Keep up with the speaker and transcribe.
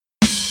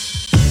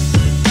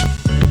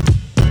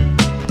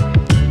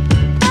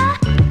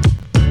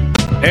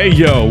Hey,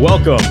 yo,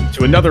 welcome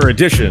to another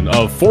edition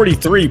of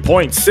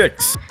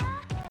 43.6,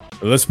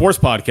 the sports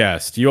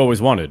podcast you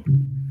always wanted.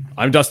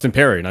 I'm Dustin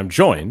Perry, and I'm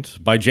joined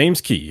by James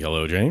Key.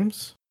 Hello,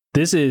 James.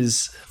 This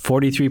is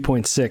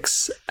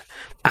 43.6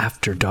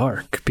 After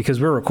Dark,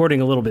 because we're recording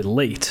a little bit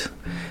late,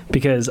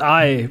 because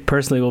I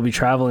personally will be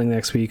traveling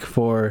next week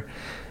for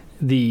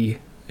the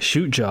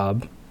shoot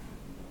job.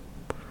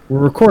 We're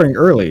recording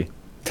early,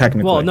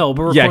 technically. Well, no,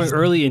 but we're recording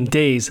early in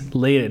days,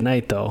 late at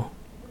night, though.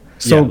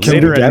 So can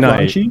later we get at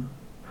night. raunchy?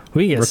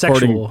 We can get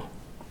Recording- sexual.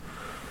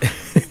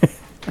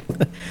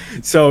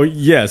 So,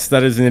 yes,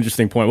 that is an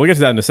interesting point. We'll get to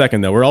that in a second,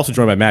 though. We're also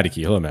joined by Maddie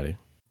Key. Hello, Maddie.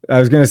 I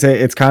was going to say,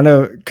 it's kind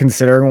of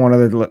considering one of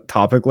the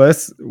topic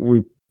lists,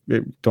 we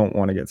don't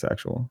want to get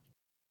sexual.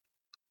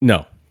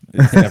 No.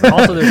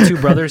 Also, there's two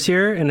brothers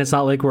here, and it's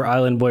not like we're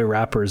Island Boy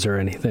rappers or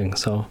anything,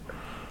 so...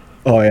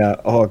 Oh, yeah.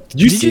 Oh,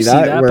 did you see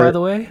that? By the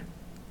way?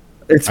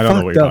 It's I don't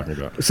know what fucked you're up.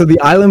 talking about. So the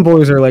Island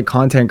Boys are like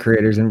content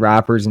creators and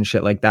rappers and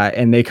shit like that.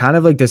 And they kind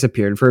of like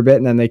disappeared for a bit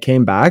and then they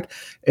came back.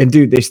 And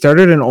dude, they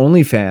started an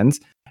OnlyFans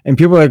and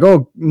people are like,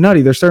 oh,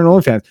 nutty, they're starting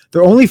OnlyFans.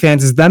 Their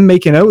OnlyFans is them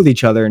making out with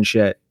each other and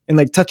shit and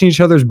like touching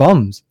each other's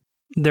bums.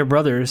 They're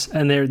brothers,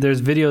 and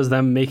there's videos of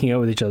them making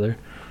out with each other.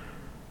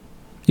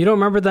 You don't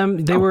remember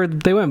them? They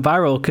went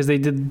viral because they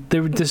did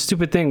this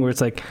stupid thing where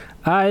it's like,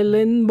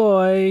 Island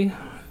Boy.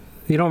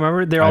 You don't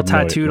remember? They're all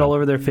tattooed all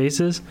over their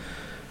faces.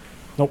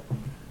 Nope.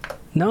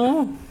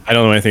 No? I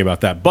don't know anything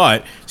about that.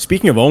 But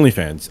speaking of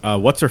OnlyFans,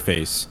 what's her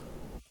face?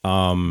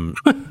 God,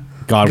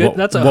 Good.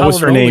 That's what was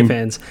her name?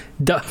 OnlyFans.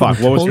 Fuck,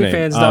 what was her name?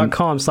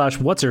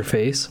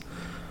 OnlyFans.com/what's-her-face.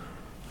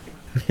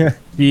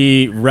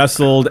 She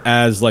wrestled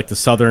as like the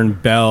Southern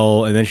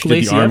Belle, and then she did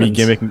Lacey the Army Evans.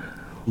 gimmick.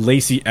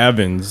 Lacey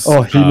Evans.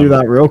 Oh, he knew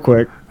that real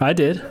quick. I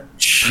did.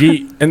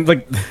 And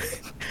like,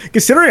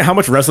 considering how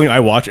much wrestling I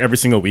watch every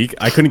single week,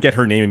 I couldn't get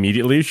her name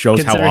immediately. Shows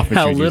how Considering often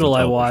how she's used little on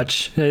I television.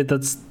 watch,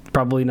 that's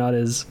probably not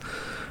as,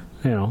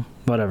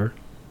 whatever.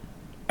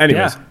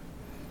 Anyways, Yeah.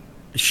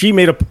 she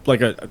made a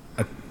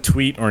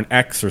tweet or an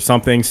X or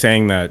something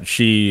saying that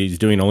she's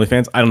doing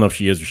OnlyFans. I don't know if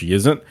she is or she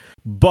isn't,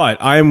 but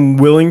I'm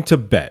willing to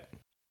bet.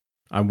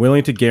 I'm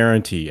willing to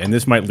guarantee, and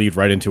this might lead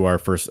right into our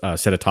first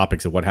set of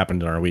topics of what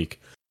happened in our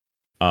week.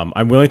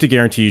 I'm willing to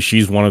guarantee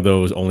she's one of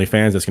those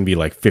OnlyFans that's going to be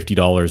like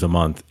 $50 a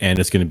month, and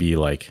it's going to be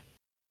like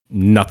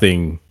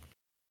nothing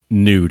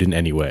nude in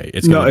any way.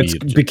 It's going to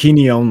be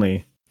bikini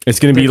only. It's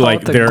going to They be call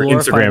like it the their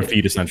glorified- Instagram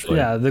feed essentially.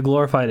 Yeah, the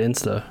glorified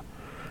Insta.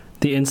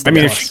 The Insta. I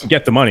mean, if Plus. she can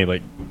get the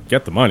money,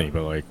 get the money,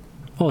 but Well,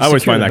 I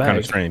always secure find the that kind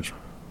of bag. strange.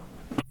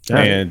 Yeah.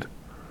 And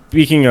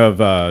speaking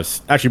of,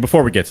 actually,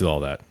 before we get to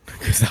all that,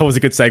 because that was a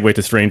good segue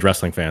to strange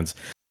wrestling fans.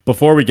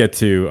 Before we get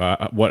to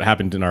what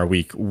happened in our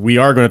week, we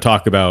are going to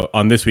talk about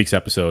on this week's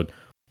episode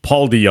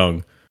Paul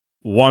DeYoung,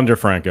 Wander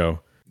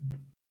Franco,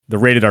 the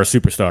Rated R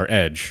superstar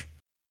Edge,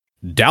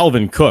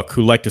 Dalvin Cook,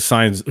 who likes to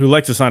sign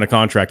a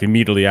contract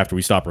immediately after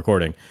we stop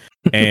recording,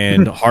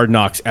 and Hard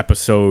Knocks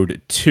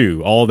episode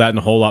 2. All of that and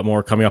a whole lot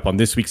more coming up on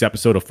this week's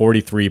episode of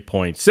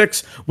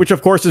 43.6, which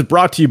of course is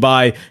brought to you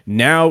by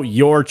Now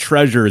Your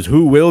Treasures,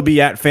 who will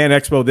be at Fan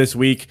Expo this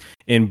week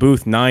in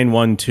booth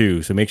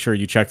 912. So make sure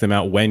you check them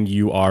out when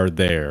you are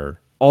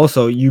there.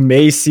 Also, you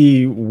may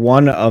see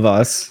one of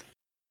us,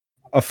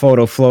 a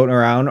photo floating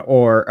around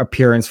or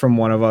appearance from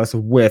one of us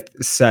with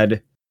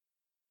said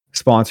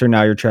sponsor,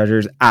 Now Your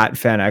Treasures, at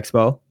Fan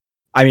Expo.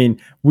 I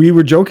mean, we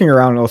were joking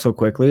around also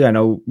quickly. I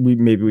know we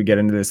get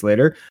into this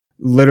later.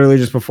 Literally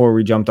just before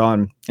we jumped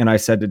on, and I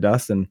said to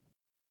Dustin,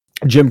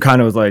 Jim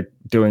kind of was like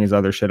doing his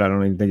other shit. I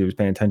don't even think he was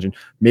paying attention.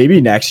 Maybe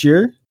next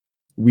year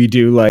we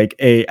do like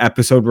a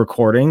episode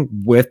recording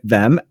with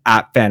them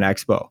at Fan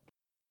Expo.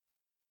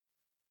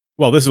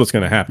 Well, this is what's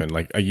going to happen.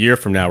 Like a year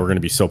from now, we're going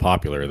to be so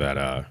popular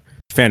that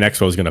Fan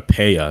Expo is going to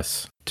pay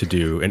us to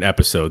do an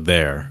episode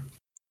there.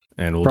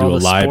 And we'll For do all a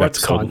the live sports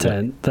episode.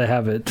 content. They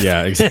have it.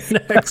 Yeah, exactly.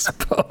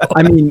 Expo.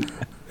 I mean,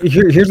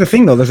 here's the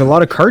thing though. There's a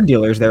lot of card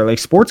dealers there, like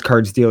sports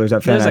cards dealers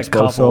at Fan There's a Expo.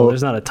 couple. So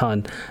There's not a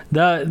ton.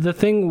 The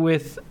thing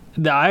with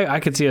I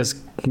could see us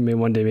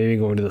one day maybe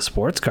going to the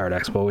sports card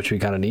expo, which we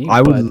kind of need.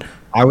 I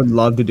would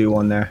love to do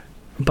one there.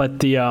 But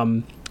the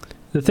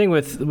thing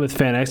with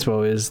Fan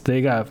Expo is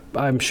they got,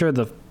 I'm sure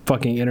the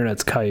fucking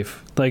internet's kife.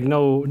 Like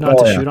not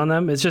to shoot on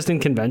them. It's just in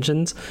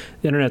conventions,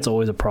 the internet's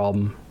always a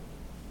problem.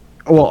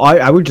 Well,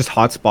 I would just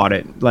hotspot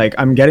it. Like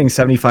I'm getting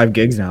 75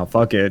 gigs now.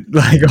 Fuck it.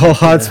 Like I'll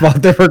hotspot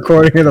the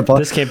recording of the podcast.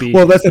 This can't be.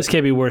 Well, this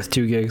can't be worth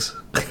 2 gigs.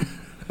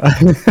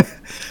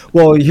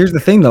 Well, here's the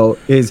thing though: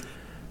 is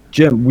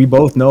Jim, we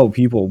both know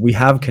people. We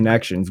have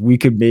connections. We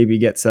could maybe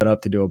get set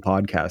up to do a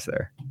podcast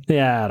there.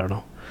 Yeah, I don't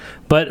know.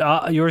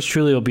 But yours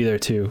truly will be there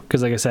too.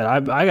 Because like I said,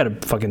 I got a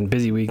fucking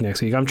busy week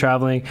next week. I'm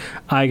traveling.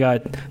 I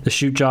got the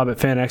shoot job at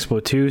Fan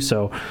Expo too.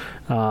 So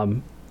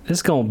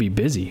it's going to be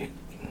busy.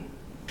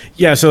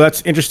 Yeah, so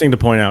that's interesting to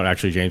point out,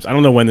 actually, James. I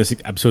don't know when this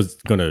episode is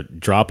going to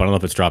drop. I don't know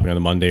if it's dropping on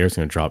the Monday or it's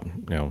going to drop,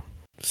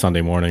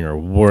 Sunday morning or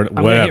hit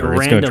whatever.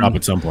 It's going to random. drop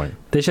at some point.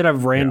 They should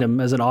have random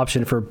as an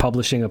option for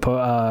publishing a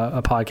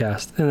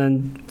podcast, and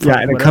then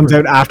and it comes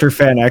out after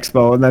Fan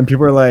Expo, and then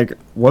people are like,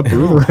 "What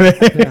booth?"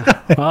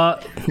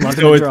 Luck So of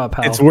the draw,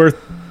 pal.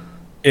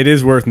 it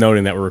is worth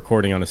noting that we're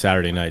recording on a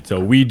Saturday night, so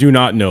we do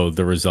not know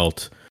the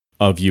result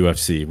of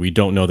UFC. We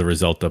don't know the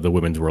result of the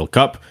Women's World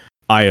Cup.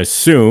 I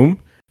assume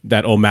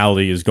that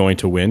O'Malley is going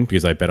to win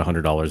because I bet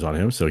 $100 on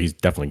him, so he's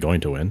definitely going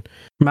to win.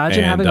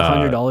 Imagine having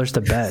 $100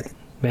 to bet,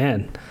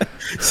 man.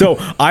 So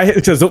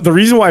the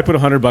reason why I put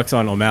 $100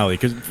 on O'Malley,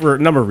 because for a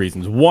number of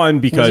reasons. One,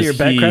 because Was it your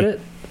bet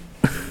credit?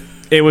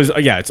 It was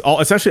it's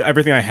all essentially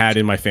everything I had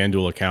in my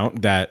FanDuel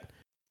account that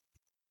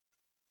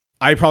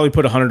I probably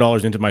put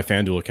 $100 into my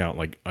FanDuel account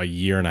like a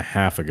year and a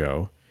half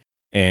ago,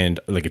 and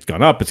like it's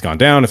gone up, it's gone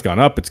down, it's gone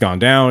up, it's gone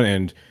down,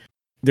 and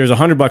there's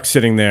 $100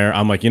 sitting there.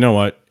 I'm like, you know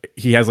what?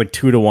 He has like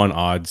 2-1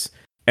 odds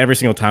every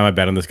single time I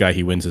bet on this guy.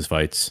 He wins his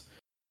fights,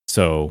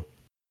 so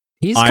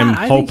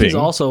I think he's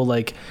also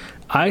like,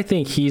 I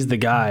think he's the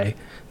guy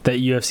that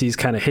UFC's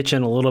kind of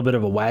hitching a little bit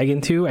of a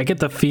wagon to. I get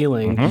the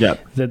feeling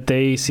that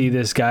they see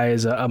this guy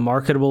as a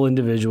marketable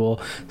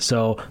individual,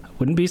 so I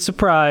wouldn't be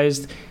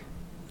surprised.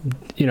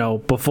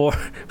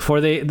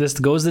 Before this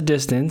goes the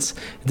distance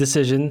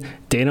decision,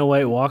 Dana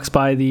White walks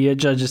by the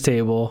judges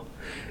table.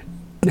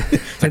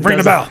 Like, ring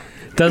the bell.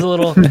 Does a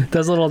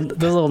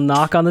little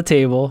knock on the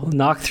table,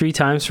 knock 3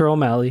 times for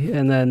O'Malley,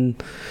 and then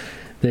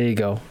there you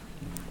go.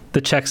 The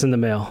check's in the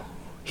mail.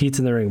 Heat's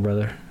in the ring,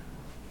 brother.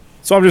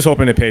 So I'm just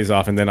hoping it pays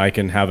off, and then I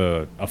can have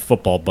a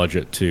football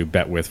budget to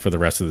bet with for the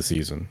rest of the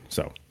season.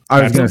 So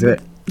I was going to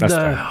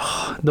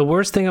say the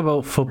worst thing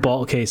about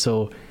football. Okay,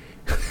 so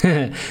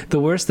the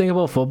worst thing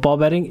about football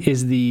betting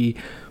is the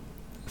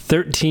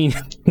 13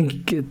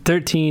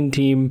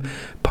 team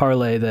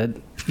parlay that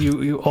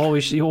you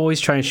always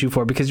try and shoot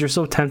for because you're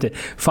so tempted.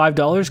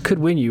 $5 could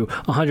win you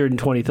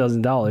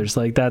 $120,000.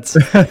 Like that's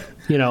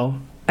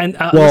And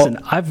listen,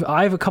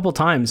 I've a couple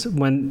times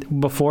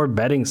before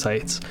betting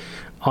sites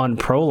on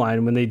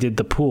ProLine when they did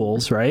the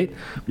pools, right?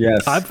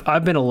 Yes.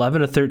 I've been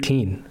 11 to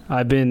 13.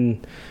 I've been,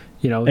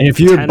 and if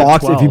you had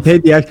boxed, if you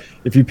paid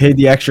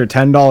the extra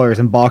 $10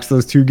 and boxed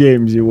those 2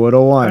 games, you would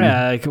have won.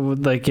 Yeah,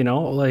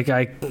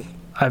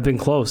 I've been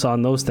close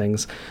on those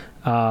things.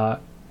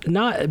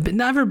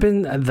 Never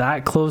been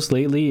that close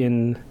lately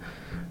in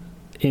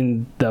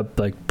the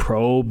like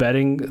pro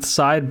betting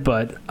side,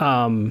 but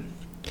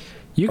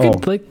you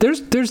could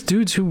there's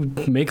dudes who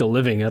make a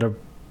living out of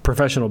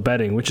professional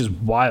betting, which is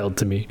wild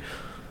to me.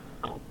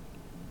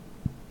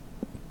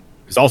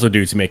 There's also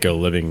dudes who make a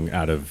living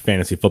out of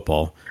fantasy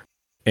football,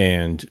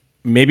 and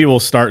maybe we'll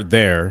start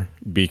there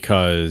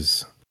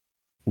because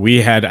we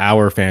had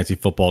our fantasy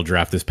football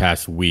draft this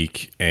past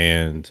week,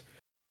 and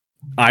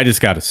I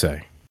just got to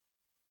say,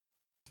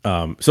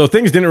 so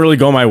things didn't really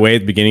go my way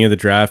at the beginning of the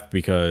draft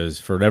because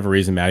for whatever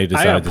reason, Maddie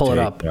decided to pull it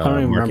up. I don't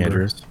even Mark remember.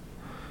 Andrews.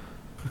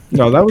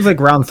 No, that was like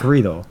round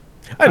 3 though.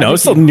 I know,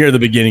 it's still near the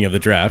beginning of the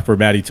draft where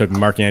Maddie took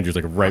Mark Andrews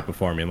like right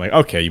before me. I'm like,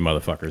 okay, you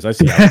motherfuckers, I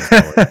see how this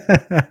is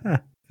going.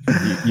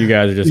 You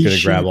guys are just going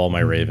to grab all my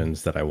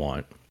Ravens that I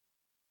want.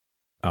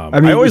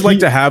 I always like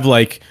to have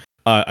like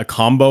a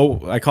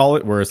combo, I call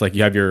it, where it's like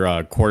you have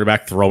your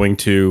quarterback throwing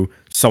to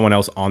someone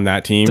else on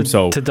that team.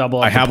 So to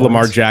double I have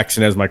Lamar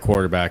Jackson as my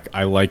quarterback.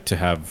 I like to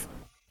have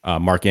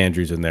Mark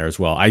Andrews in there as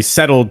well. I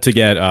settled to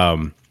get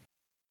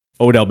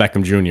Odell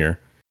Beckham Jr.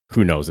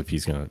 Who knows if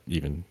he's going to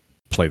even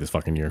play this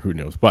fucking year? Who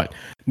knows? But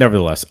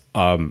nevertheless,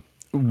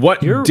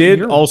 what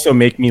did also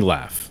make me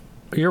laugh?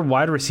 Your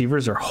wide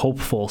receivers are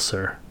hopeful,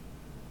 sir.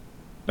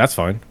 That's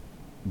fine,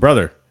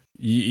 brother.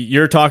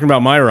 You're talking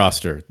about my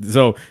roster,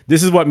 so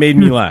this is what made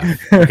me laugh.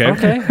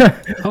 Okay.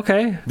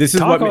 Okay. This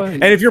is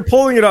and if you're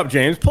pulling it up,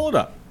 James, pull it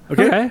up.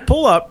 Okay.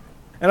 Pull up,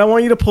 and I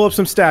want you to pull up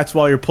some stats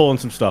while you're pulling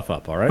some stuff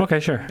up. All right. Okay,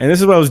 sure. And this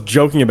is what I was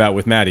joking about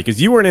with Maddie because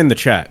you weren't in the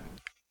chat.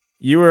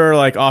 You were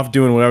like off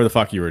doing whatever the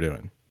fuck you were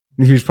doing.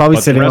 He was probably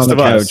sitting on the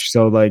couch,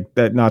 so like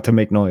that, not to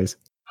make noise.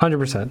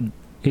 100%.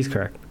 He's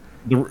correct.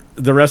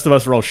 The rest of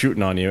us were all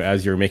shooting on you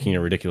as you're making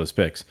your ridiculous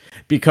picks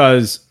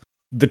because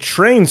the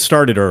train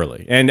started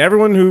early, and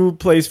everyone who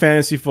plays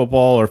fantasy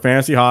football or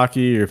fantasy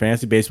hockey or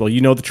fantasy baseball,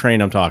 you know the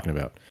train I'm talking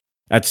about.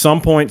 At some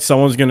point,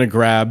 someone's going to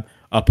grab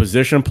a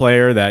position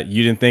player that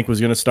you didn't think was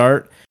going to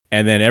start,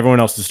 and then everyone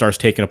else just starts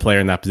taking a player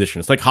in that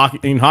position. It's like hockey.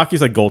 In hockey,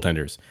 it's like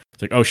goaltenders.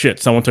 It's like, oh shit,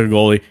 someone took a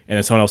goalie, and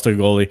then someone else took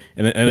a goalie,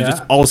 and then it's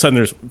just all of a sudden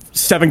there's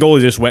 7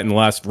 goalies just went in the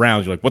last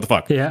round. You're like, what the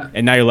fuck? Yeah.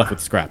 And now you're left with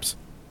the scraps.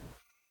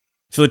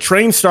 So the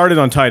train started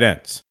on tight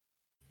ends,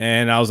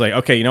 and I was like,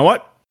 okay, you know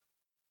what?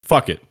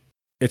 Fuck it.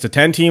 It's a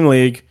 10-team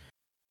league.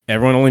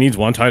 Everyone only needs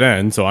 1 tight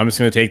end, so I'm just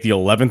going to take the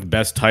 11th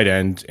best tight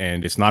end,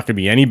 and it's not going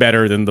to be any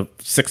better than the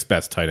 6th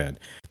best tight end.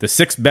 The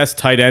 6th best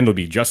tight end will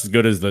be just as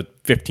good as the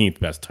 15th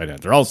best tight end.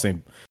 They're all the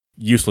same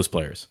useless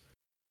players.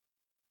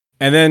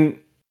 And then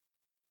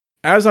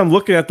as I'm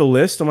looking at the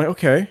list, I'm like,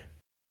 okay,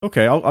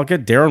 I'll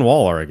get Darren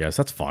Waller, I guess.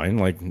 That's fine.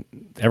 Like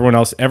everyone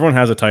has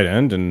a tight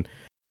end,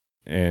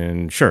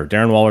 and sure,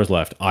 Darren Waller's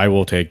left. I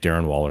will take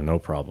Darren Waller, no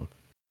problem.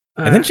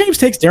 And then James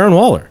takes Darren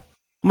Waller.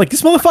 I'm like,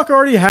 this motherfucker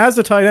already has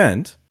a tight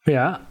end,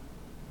 Yeah.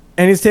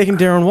 and he's taking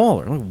Darren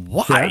Waller. I'm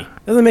like, why? Yeah.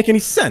 Doesn't make any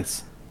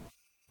sense.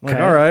 I'm like,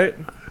 Okay. all right,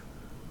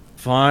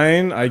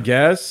 fine, I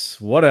guess,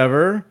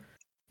 whatever.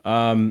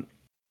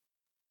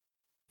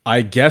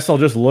 I guess I'll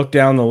just look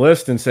down the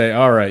list and say,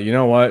 all right, you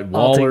know what?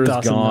 I'll take Waller's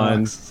Dawson gone.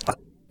 Knox.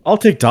 I'll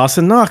take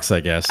Dawson Knox,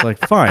 I guess. Like,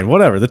 fine,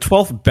 whatever. The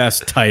 12th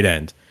best tight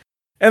end.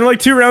 And like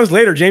 2 rounds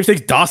later, James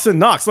takes Dawson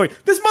Knox.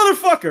 Like, this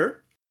motherfucker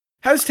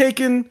has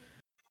taken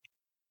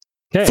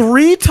Okay.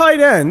 3 tight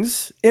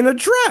ends in a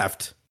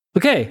draft.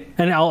 Okay,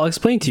 and I'll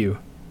explain to you.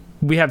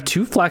 We have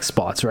 2 flex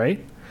spots,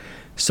 right?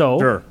 So,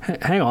 Sure.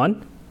 hang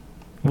on.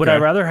 Would Okay. I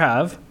rather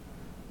have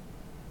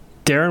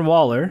Darren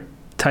Waller,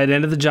 tight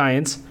end of the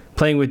Giants,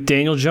 playing with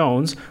Daniel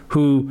Jones,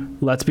 who,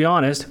 let's be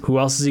honest, who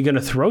else is he going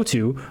to throw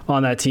to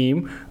on that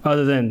team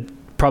other than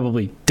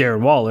probably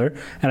Darren Waller,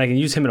 and I can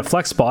use him in a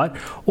flex spot,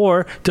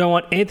 or do I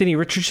want Anthony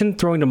Richardson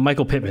throwing to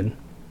Michael Pittman?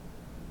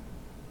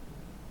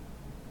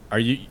 Are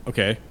you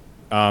okay?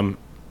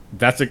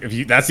 That's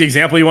the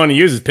example you want to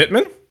use is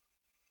Pittman?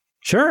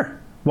 Sure.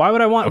 Why would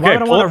I want? Okay, why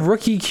would I pull want up- a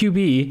rookie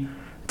QB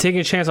taking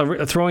a chance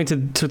on throwing to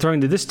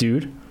this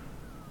dude?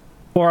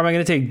 Or am I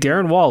going to take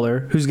Darren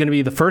Waller, who's going to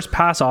be the first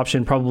pass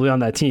option probably on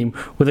that team,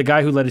 with a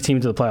guy who led a team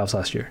to the playoffs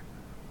last year?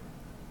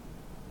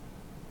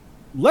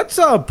 Let's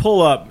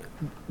pull up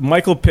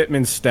Michael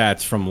Pittman's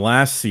stats from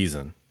last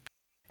season,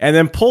 and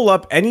then pull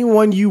up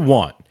anyone you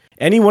want,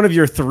 any one of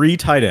your 3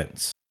 tight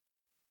ends.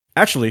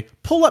 Actually,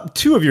 pull up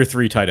 2 of your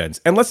 3 tight ends,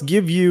 and let's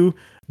give you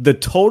the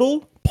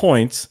total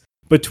points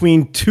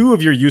between 2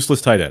 of your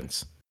useless tight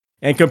ends,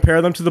 and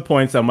compare them to the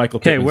points that Michael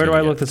Okay, Pittman's where do I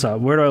gonna look get. this up?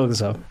 Where do I look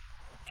this up?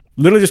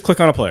 Literally, just click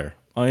on a player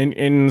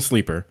in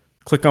Sleeper.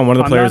 Click on one of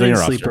the I'm players not on in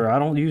your Sleeper. roster. I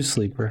don't use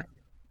Sleeper.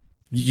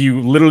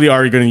 You literally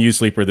are going to use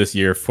Sleeper this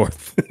year for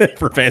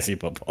for fantasy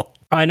football.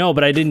 I know,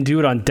 but I didn't do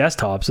it on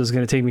desktop, so it's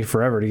going to take me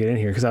forever to get in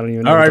here because I don't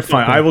even know. All what right, the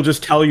fuck fine. I will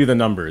just tell you the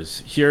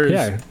numbers.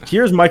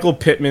 Here's Michael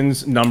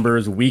Pittman's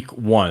numbers week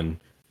 1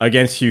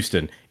 against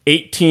Houston.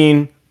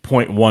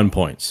 18.1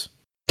 points.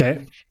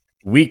 Okay.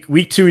 Week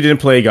 2 he didn't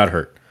play, he got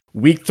hurt.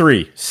 Week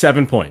 3,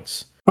 7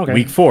 points. Okay.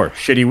 Week 4,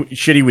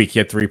 shitty week, he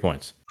had 3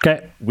 points.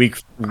 Okay. Week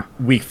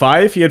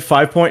 5, he had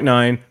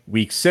 5.9.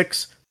 Week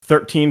 6,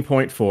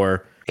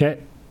 13.4. Okay.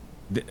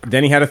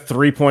 Then he had a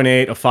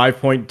 3.8, a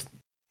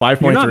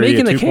 5.3, You're not a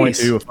making the 2.2,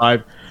 case. a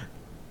 5.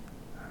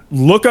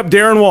 Look up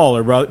Darren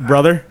Waller,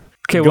 brother.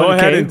 Okay. Go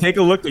ahead and take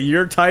a look at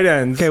your tight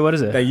ends. Okay, what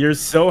is it? That you're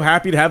so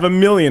happy to have a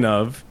million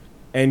of,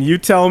 and you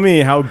tell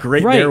me how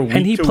great Right, their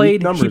and he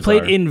week-to-week numbers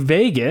played are. in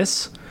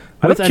Vegas.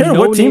 I don't with care a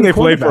what team no-name they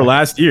played for quarterback.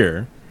 last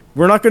year.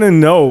 We're not going to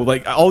know.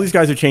 Like, all these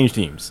guys have changed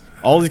teams.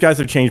 All these guys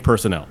have changed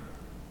personnel.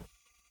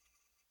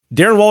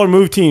 Darren Waller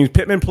moved teams.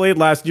 Pittman played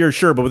last year,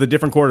 sure, but with a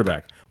different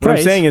quarterback. What I'm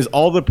Right. saying is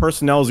all the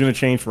personnel is going to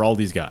change for all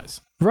these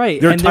guys.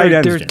 Right, They're and tight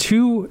ends, they're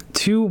Jim.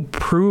 two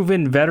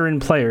proven veteran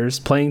players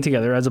playing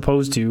together as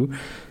opposed to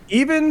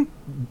Even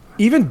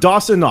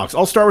Dawson Knox.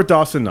 I'll start with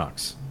Dawson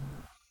Knox.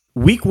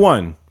 Week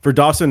 1 for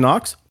Dawson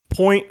Knox,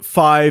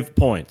 0.5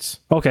 points.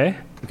 okay.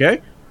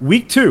 Okay?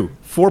 Week 2,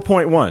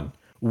 4.1.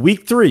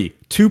 Week 3,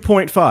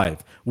 2.5.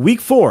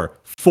 Week 4,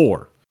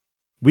 4.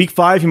 Week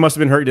 5, he must have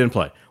been hurt. He didn't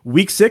play.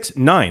 Week 6,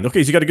 9.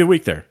 Okay, so you got a good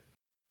week there.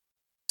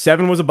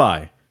 7 was a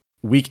bye.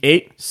 Week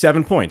 8,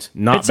 7 points.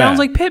 Not bad. It sounds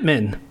like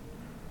Pittman.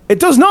 It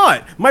does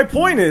not. My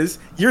point is,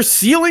 your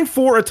ceiling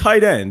for a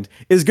tight end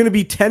is going to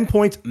be 10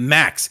 points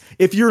max.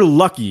 If you're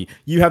lucky,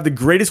 you have the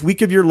greatest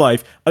week of your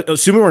life.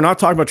 Assuming we're not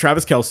talking about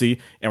Travis Kelce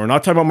and we're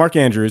not talking about Mark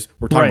Andrews,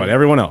 we're talking Right. about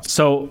everyone else.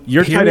 So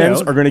Your hear tight me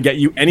ends out. are going to get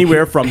you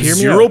anywhere from Hear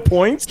me 0 out.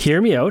 points. Hear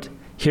me out.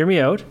 Hear me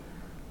out.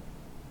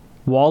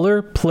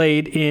 Waller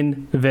played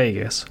in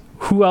Vegas.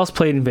 Who else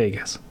played in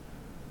Vegas?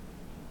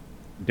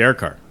 Derek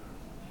Carr.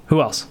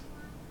 Who else?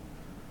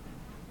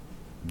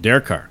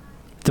 Derek Carr.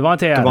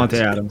 Devontae Adams.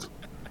 Devontae Adams.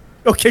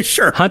 Okay,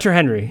 sure. Hunter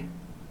Henry.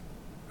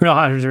 No,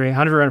 Hunter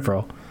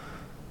Renfro.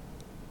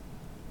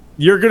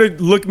 You're going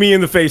to look me in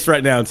the face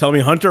right now and tell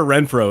me Hunter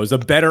Renfro is a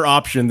better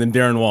option than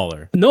Darren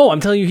Waller. No, I'm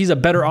telling you he's a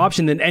better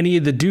option than any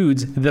of the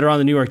dudes that are on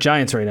the New York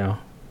Giants right now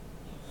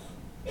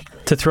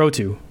to throw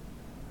to.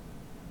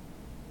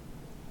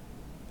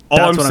 All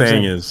That's I'm what I'm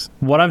saying saying. is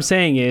What I'm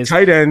saying is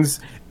tight ends.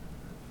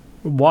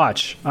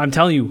 watch. I'm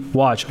telling you,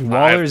 watch.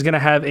 Waller is going to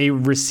have a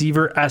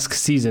receiver-esque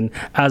season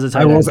as a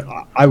tight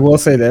I end. will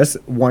say this.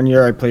 One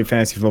year I played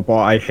fantasy football.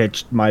 I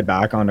hitched my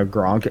back on a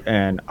Gronk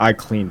and I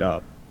cleaned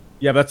up.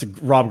 Yeah, that's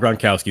Rob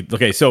Gronkowski.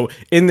 Okay, so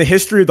in the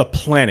history of the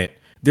planet,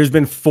 there's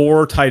been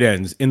 4 tight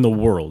ends in the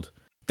world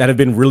that have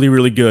been really,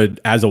 really good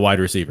as a wide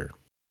receiver.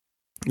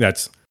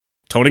 That's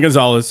Tony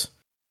Gonzalez,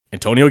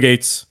 Antonio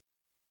Gates,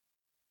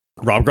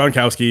 Rob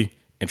Gronkowski,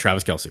 and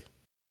Travis Kelce.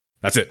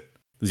 That's it.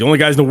 They're the only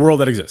guys in the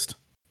world that exist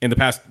in the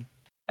past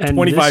And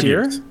 25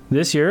 years.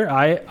 This year,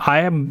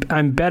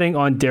 I'm betting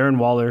on Darren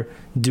Waller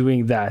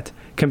doing that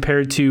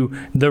compared to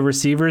the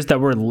receivers that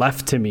were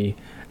left to me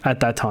at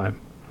that time.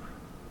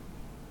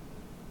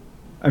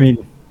 I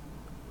mean,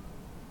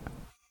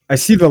 I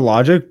see the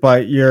logic,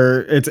 but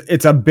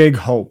it's a big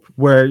hope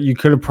where you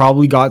could have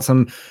probably got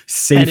some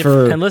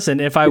safer. And listen,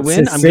 if I it's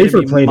win, a I'm going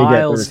safer to play be to get the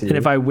miles. receiver. And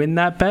if I win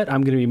that bet,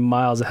 I'm going to be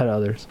miles ahead of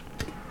others.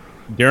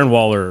 Darren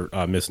Waller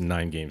missed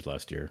 9 games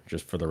last year,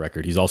 just for the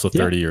record. He's also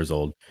 30 Yeah. years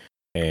old.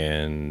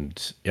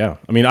 And yeah,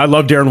 I mean, I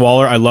love Darren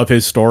Waller. I love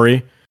his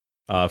story.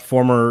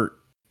 Former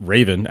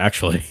Raven,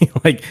 actually.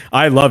 Like,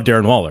 I love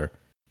Darren Waller,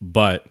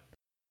 but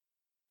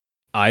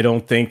I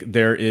don't think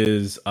there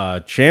is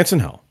a chance in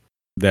hell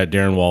that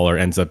Darren Waller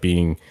ends up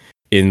being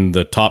in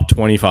the top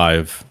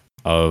 25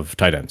 of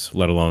tight ends,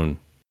 let alone.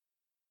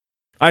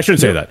 I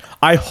shouldn't say that.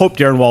 I hope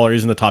Darren Waller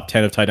is in the top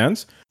 10 of tight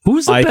ends.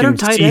 Who's the I better can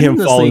tight see end him in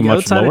this falling league much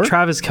outside lower. of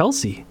Travis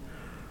Kelce?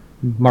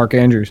 Mark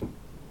Andrews.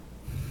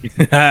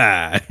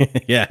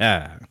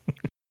 Yeah.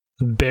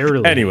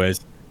 Barely. Anyways,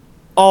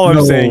 all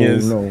I'm saying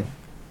is no.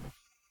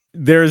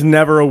 there's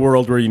never a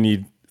world where you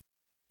need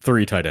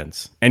 3 tight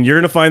ends. And you're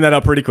going to find that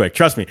out pretty quick.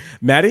 Trust me.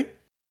 Maddie,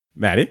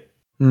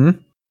 Mhm.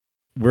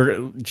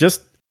 we're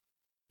just,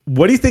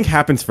 what do you think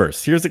happens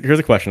first? Here's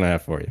a question I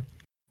have for you.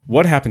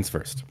 What happens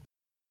first?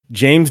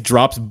 James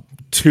drops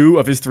 2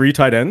 of his 3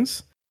 tight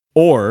ends,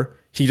 or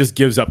he just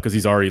gives up because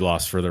he's already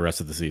lost for the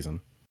rest of the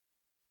season?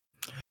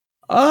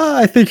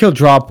 I think he'll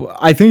drop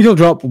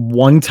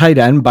 1 tight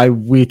end by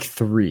week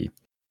 3.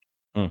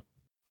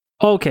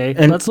 Okay,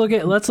 And- let's look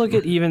at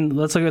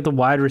the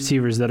wide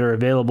receivers that are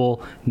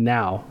available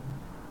now.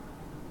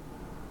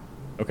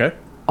 Okay.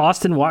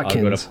 Austin go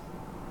Watkins.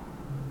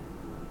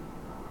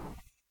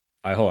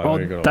 Hold on. Oh, I'm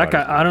gonna go to that wide guy.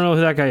 receivers. I don't know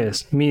who that guy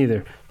is. Me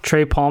either.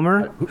 Trey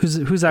Palmer.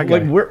 Who's that guy?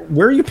 Like,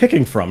 where are you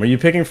picking from? Are you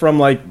picking from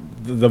like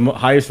the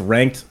highest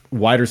ranked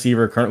wide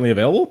receiver currently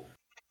available?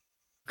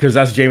 Because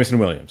that's Jameson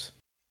Williams.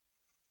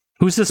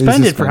 Who's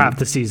suspended for suspended. half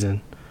the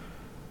season?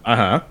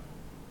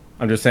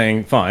 I'm just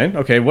saying, fine,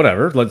 okay,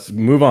 whatever. Let's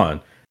move on.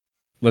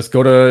 Let's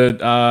go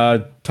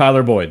to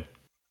Tyler Boyd.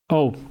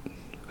 Oh,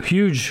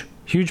 huge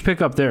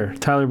pickup there,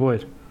 Tyler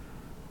Boyd.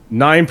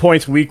 9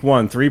 points week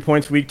 1, 3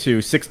 points week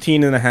 2,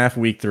 16 and a half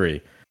week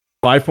 3.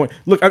 5 point.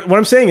 Look, what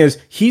I'm saying is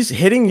he's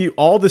hitting you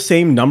all the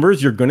same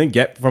numbers you're going to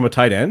get from a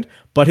tight end,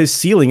 but his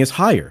ceiling is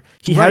higher.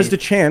 He has Right. the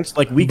chance,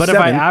 like week But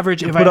 7. if I average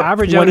to put up out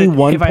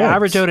 21 if I points.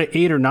 average out at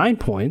 8 or 9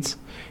 points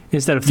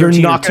instead of You're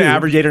 13 not or 2, going to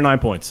average 8 or 9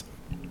 points.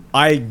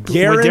 I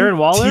guarantee with Darren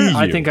Waller, you.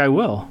 I think I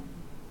will.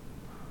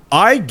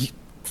 Do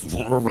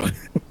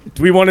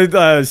we want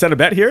to set a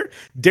bet here?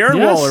 Darren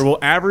Yes. Waller will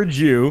average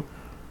you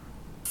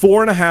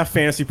 4.5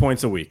 fantasy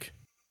points a week.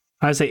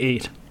 I say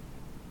 8.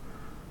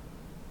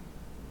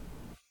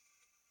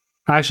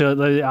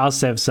 Actually, I'll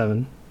say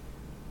 7.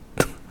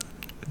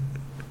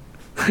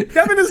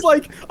 Kevin is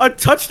like a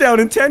touchdown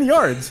in 10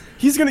 yards.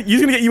 He's gonna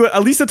get you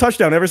at least a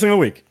touchdown every single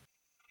week.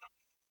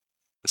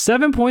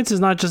 7 points is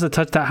not just a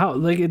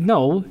touchdown.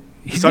 No,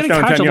 he's going to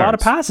Touchdown, catch 10 a lot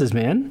of yards. passes,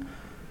 man.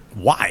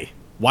 Why?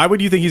 Why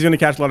would you think he's gonna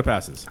catch a lot of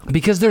passes?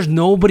 Because there's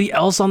nobody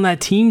else on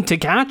that team to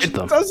catch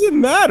them. It doesn't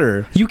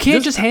matter. You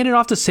can't just hand it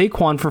off to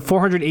Saquon for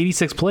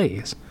 486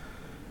 plays.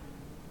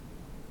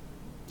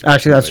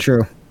 Actually, that's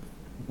true.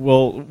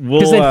 We'll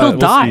Because then he'll we'll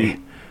die.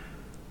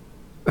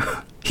 see.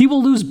 He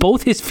will lose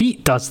both his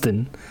feet,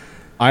 Dustin.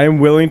 I am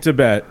willing to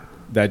bet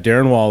that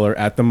Darren Waller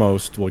at the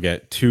most will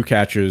get 2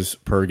 catches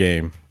per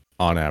game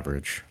on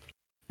average.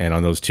 And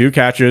on those 2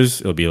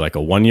 catches, it'll be like a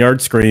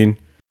 1-yard screen,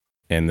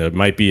 and there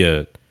might be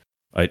an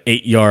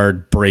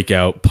 8-yard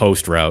breakout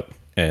post route.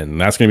 And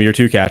that's going to be your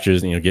 2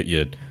 catches, and you'll get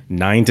you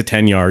 9 to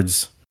 10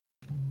 yards.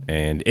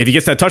 And if he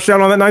gets that touchdown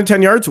on that 9 to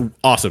 10 yards,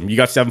 awesome. You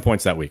got 7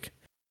 points that week.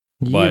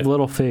 You But have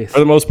little faith. For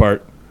the most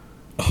part,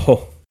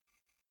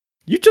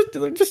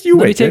 you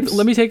wait. James.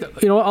 Let me take.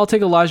 You know what? I'll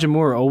take Elijah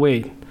Moore. Oh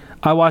wait,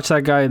 I watched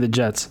that guy at the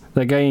Jets.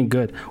 That guy ain't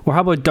good. Or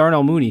how about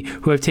Darnell Mooney,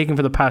 who I've taken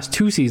for the past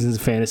 2 seasons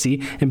of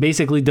fantasy and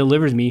basically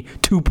delivers me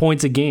 2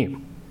 points a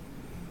game.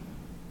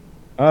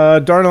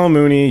 Darnell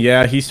Mooney,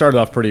 yeah, he started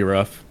off pretty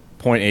rough.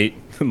 0.8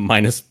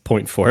 minus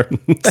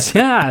 0.4.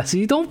 Yeah, so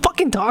you don't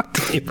fucking talk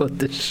to me about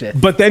this shit.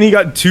 But then he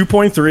got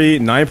 2.3,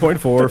 9.4,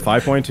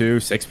 5.2,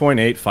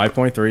 6.8,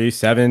 5.3,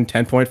 7,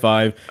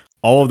 10.5.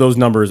 All of those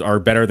numbers are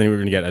better than we were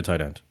going to get at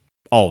tight end.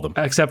 All of them.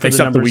 Except for the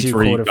the numbers week you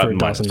 3 quoted got for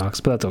minus. Dawson Knox,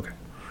 but that's okay.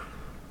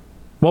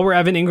 What were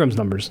Evan Ingram's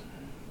numbers?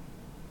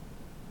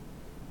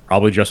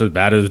 Probably just as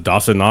bad as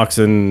Dawson Knox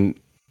and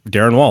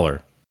Darren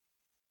Waller.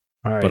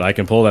 All right. But I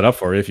can pull that up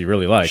for you if you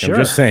really like. Sure.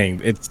 I'm just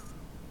saying it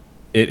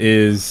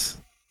is,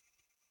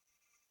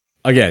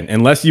 again,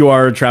 unless you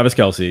are Travis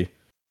Kelce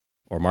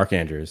or Mark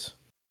Andrews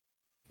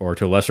or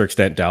to a lesser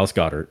extent Dallas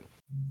Goedert,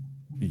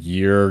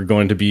 you're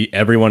going to be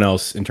everyone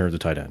else in terms of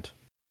tight end.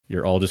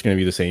 You're all just going to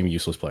be the same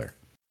useless player.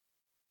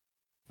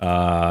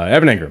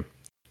 Evan Ingram,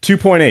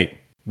 2.8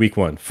 week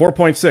 1,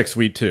 4.6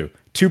 week 2,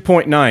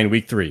 2.9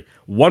 week 3,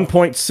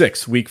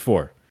 1.6 week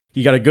 4.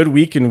 He got a good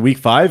week in week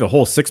 5, a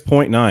whole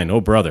 6.9.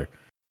 Oh,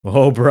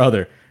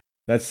 brother.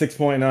 That's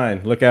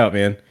 6.9. Look out,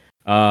 man.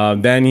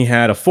 Then he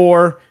had a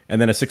 4 and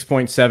then a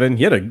 6.7.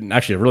 He had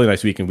actually a really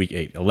nice week in week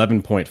 8,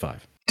 11.5.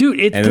 Dude,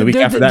 And then the week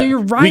after that, you're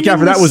week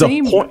after that was a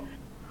point.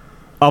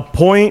 a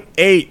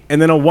 0.8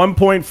 and then a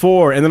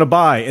 1.4 and then a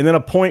bye and then a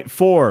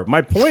 0.4.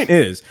 My point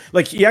is,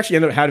 like, he actually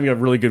ended up having a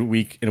really good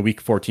week in week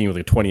 14 with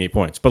like 28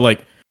 points. But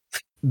like,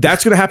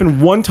 that's going to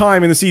happen one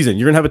time in the season.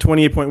 You're going to have a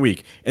 28-point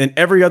week, and then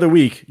every other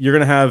week you're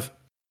going to have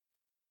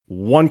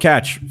one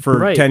catch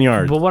for 10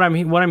 yards. But what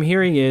I'm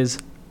hearing is,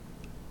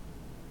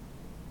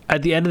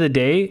 at the end of the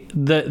day,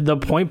 the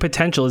point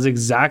potential is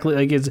exactly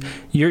like it's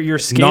your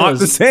scale not is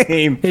the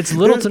same. It's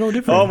little to no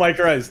different. Oh my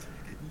Christ!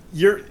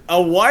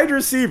 A wide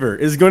receiver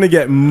is going to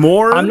get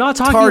more. I'm not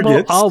talking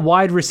targets. about a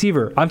wide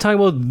receiver. I'm talking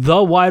about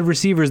the wide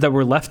receivers that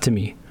were left to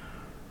me.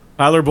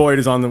 Tyler Boyd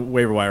is on the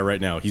waiver wire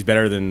right now. He's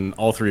better than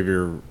all three of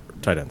your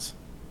tight ends.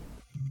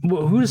 I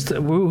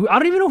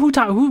don't even know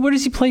who. Where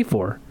does he play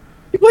for?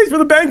 He plays for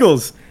the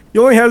Bengals. He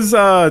only has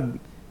one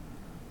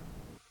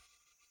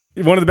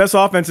of the best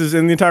offenses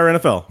in the entire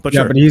NFL. But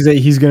yeah, sure. but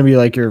he's going to be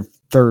like your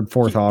third,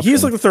 fourth option.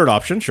 He's like the third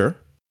option, sure.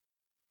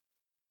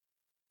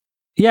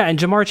 Yeah, and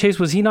Jamar Chase,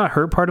 was he not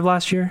hurt part of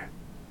last year?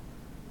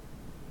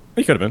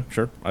 He could have been,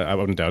 sure. I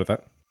wouldn't doubt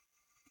that.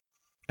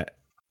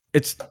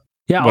 It's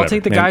yeah. whatever, I'll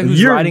take the man. guy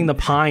who's riding the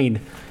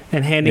pine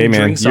and handing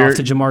drinks off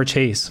to Jamar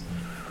Chase.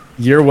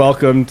 You're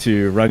welcome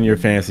to run your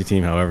fantasy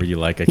team however you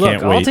like. I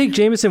can't wait. I'll take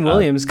Jameson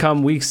Williams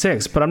come week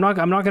 6, but I'm not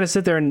going to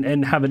sit there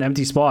and have an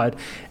empty spot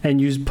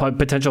and use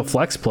potential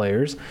flex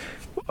players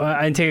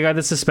and take a guy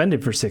that's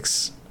suspended for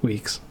 6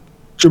 weeks.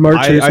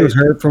 Jamar Chase was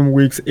hurt from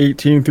weeks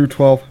 18 through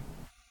 12.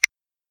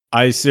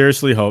 I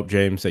seriously hope,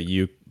 James, that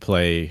you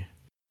play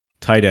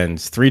tight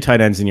ends, 3 tight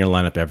ends in your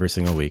lineup every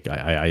single week.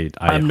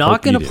 I'm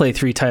not going to play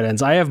 3 tight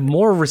ends. I have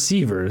more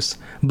receivers,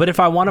 but if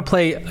I want to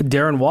play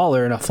Darren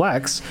Waller in a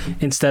flex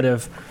instead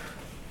of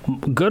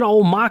good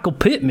old Michael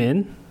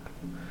Pittman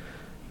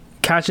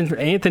catching for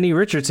Anthony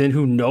Richardson,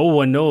 who no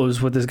one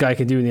knows what this guy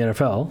can do in the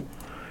NFL,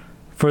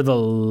 for the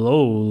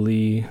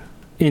lowly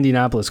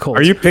Indianapolis Colts.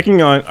 Are you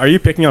picking on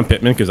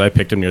Pittman because I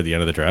picked him near the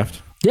end of the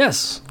draft?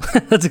 Yes,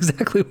 that's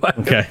exactly why.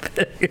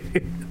 Okay.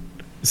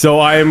 So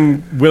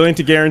I'm willing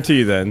to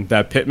guarantee then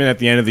that Pittman at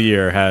the end of the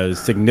year has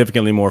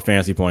significantly more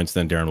fantasy points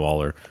than Darren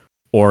Waller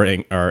or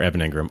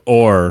Evan Ingram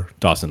or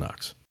Dawson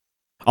Knox.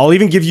 I'll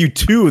even give you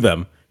 2 of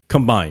them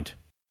combined.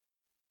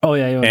 Oh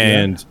yeah,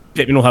 and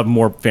Pittman will have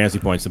more fantasy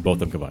points than both of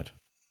them combined.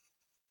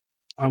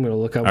 I'm gonna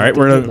look up. All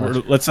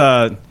right, let's.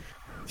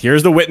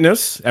 Here's the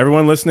witness,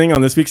 everyone listening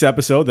on this week's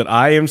episode, that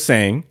I am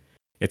saying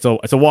it's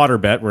a water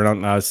bet. We're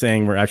not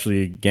saying we're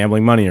actually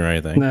gambling money or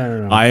anything.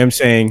 No. I am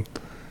saying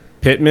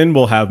Pittman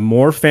will have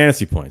more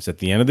fantasy points at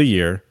the end of the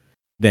year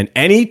than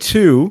any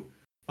 2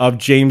 of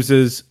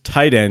James's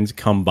tight ends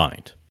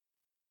combined.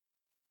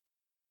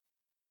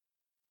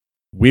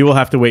 We will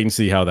have to wait and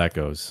see how that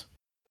goes.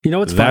 You know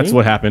what's funny? That's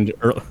what happened.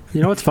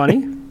 You know what's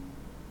funny?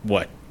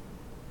 What?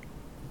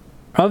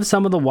 Of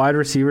some of the wide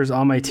receivers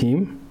on my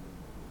team,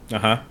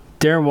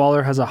 Darren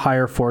Waller has a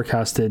higher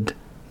forecasted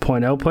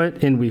point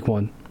output in week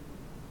 1.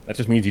 That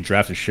just means he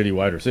drafted shitty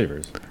wide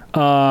receivers.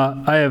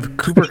 I have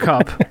Cooper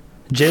Kupp,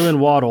 Jalen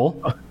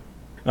Waddle,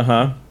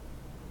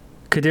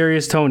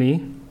 Kadarius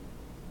Toney,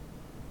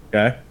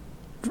 okay,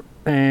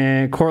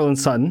 and Cortland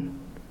Sutton.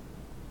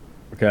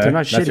 Okay, they're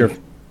not shitty.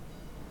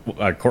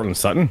 Cortland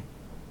Sutton.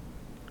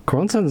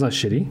 Cortland Sutton's not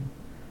shitty.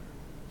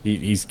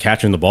 He's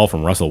catching the ball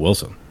from Russell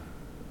Wilson.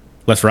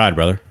 Let's ride,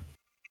 brother.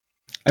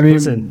 I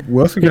mean,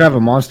 Wilson could have a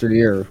monster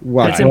year.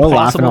 It's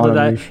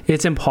impossible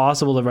it's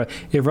impossible to.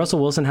 If Russell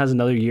Wilson has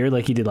another year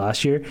like he did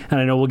last year, and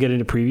I know we'll get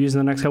into previews in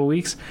the next couple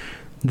weeks,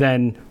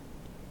 then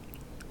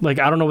like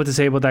I don't know what to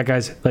say about that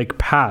guy's like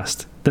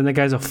past. Then that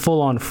guy's a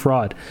full-on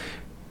fraud.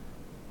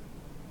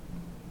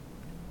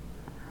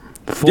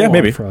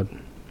 Maybe fraud.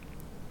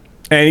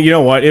 And you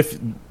know what? If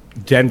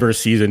Denver's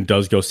season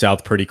does go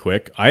south pretty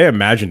quick, I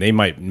imagine they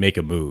might make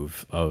a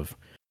move of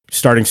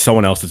starting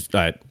someone else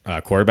at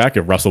quarterback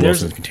if Russell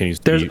Wilson continues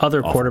to There's be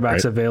other awful, quarterbacks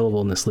right? available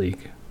in this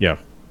league. Yeah.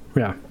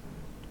 But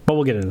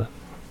we'll get into that.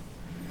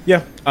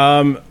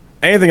 Yeah.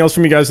 Anything else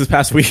from you guys this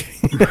past week?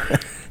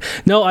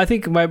 No, I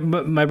think my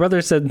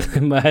brother said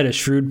I had a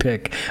shrewd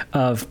pick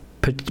of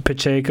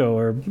Pacheco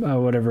or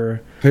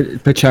whatever.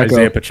 Pacheco.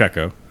 Isaiah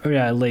Pacheco.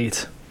 Yeah,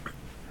 late.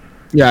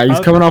 Yeah, he's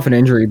coming off an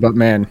injury, but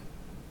man,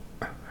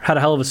 had a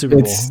hell of a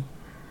Super Bowl.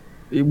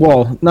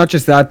 Well, not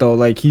just that though.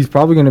 Like he's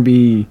probably going to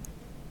be,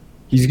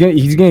 he's gonna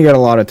get a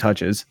lot of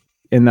touches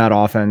in that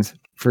offense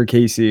for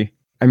KC.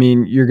 I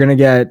mean, you're gonna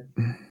get.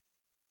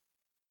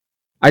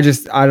 I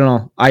don't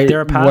know.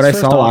 What I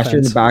saw last year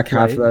in the back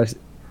half of this.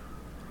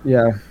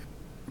 Yeah.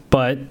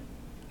 But,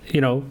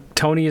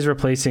 Tony is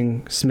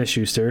replacing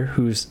Smith-Schuster,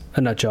 who's a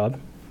nut job.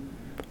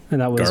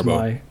 And that was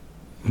Garbo.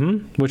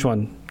 Which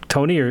one?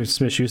 Tony or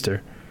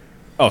Smith-Schuster?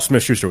 Oh,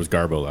 Smith-Schuster was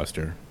Garbo last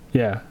year.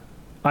 Yeah.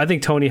 I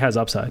think Tony has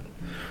upside.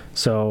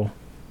 So,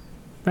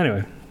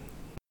 anyway.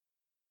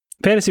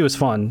 Fantasy was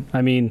fun.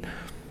 I mean,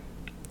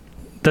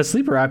 the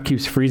Sleeper app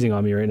keeps freezing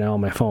on me right now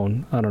on my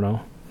phone. I don't know.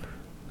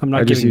 I'm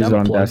not giving them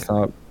a plug.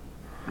 Desktop.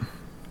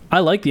 I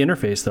like the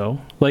interface,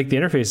 though. Like, the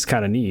interface is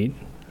kind of neat.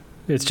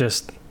 It's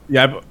just...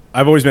 Yeah,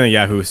 I've always been a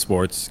Yahoo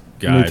Sports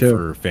guy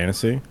for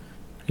fantasy.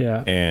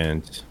 Yeah.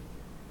 And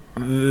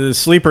The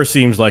sleeper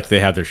seems like they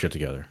have their shit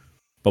together,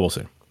 but we'll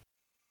see.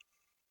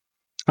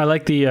 I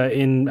like the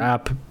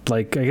in-app.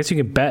 Like, I guess you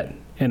can bet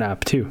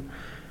in-app too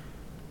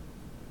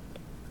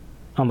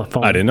on the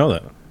phone. I didn't know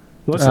that.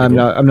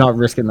 I'm not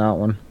risking that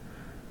one.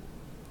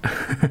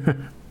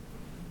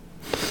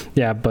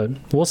 Yeah, but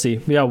we'll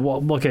see. Yeah,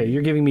 well, okay.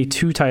 You're giving me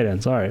 2 tight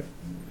ends. All right.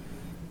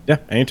 Yeah,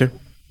 I need to.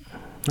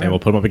 And we'll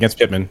put them up against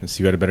Pittman and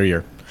see who had a better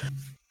year.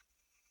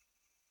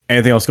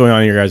 Anything else going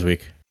on in your guys'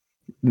 week?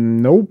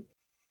 Nope.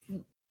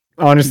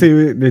 Honestly,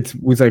 it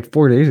was like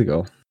 4 days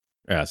ago.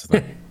 Yeah, that's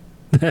the thing.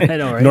 I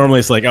know, right? Normally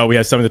it's like, oh, we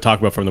have something to talk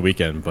about from the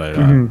weekend, but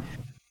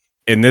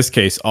in this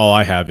case, all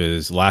I have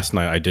is last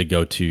night I did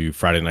go to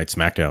Friday Night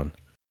SmackDown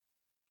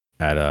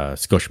at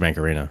Scotiabank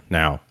Arena.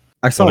 Now,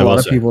 I saw a lot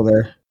of people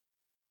there.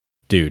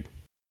 Dude.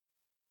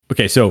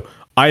 Okay, so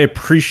I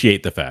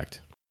appreciate the fact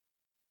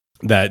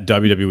that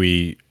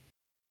WWE,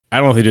 I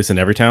don't know if they do this in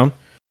every town,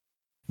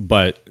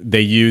 but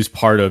they use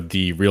part of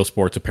the Real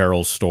Sports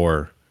Apparel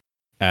store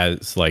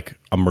as like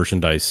a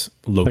merchandise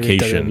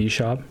location. Like a WWE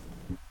shop.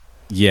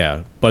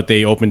 Yeah, but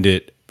they opened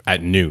it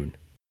at noon.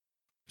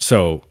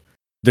 So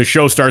the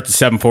show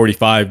starts at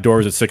 7:45,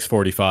 doors at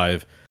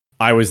 6:45.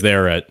 I was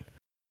there at,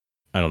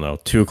 I don't know,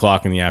 2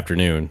 o'clock in the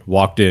afternoon,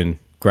 walked in,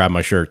 grabbed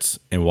my shirts,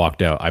 and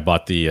walked out. I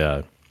bought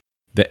the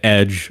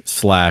Edge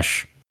 /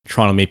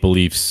 Toronto Maple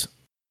Leafs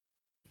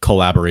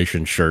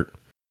collaboration shirt,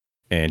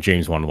 and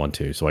James wanted one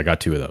too, so I got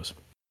 2 of those.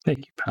 Thank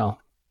you, pal.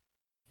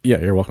 Yeah,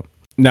 you're welcome.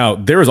 Now,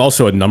 there is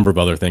also a number of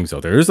other things,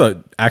 though. There is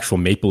an actual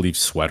Maple Leaf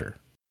sweater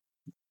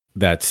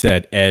that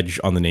said Edge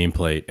on the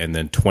nameplate and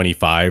then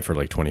 25 for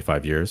like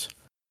 25 years,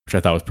 which I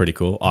thought was pretty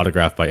cool.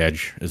 Autographed by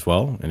Edge as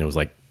well, and it was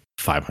like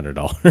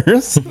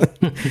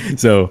 $500.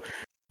 So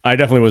I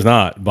definitely was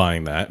not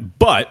buying that.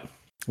 But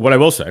what I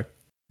will say,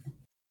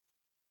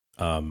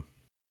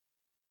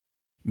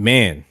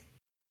 man,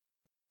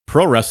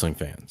 pro wrestling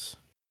fans,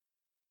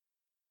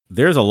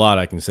 there's a lot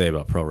I can say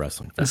about pro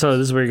wrestling fans. So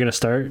this is where you're going to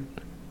start?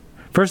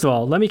 First of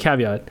all, let me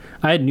caveat.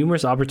 I had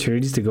numerous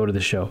opportunities to go to the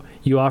show.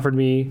 You offered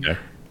me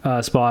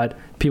a spot.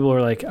 People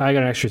were like, I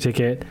got an extra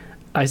ticket.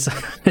 I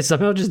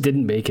somehow just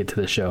didn't make it to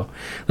the show.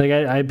 Like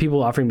I had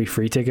people offering me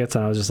free tickets,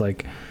 and I was just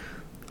like,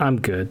 I'm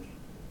good.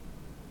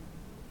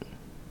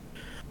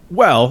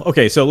 Well,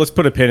 okay, so let's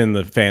put a pin in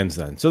the fans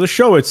then. So the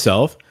show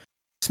itself,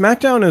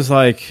 SmackDown is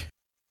like,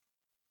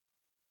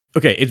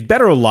 okay, it's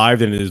better live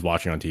than it is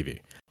watching on TV.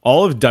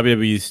 All of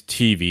WWE's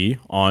TV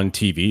on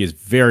TV is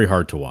very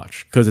hard to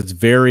watch because it's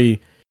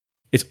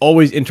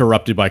always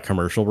interrupted by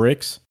commercial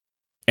breaks,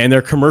 and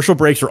their commercial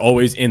breaks are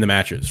always in the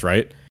matches,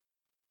 right?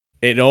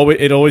 It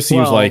always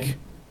seems like,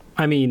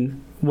 I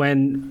mean,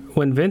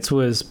 when Vince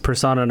was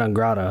persona non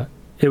grata,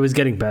 it was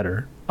getting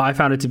better. I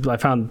found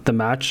the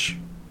match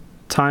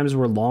times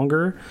were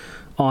longer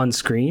on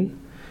screen,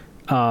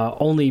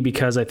 only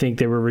because I think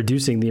they were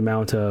reducing the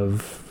amount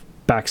of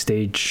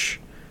backstage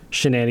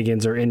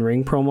shenanigans or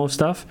in-ring promo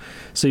stuff.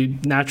 So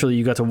naturally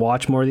you got to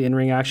watch more of the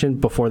in-ring action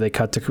before they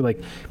cut to,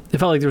 like, it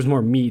felt like there was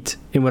more meat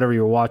in whatever you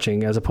were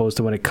watching as opposed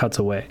to when it cuts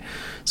away.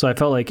 So I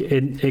felt like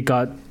it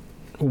got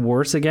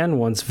worse again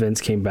once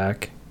Vince came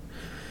back.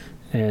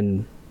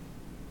 And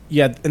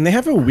yeah, and they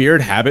have a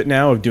weird habit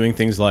now of doing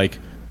things like,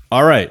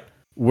 all right,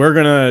 we're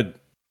gonna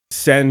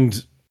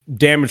send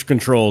Damage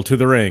Control to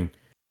the ring,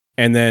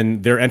 and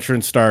then their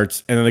entrance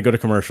starts, and then they go to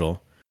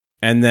commercial,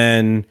 and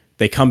then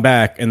they come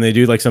back and they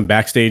do like some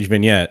backstage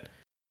vignette,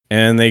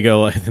 and they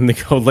go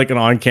like an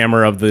on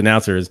camera of the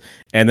announcers,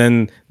 and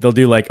then they'll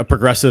do like a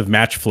progressive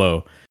match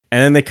flow,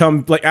 and then they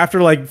come like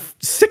after like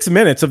 6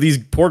 minutes of these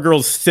poor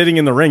girls sitting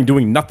in the ring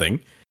doing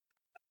nothing,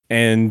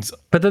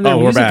 but then their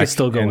music is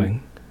still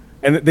going,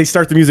 and they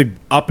start the music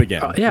up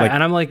again. Yeah, like,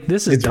 and I'm like,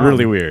 this is it's dumb.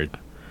 really weird.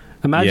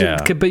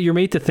 Imagine, but you're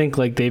made to think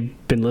like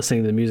they've been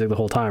listening to the music the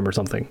whole time or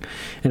something,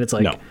 and it's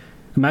like, no.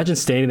 Imagine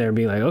standing there and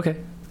being like, okay.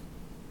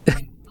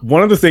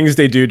 One of the things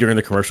they do during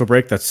the commercial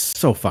break that's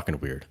so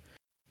fucking weird.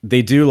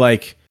 They do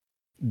like,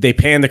 they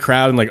pan the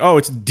crowd and like, oh,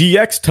 it's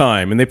DX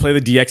time, and they play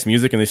the DX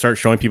music and they start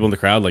showing people in the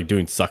crowd like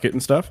doing Suck It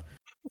and stuff.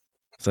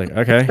 It's like,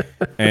 okay.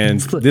 And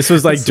this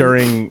was like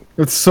during.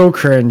 It's so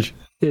cringe.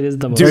 It is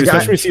the most. Dude,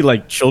 especially when you see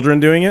like children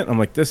doing it. I'm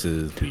like, this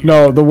is weird.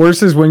 No, the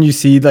worst is when you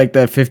see like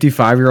that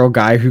 55-year-old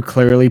guy who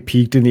clearly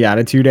peaked in the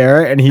Attitude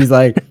Era, and he's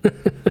like,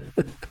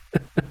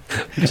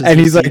 and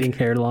he's like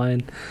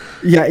hairline.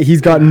 Yeah,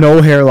 he's got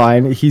no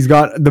hairline. He's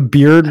got the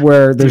beard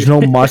where there's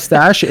no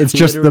mustache. It's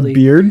just the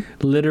beard.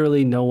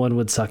 Literally, no one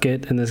would suck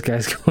it, and this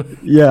guy's going.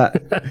 Yeah,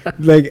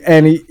 like,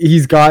 and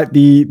he's got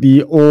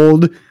the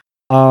old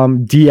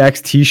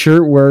DX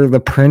T-shirt where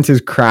the print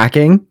is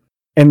cracking,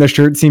 and the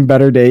shirt seen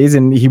better days,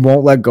 and he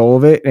won't let go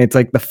of it. And it's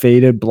like the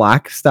faded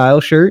black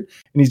style shirt,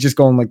 and he's just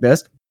going like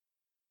this.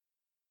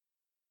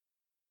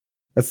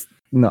 That's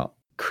no.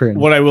 Cringe.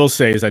 What I will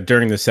say is that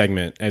during this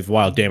segment, as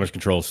while Damage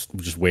Control's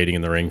just waiting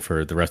in the ring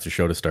for the rest of the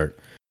show to start,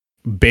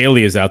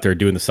 Bailey is out there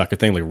doing the sucker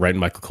thing, like right in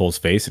Michael Cole's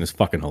face, and it's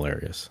fucking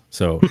hilarious.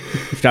 So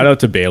shout out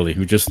to Bailey,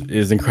 who just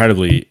is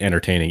incredibly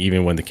entertaining,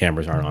 even when the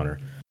cameras aren't on her.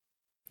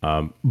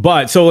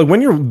 But so like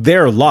when you're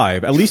there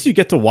live, at least you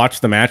get to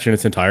watch the match in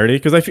its entirety.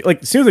 Because I feel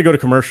like as soon as I go to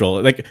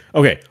commercial, like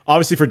okay,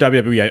 obviously for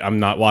WWE, I'm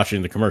not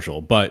watching the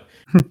commercial, but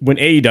when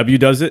AEW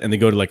does it and they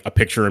go to like a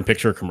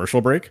picture-in-picture commercial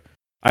break,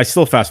 I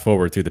still fast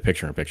forward through the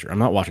picture-in-picture. I'm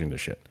not watching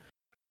this shit.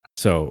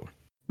 So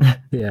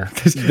Yeah.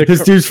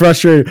 This dude's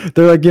frustrated.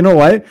 They're like, you know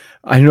what?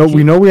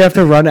 We know we have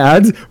to run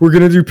ads. We're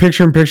gonna do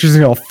pictures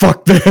and go,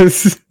 fuck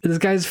this. This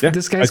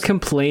guy's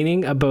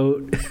complaining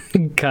about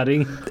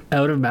cutting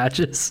out of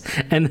matches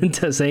and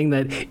then saying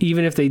that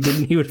even if they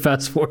didn't, he would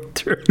fast forward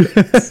through.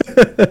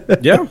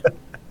 yeah,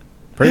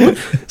 pretty much.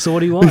 So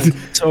what do you want?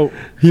 So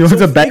he owns a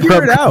figure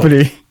bankrupt it out.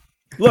 company.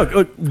 Look,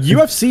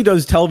 UFC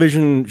does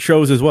television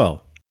shows as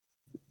well.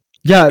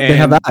 Yeah, they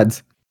have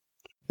ads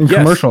and Yes.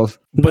 commercials.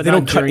 But they not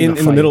don't cut during in the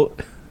the fight. middle.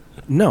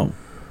 No.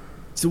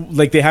 So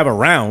like they have a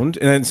round,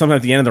 and then sometimes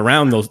at the end of the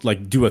round they'll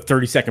like do a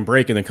 30-second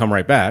break and then come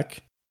right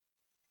back.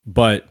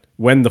 But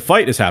when the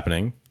fight is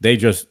happening, they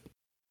just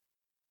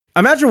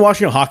imagine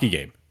watching a hockey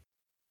game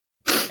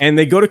and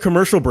they go to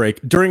commercial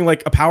break during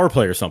like a power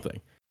play or something.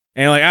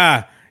 And you're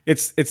like,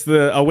 it's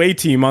the away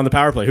team on the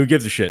power play. Who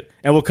gives a shit?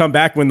 And we'll come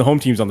back when the home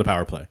team's on the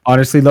power play.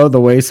 Honestly, though,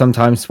 the way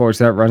sometimes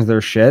Sportsnet runs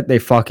their shit, they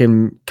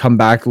fucking come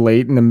back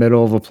late in the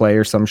middle of a play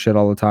or some shit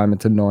all the time.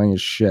 It's annoying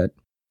as shit.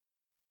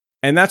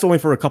 And that's only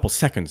for a couple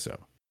seconds though.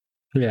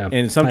 Yeah.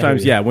 And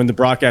sometimes, when the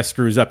broadcast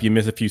screws up, you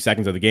miss a few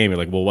seconds of the game. You're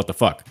like, well, what the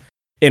fuck?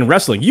 In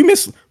wrestling, you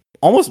miss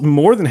almost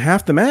more than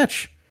half the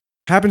match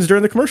happens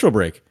during the commercial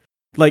break.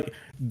 Like,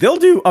 they'll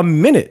do a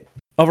minute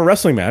of a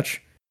wrestling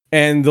match,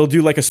 and they'll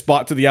do like a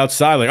spot to the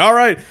outside. Like, all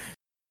right,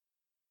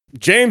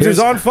 James is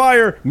on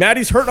fire.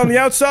 Maddie's hurt on the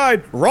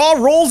outside. Raw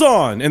rolls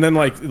on. And then,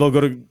 like, they'll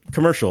go to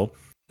commercial.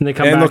 And they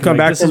come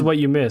back. This is what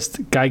you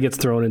missed. Guy gets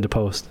thrown into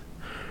post.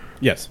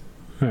 Yes.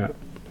 Yeah.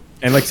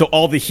 And like, so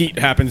all the heat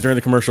happens during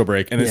the commercial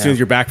break. And as soon as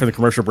you're back from the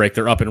commercial break,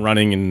 they're up and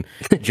running and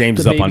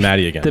James is up on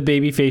Maddie again. The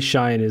babyface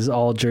shine is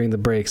all during the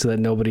break so that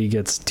nobody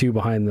gets too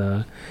behind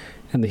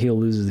and the heel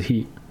loses the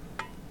heat.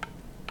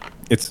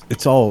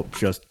 It's all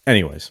just,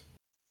 anyways.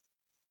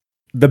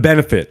 The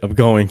benefit of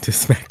going to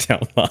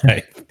SmackDown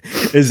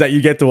Live is that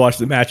you get to watch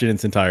the match in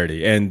its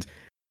entirety. And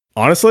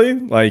honestly,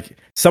 like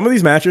some of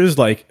these matches,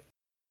 like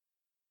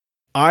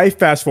I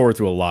fast forward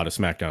through a lot of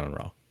SmackDown and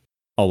Raw,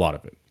 a lot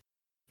of it.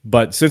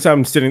 But since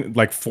I'm sitting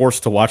like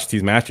forced to watch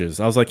these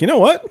matches, I was like, you know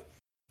what?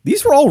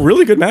 These were all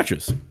really good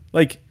matches.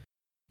 Like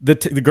the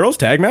girls'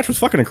 tag match was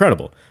fucking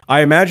incredible.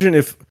 I imagine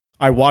if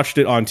I watched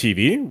it on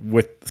TV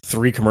with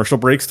 3 commercial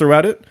breaks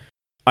throughout it,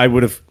 I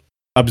would have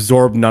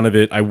absorbed none of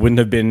it. I wouldn't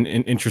have been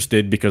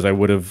interested because I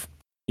would have,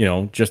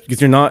 just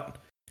because you're not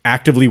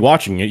actively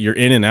watching it, you're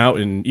in and out.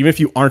 And even if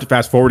you aren't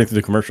fast forwarding through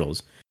the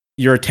commercials,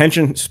 your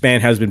attention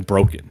span has been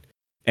broken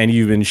and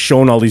you've been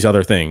shown all these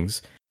other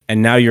things.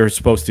 And now you're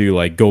supposed to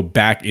like go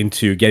back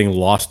into getting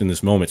lost in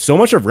this moment. So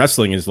much of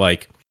wrestling is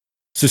like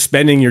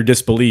suspending your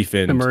disbelief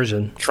and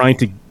immersion, trying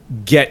to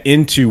get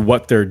into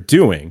what they're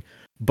doing.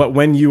 But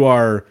when you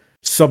are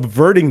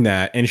subverting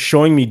that and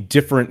showing me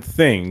different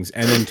things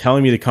and then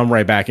telling me to come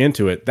right back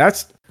into it,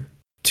 that's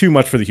too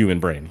much for the human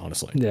brain,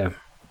 honestly. Yeah.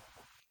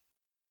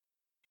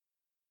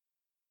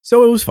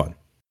 So it was fun.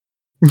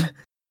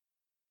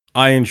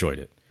 I enjoyed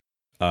it.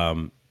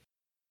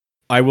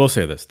 I will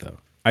say this though.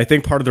 I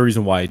think part of the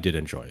reason why I did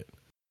enjoy it,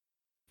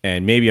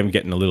 and maybe I'm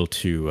getting a little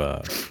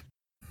too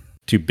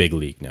big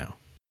league now,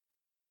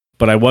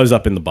 but I was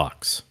up in the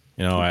box.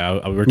 We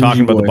were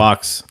talking about the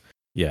box.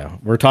 Yeah,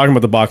 we're talking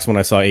about the box when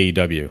I saw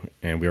AEW,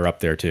 and we were up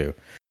there too.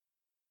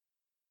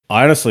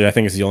 Honestly, I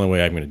think it's the only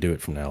way I'm going to do it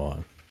from now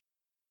on,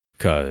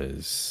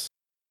 because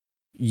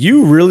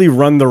you really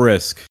run the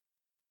risk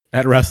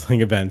at wrestling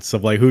events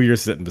of like who you're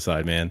sitting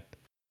beside, man.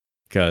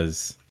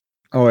 Because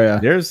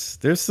there's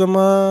some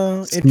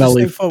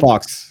smelly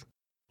fucks.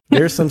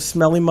 There's some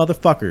smelly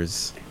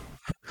motherfuckers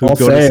who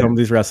go to some of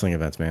these wrestling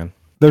events, man.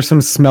 There's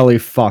some smelly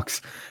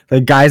fucks.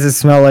 The guys that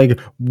smell like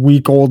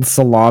week old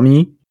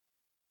salami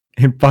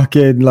and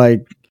fucking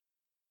like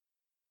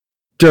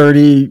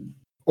dirty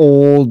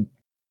old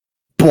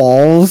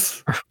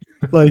balls.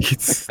 Like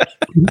it's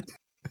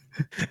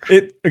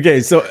Okay,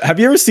 so have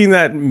you ever seen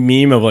that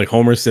meme of like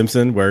Homer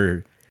Simpson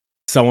where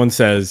someone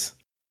says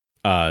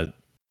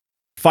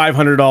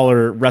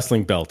 $500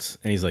 wrestling belts,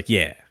 and he's like,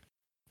 yeah.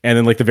 And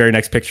then like the very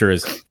next picture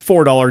is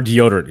 $4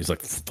 deodorant. He's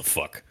like, what the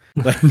fuck?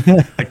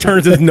 Like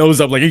turns his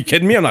nose up like, are you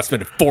kidding me? I'm not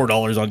spending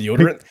 $4 on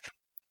deodorant.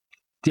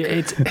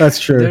 Yeah, that's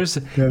true.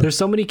 There's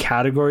so many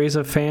categories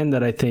of fan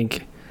that I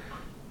think,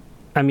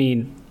 I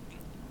mean,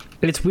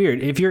 it's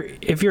weird. If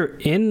you're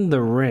in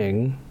the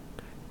ring,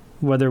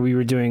 whether we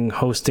were doing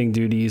hosting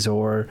duties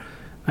or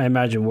I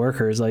imagine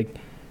workers, like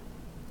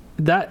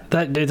that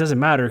it doesn't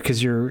matter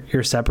because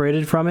you're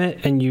separated from it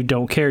and you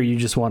don't care. You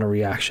just want a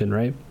reaction,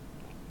 right?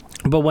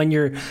 But when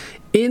you're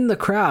in the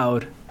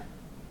crowd,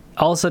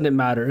 all of a sudden it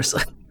matters.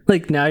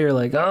 Like now you're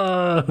like,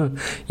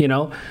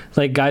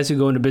 like guys who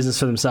go into business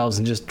for themselves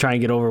and just try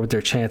and get over with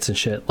their chants and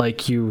shit.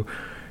 Like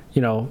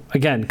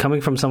again,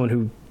 coming from someone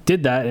who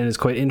did that and is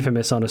quite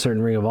infamous on a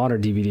certain Ring of Honor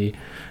DVD,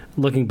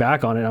 looking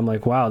back on it, I'm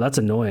like, wow, that's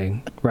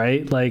annoying,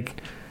 right?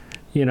 Like,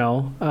 You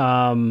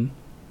know,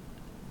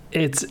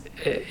 it's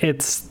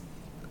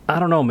I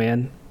don't know,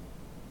 man.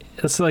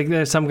 It's like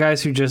there's some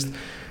guys who just.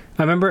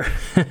 I remember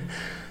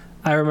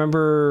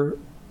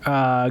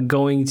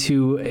going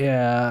to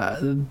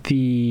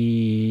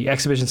the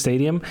Exhibition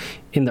Stadium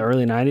in the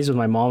early 90s with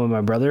my mom and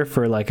my brother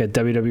for like a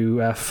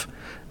WWF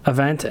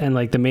event, and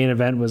like the main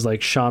event was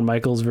like Shawn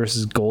Michaels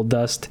versus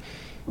Goldust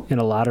in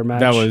a ladder match.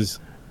 That was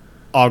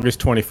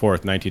August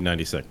 24th,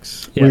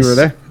 1996. Yes. We were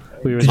there.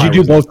 We were Did there. you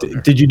do both?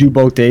 Did you do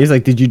both days?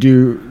 Like, did you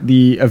do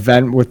the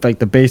event with like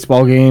the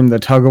baseball game, the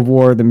tug of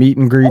war, the meet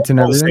and greets, and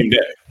All the everything? same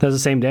day. That was the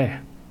same day.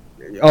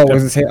 Oh,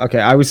 was it same? Okay,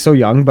 I was so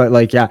young, but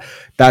like, yeah,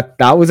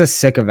 that was a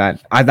sick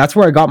event. That's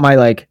where I got my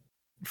like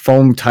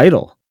foam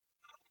title.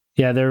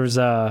 Yeah, there was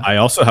I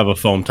also have a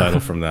foam title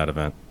from that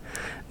event.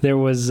 there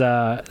was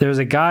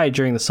a guy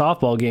during the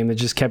softball game that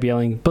just kept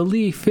yelling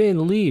 "Belief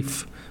in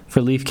Leaf"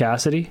 for Leaf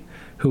Cassidy,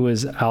 who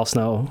was Al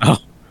Snow. Oh,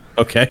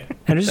 okay.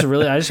 And it's just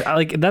really, I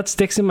like that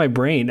sticks in my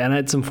brain, and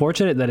it's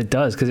unfortunate that it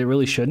does because it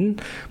really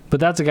shouldn't. But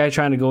that's a guy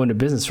trying to go into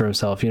business for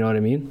himself. You know what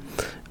I mean?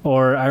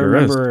 Or I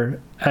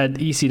remember at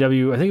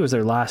ECW, I think it was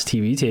their last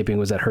TV taping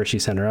was at Hershey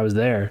Center. I was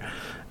there.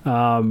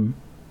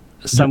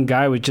 Some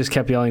guy would just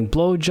kept yelling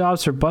 "blow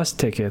jobs for bus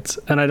tickets,"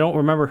 and I don't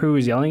remember who he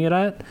was yelling it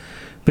at,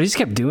 but he just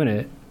kept doing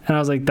it, and I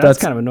was like, "That's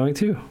kind of annoying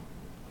too."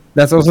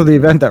 That's also the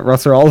event that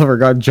Russell Oliver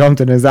got jumped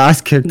and his ass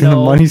kicked and the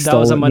money stolen. That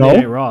was a Monday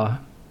Night Raw.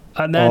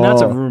 And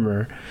that's a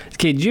rumor.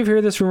 Okay, did you ever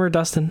hear this rumor,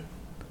 Dustin?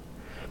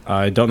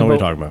 I don't know what you're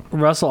talking about.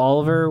 Russell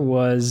Oliver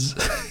was...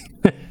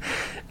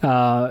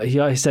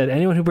 he said,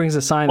 anyone who brings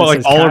a sign that Well,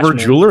 says like Oliver Cashman,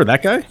 Jeweler,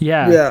 that guy?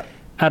 Yeah.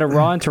 At a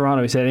Raw in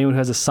Toronto, he said, anyone who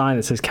has a sign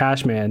that says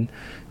Cashman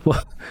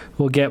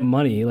will get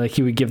money. Like,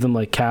 he would give them,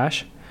 like,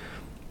 cash.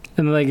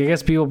 And then, like, I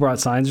guess people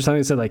brought signs or something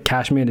that said, like,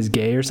 Cashman is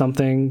gay or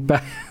something.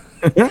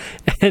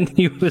 And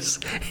he was,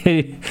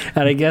 and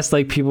I guess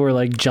like people were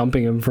like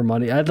jumping him for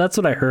money. That's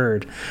what I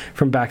heard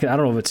from back. I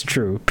don't know if it's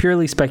true,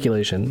 purely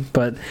speculation,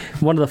 but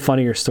one of the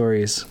funnier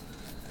stories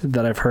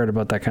that I've heard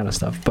about that kind of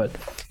stuff. But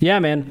yeah,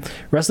 man,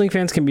 wrestling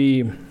fans can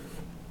be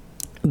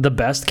the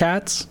best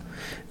cats.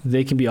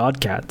 They can be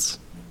odd cats.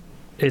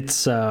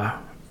 It's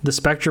the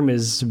spectrum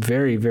is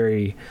very,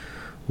 very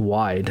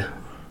wide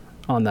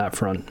on that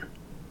front.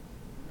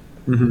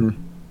 Mm-hmm.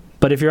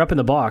 But if you're up in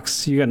the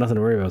box, you got nothing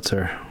to worry about,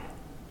 sir.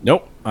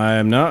 Nope, I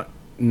am not.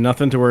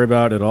 Nothing to worry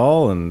about at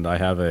all. And I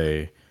have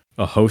a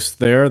host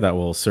there that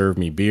will serve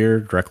me beer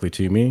directly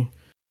to me.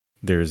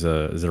 There's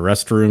a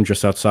restroom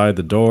just outside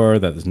the door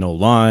that there's no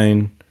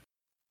line.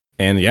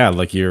 And yeah,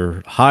 like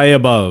you're high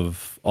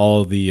above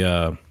all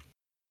the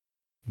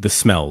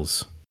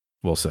smells,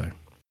 we'll say.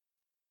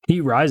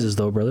 Heat rises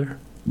though, brother.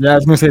 Yeah, I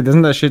was gonna say,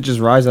 doesn't that shit just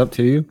rise up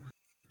to you?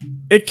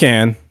 It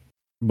can,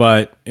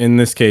 but in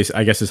this case,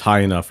 I guess it's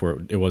high enough where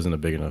it wasn't a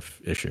big enough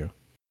issue.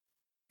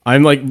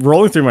 I'm like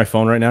rolling through my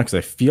phone right now because I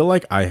feel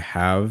like I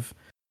have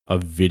a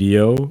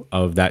video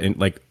of that, in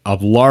like a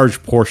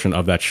large portion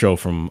of that show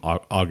from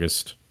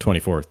August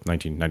 24th,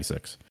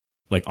 1996,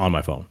 like on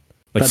my phone.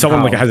 Like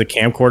someone like has a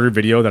camcorder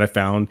video that I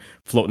found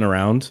floating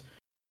around,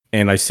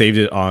 and I saved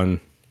it on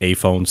a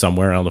phone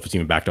somewhere. I don't know if it's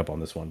even backed up on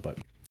this one, but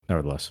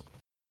nevertheless,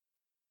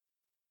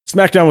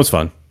 SmackDown was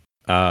fun.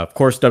 Of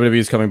course, WWE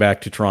is coming back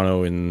to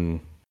Toronto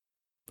in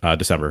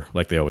December,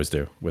 like they always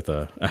do with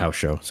a house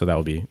show. So that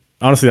will be,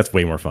 honestly, that's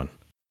way more fun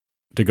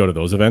to go to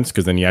those events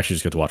because then you actually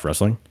just get to watch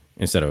wrestling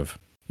instead of,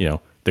 you know,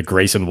 the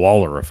Grayson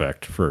Waller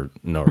effect for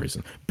no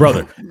reason.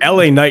 Brother,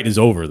 LA Knight is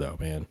over though,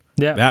 man.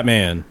 Yeah. That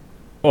man.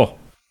 Oh,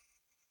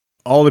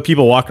 all the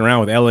people walking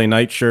around with LA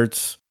Knight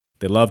shirts.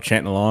 They love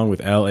chanting along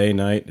with LA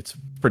Knight. It's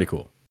pretty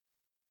cool.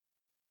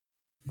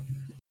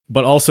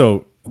 But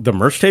also the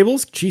merch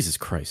tables, Jesus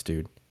Christ,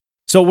 dude.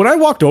 So when I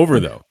walked over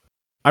though,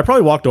 I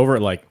probably walked over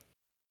at like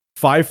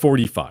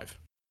 5:45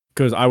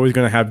 because I was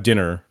going to have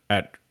dinner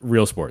at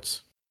Real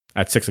Sports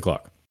at 6:00.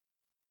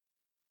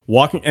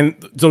 Walking, and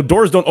so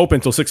doors don't open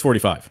until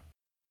 6:45.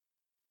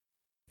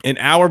 An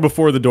hour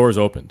before the doors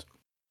opened,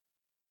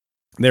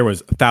 there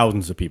was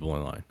thousands of people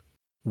in line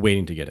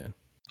waiting to get in.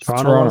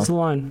 Toronto loves the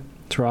line.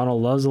 Toronto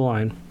loves the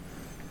line.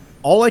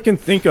 All I can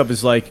think of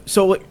is like,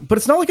 so like, but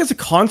it's not like it's a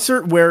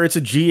concert where it's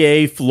a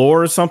GA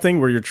floor or something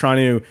where you're trying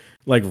to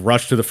like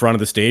rush to the front of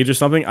the stage or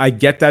something. I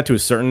get that to a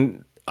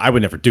certain, I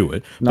would never do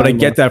it, but I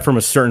get that from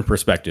a certain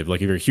perspective.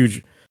 Like if you're a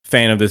huge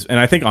fan of this, and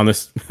I think on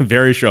this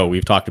very show,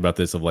 we've talked about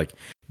this of like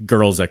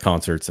girls at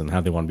concerts and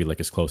how they want to be like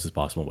as close as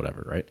possible,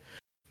 whatever. Right.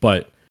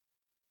 But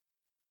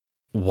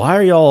why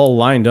are y'all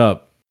lined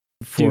up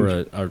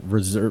for a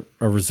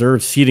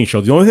reserved seating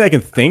show? The only thing I can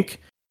think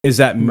is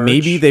that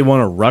maybe they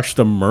want to rush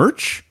the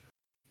merch,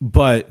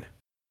 but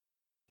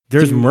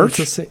there's merch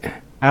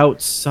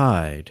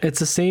outside. It's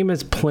the same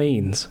as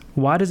planes.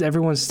 Why does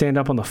everyone stand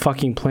up on the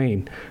fucking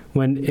plane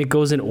when it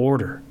goes in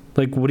order?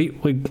 Like, what are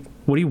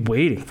you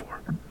waiting for?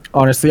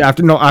 Honestly,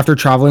 after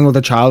traveling with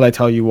a child, I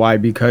tell you why.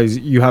 Because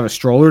you have a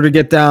stroller to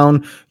get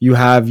down, you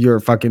have your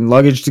fucking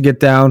luggage to get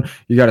down,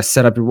 you got to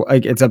set up your,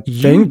 like, it's a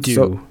thing. You do.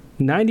 So,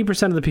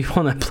 90% of the people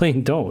on that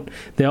plane don't.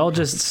 They all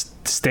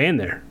just stand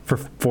there for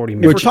 40 If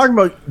minutes. we're talking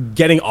about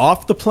getting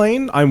off the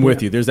plane, I'm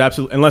with you. There's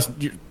absolutely, unless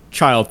your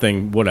child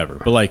thing, whatever.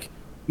 But like,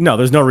 no,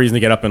 there's no reason to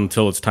get up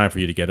until it's time for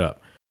you to get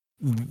up.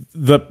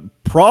 The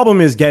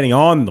problem is getting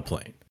on the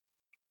plane.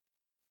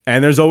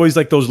 And there's always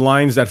like those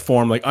lines that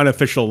form like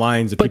unofficial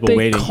lines of but people they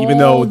waiting, call even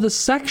though the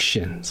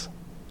sections.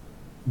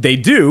 they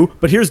do.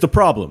 But here's the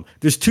problem: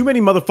 there's too many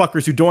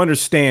motherfuckers who don't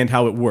understand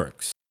how it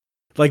works.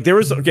 Like there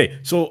was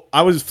so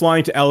I was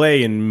flying to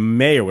LA in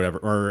May or whatever,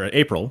 or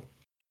April,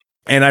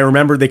 and I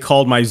remember they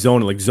called my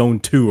zone like Zone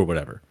 2 or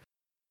whatever.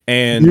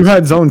 And You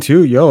had Zone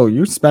 2, yo.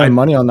 You spent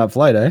money on that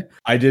flight, eh?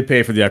 I did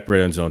pay for the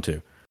upgrade on Zone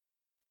 2.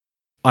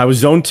 I was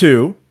Zone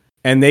 2,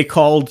 and they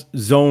called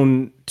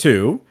Zone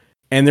 2,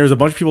 and there was a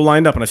bunch of people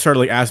lined up, and I started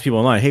like asking people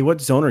in line, "Hey,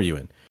 what zone are you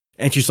in?"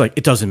 And she's like,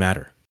 "It doesn't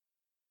matter."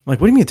 I'm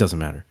like, "What do you mean it doesn't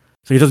matter?"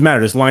 So it doesn't matter.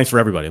 There's lines for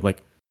everybody. I'm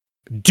like,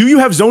 "Do you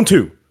have Zone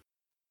 2?"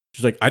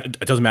 She's like, "It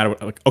doesn't matter."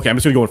 I'm like, "Okay, I'm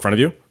just gonna go in front of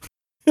you."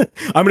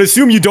 I'm gonna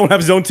assume you don't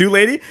have Zone 2,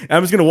 lady, and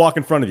I'm just gonna walk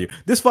in front of you.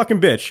 This fucking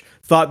bitch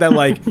thought that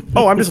like,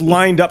 oh, I'm just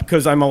lined up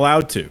because I'm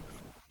allowed to.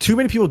 Too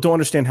many people don't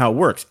understand how it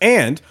works.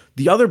 And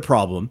the other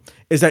problem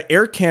is that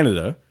Air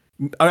Canada,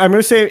 I'm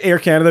going to say Air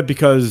Canada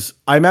because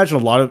I imagine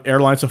a lot of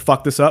airlines have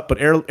fucked this up,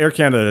 but Air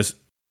Canada has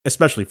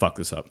especially fucked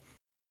this up.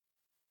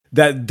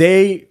 That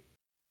they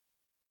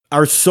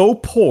are so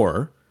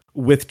poor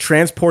with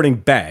transporting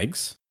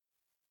bags.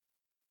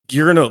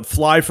 You're going to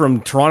fly from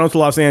Toronto to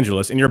Los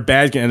Angeles and your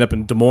bag's going to end up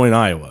in Des Moines,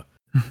 Iowa.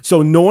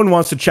 So no one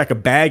wants to check a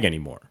bag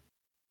anymore.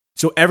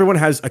 So everyone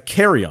has a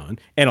carry-on,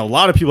 and a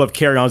lot of people have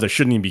carry-ons that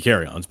shouldn't even be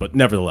carry-ons, but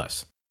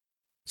nevertheless.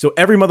 So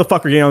every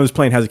motherfucker getting on this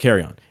plane has a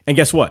carry-on. And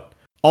guess what?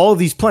 All of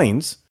these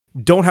planes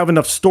don't have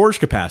enough storage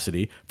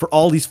capacity for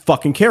all these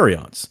fucking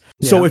carry-ons.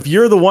 Yeah. So if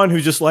you're the one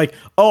who's just like,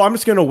 oh, I'm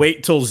just going to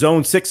wait till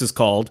Zone 6 is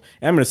called,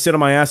 and I'm going to sit on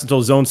my ass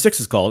until Zone 6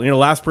 is called, and you're the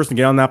last person to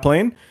get on that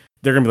plane,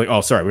 they're going to be like,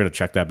 oh, sorry, we're going to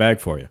check that bag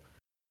for you.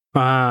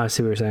 I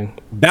see what you're saying.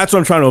 That's what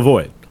I'm trying to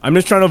avoid. I'm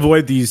just trying to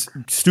avoid these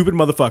stupid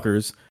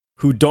motherfuckers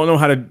who don't know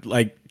how to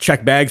like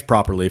check bags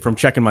properly from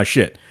checking my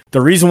shit.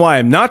 The reason why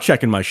I'm not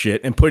checking my shit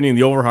and putting it in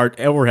the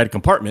overhead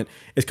compartment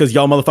is because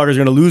y'all motherfuckers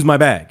are going to lose my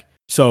bag.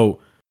 So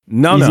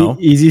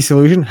easy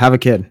solution. Have a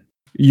kid.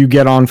 You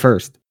get on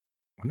first.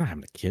 I'm not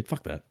having a kid.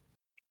 Fuck that.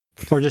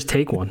 Or just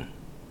take one.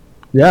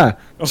 Yeah.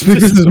 This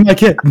is my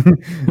kid.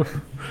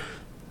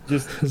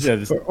 just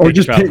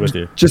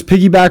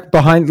piggyback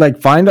behind,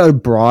 like find a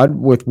broad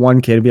with one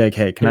kid and be like,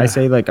 hey, can I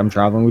say like I'm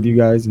traveling with you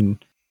guys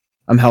and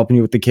I'm helping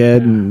you with the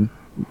kid and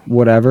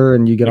whatever,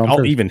 and you get like, on I'll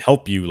first. even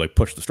help you like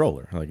push the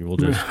stroller. Like we'll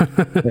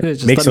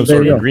just make some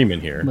sort of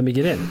agreement here. Let me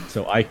get in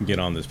so I can get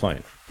on this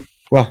plane.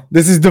 Well,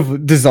 this is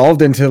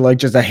dissolved into like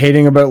just a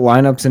hating about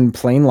lineups and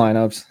plane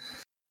lineups.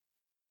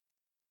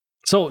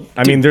 So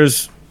I mean,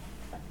 there's.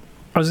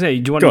 I was gonna say,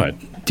 do you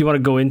want to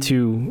go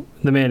into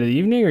the man of the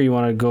evening, or you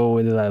want to go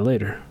into that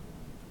later?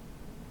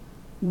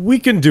 We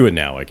can do it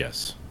now, I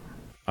guess.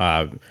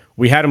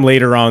 We had him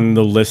later on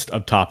the list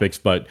of topics,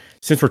 but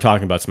since we're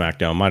talking about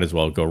SmackDown, might as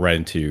well go right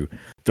into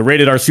the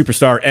Rated R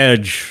superstar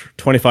Edge.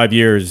 25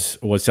 years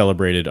was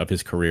celebrated of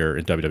his career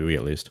in WWE,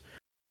 at least,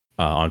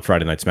 on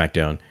Friday Night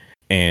SmackDown.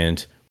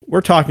 And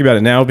we're talking about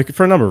it now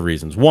for a number of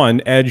reasons.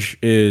 One, Edge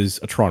is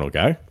a Toronto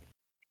guy,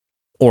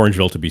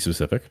 Orangeville to be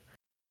specific.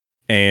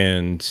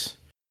 And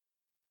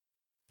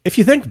if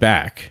you think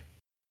back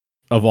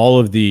of all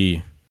of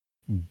the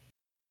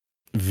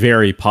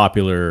very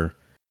popular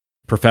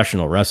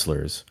professional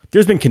wrestlers,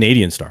 there's been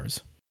Canadian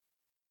stars,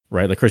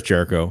 right? Like Chris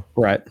Jericho,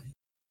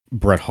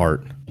 Bret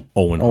Hart,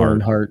 Owen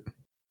Hart.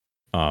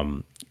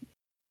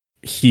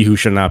 He who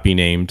shall not be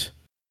named.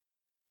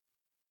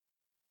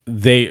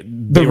 The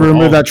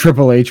rumor that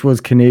Triple H was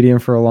Canadian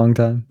for a long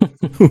time.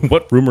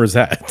 What rumor is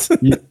that?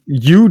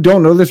 you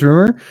don't know this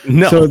rumor?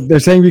 No. So they're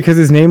saying because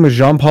his name was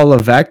Jean-Paul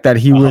Levesque that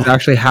he was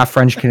actually half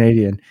French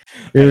Canadian.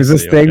 It was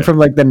this thing from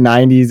like the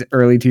 90s,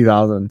 early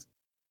 2000s.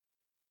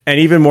 And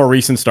even more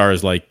recent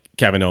stars like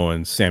Kevin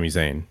Owens, Sami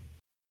Zayn,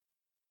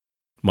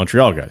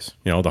 Montreal guys,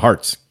 the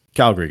Hearts,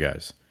 Calgary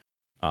guys,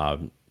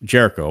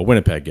 Jericho, a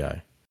Winnipeg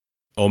guy,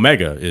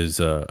 Omega is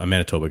a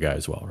Manitoba guy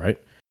as well,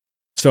 right?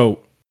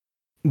 So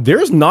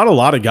there's not a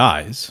lot of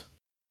guys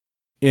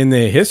in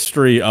the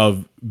history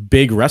of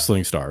big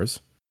wrestling stars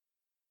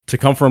to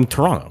come from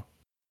Toronto,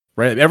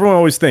 right? Everyone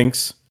always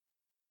thinks,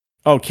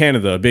 oh,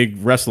 Canada, a big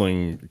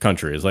wrestling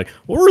country, is like,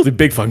 well, we're a really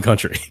big fun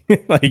country.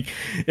 Like,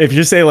 if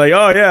you say like,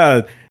 oh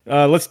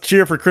yeah, let's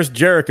cheer for Chris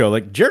Jericho.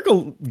 Like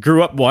Jericho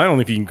grew up. Well, I don't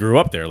know if he grew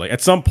up there. Like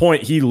at some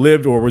point, he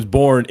lived or was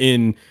born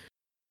in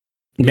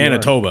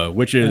Manitoba,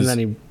 which is and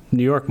then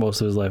New York most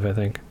of his life, I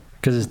think,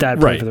 because his dad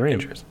played for the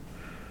Rangers.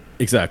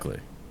 Exactly.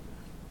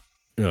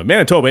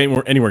 Manitoba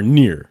ain't anywhere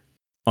near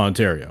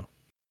Ontario.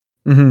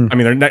 Mm-hmm. I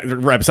mean, they're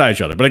right beside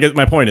each other. But I guess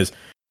my point is,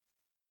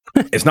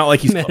 it's not like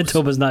he's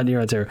Manitoba's not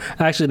near Ontario.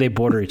 Actually, they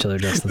border each other,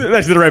 Justin.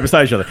 Actually, they're right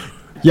beside each other.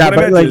 Yeah,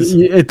 but like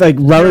it's like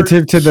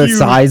relative to the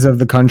size of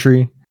the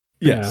country.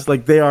 Yes,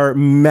 like they are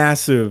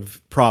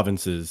massive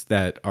provinces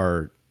that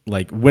are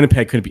like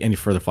Winnipeg couldn't be any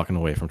further fucking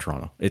away from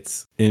Toronto.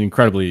 It's an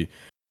incredibly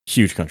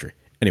huge country.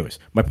 Anyways,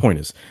 my point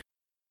is,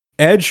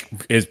 Edge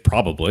is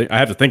probably, I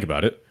have to think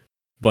about it,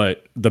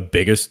 but the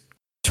biggest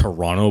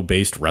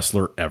Toronto-based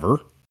wrestler ever.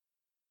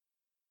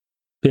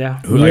 Yeah.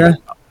 Who, like,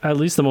 At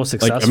least the most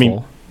successful. Like, I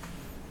mean,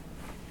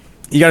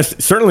 you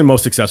guys certainly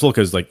most successful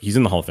because like he's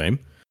in the Hall of Fame,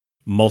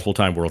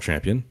 multiple-time world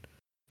champion.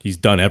 He's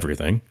done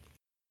everything,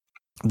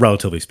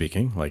 relatively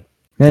speaking. Like,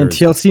 and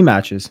TLC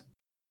matches,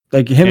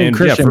 like him and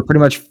Christian pretty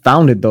much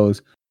founded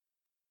those.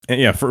 And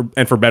yeah, for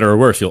better or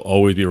worse, you'll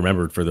always be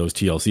remembered for those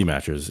TLC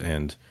matches,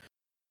 and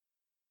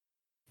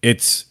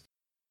it's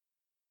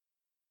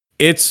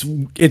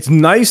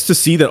nice to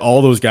see that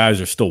all those guys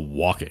are still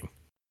walking,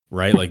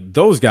 right? Like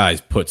those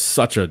guys put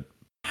such a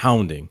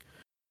pounding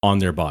on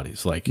their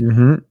bodies, like,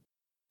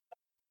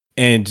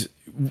 and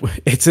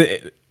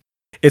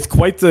it's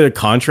quite the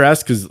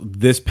contrast because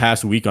this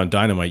past week on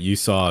Dynamite, you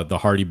saw the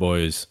Hardy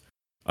Boys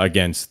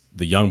against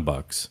the Young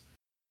Bucks,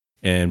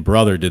 and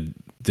brother, did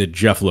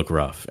Jeff look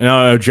rough? And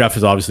I know Jeff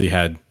has obviously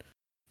had,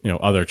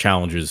 other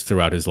challenges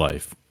throughout his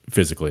life,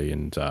 physically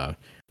and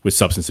with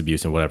substance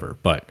abuse and whatever.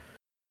 But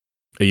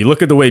you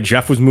look at the way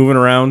Jeff was moving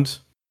around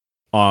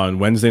on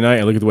Wednesday night,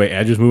 and look at the way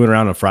Edge was moving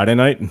around on Friday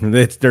night.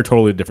 They're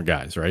totally different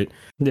guys, right?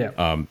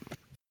 Yeah.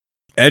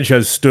 Edge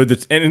has stood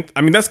this, and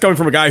I mean that's coming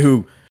from a guy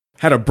who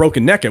had a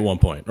broken neck at one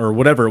point, or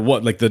whatever.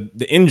 What like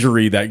the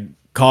injury that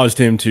caused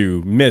him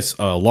to miss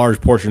a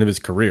large portion of his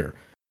career.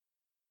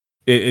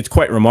 It's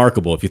quite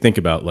remarkable if you think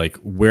about like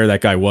where that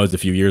guy was a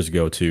few years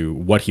ago to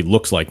what he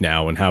looks like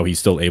now and how he's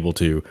still able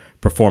to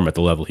perform at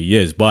the level he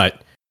is.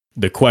 But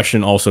the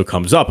question also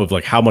comes up of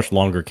like, how much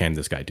longer can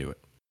this guy do it?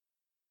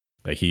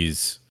 Like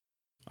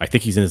I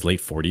think he's in his late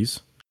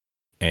 40s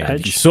and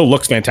Edge. he still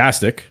looks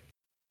fantastic.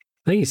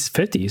 I think he's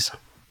 50s.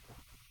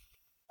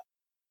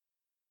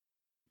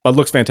 But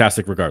looks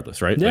fantastic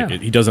regardless, right? Yeah.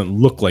 Like he doesn't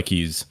look like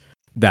he's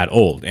that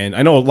old. And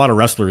I know a lot of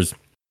wrestlers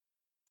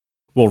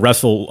will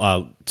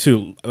wrestle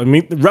too. I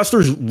mean,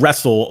 wrestlers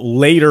wrestle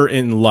later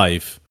in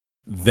life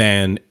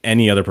than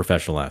any other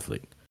professional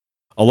athlete.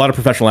 A lot of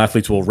professional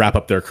athletes will wrap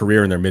up their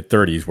career in their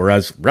mid-30s,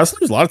 whereas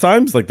wrestlers, a lot of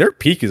times, like their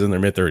peak is in their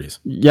mid-30s.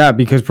 Yeah,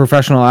 because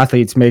professional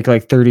athletes make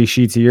like 30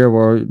 sheets a year,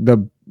 where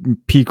the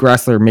peak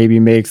wrestler maybe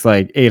makes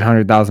like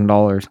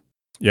 $800,000.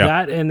 Yeah,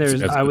 that and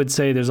I would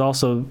say there's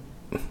also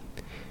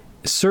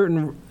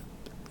certain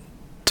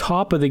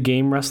top of the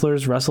game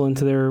wrestlers wrestle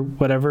into their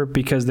whatever,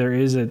 because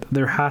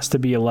there has to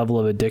be a level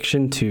of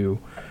addiction to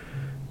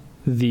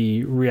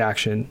the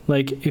reaction.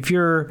 Like if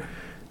you're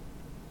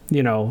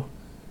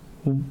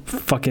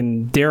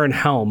fucking Darren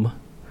Helm,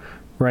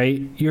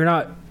 right? You're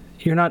not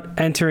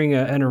entering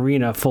an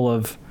arena full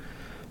of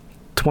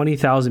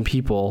 20,000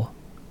 people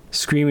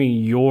screaming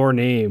your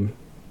name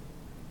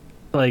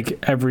like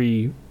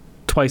every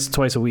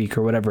twice a week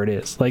or whatever it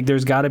is. Like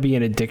there's got to be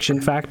an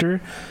addiction factor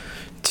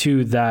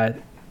to that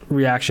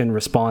reaction,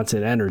 response,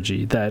 and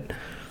energy that,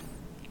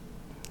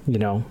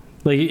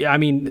 like, I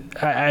mean,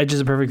 Edge is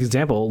a perfect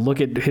example. Look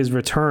at his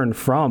return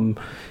from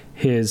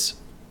his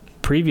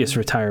previous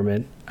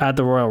retirement at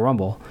the Royal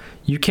Rumble.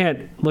 You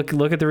can't look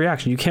at the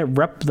reaction. You can't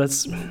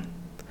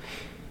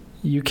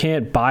you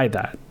can't buy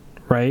that,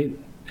 right?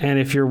 And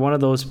if you're one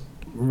of those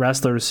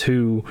wrestlers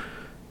who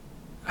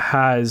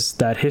has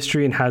that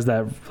history and has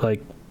that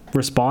like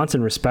response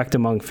and respect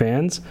among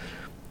fans,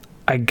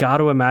 I got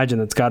to imagine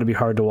that's got to be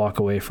hard to walk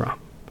away from,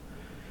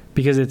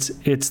 because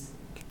it's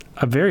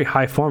a very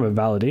high form of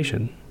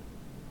validation.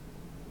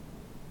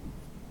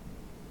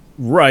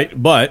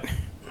 Right, but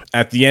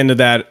at the end of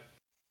that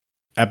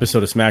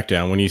episode of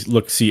SmackDown, when you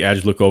see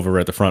Edge look over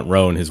at the front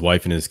row and his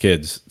wife and his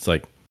kids, it's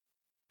like,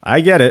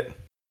 I get it.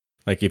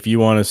 Like if you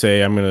want to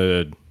say I'm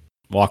gonna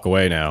walk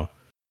away now,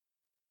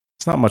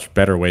 it's not much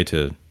better way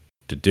to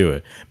do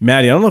it.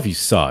 Maddie, I don't know if you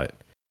saw it,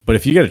 but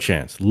if you get a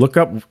chance, look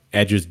up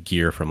Edge's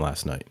gear from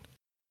last night.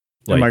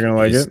 Like, am I gonna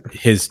like it?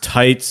 His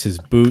tights, his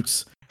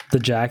boots, the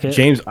jacket.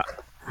 James,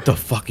 the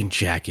fucking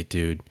jacket,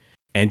 dude.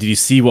 And did you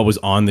see what was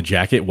on the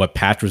jacket? What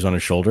patch was on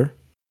his shoulder?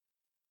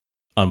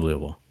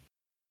 Unbelievable.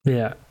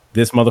 Yeah.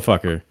 This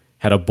motherfucker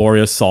had a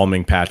Boreas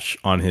Salming patch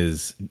on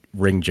his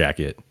ring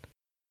jacket.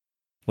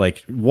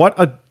 Like, what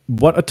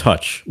a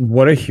touch.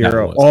 What a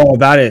hero. Oh,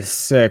 that is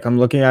sick. I'm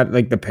looking at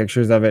like the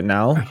pictures of it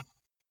now.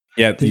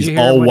 Yeah, these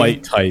all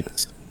white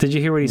tights. Did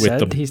you hear what he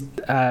said? He's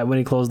when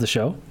he closed the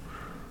show?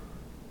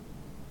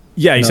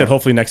 Yeah, he said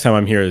hopefully next time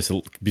I'm here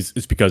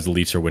it's because the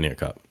Leafs are winning a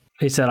cup.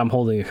 He said I'm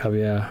holding a cup,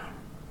 yeah.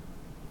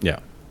 Yeah.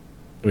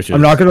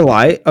 I'm not gonna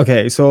lie.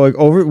 Okay, so like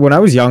when I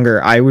was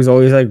younger, I was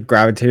always like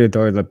gravitated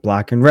toward the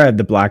black and red,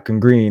 the black and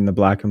green, the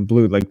black and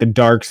blue, like the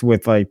darks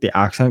with like the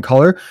accent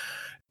color.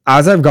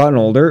 As I've gotten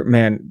older,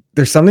 man,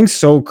 there's something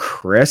so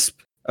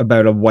crisp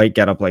about a white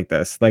getup like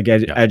this, like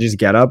Edge's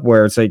getup,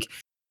 where it's like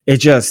it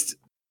just,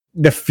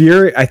 the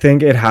fear I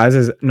think it has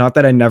is not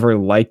that I never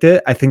liked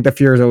it. I think the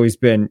fear has always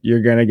been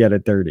you're gonna get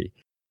it dirty.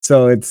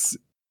 So it's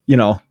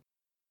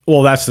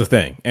well, that's the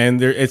thing,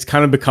 and it's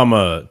kind of become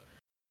a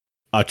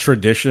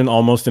tradition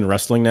almost in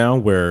wrestling now,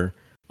 where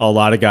a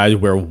lot of guys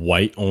wear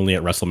white only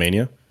at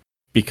WrestleMania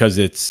because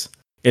it's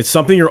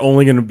something you're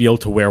only going to be able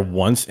to wear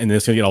once, and then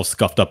it's going to get all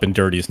scuffed up and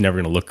dirty. It's never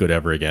going to look good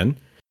ever again.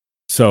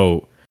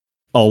 So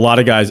a lot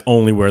of guys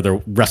only wear their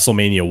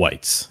WrestleMania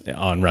whites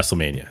on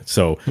WrestleMania.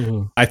 So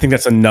I think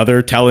that's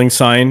another telling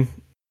sign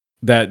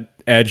that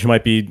Edge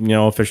might be,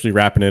 officially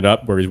wrapping it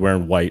up, where he's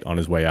wearing white on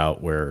his way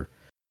out. Where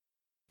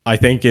I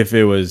think if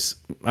it was,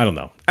 I don't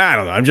know.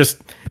 I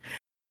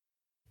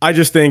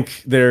just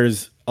think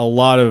there's a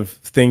lot of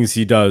things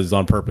he does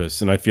on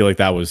purpose, and I feel like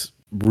that was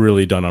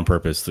really done on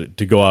purpose to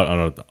go out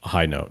on a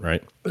high note,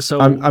 right? So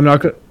I'm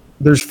not gonna.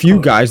 There's few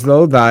guys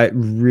though that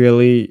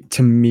really,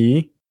 to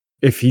me,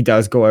 if he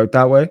does go out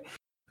that way,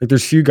 like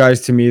there's few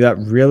guys to me that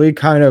really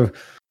kind of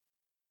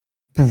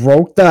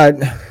broke that.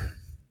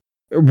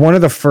 One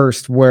of the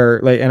first where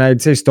and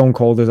I'd say Stone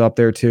Cold is up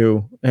there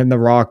too, and The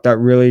Rock, that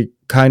really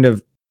kind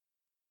of,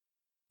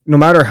 no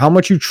matter how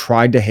much you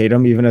tried to hate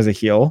him, even as a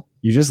heel,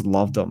 you just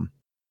loved him.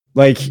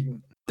 Like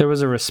there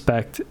was a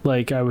respect,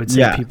 I would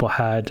say, people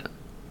had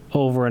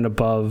over and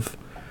above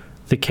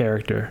the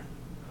character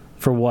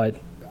for what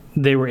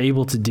they were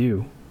able to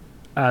do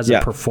as a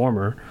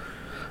performer.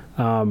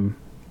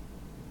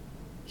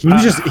 He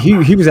was just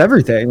he was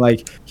everything.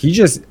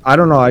 I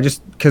don't know. I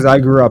just, because I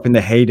grew up in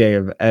the heyday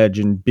of Edge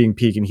and being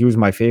peak, and he was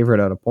my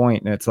favorite at a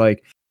point. And it's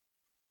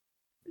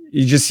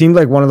he just seemed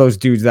like one of those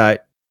dudes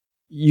that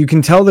you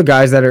can tell the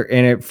guys that are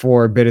in it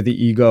for a bit of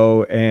the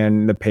ego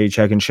and the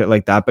paycheck and shit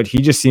like that. But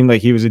he just seemed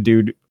like he was a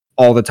dude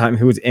all the time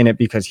who was in it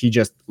because he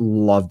just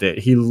loved it.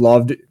 He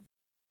loved,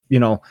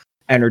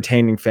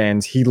 entertaining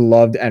fans. He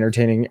loved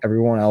entertaining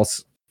everyone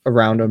else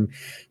around him.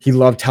 He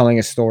loved telling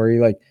a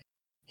story.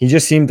 He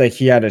just seemed like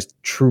he had a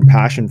true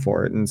passion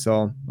for it. And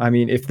so, I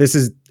mean, if this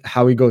is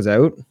how he goes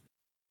out,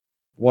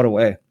 what a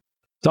way.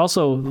 It's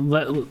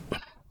also,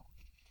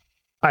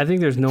 I think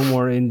there's no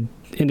more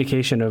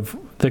indication of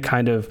the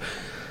kind of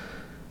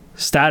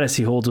status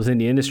he holds within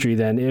the industry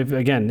than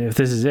if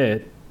this is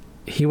it,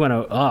 he went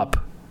up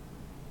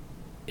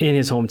in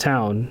his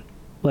hometown.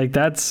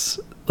 That's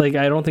I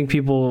don't think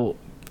people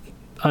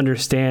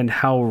understand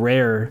how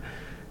rare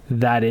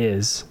that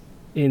is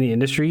in the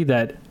industry,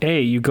 that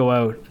A, you go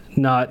out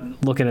not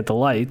looking at the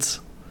lights,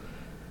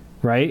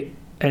 right?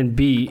 And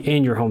B,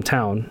 in your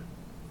hometown.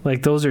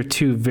 Those are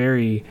two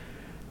very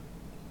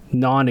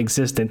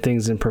non-existent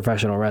things in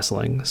professional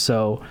wrestling.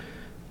 So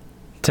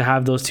to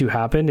have those two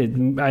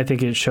happen, I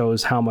think it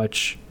shows how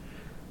much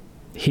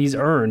he's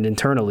earned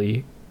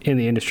internally in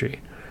the industry.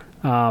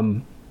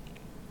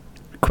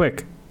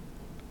 Quick,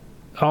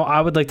 I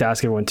would like to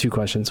ask everyone two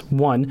questions.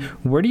 One,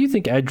 where do you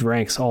think Edge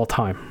ranks all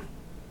time?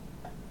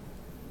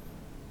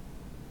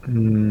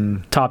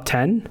 Top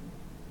 10?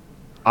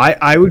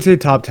 I would say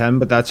top 10,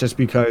 but that's just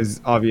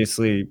because,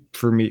 obviously,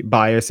 for me,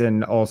 bias,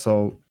 and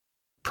also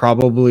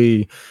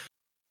probably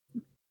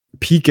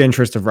peak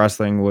interest of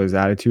wrestling was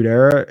Attitude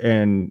Era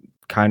and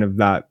kind of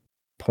that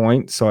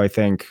point. So I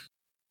think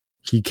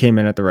he came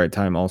in at the right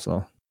time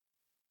also.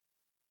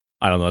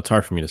 I don't know. It's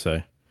hard for me to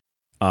say.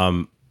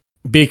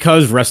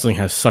 Because wrestling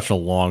has such a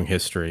long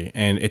history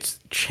and it's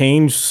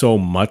changed so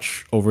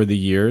much over the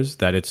years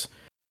that it's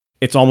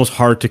almost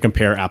hard to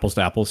compare apples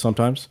to apples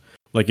sometimes.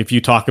 If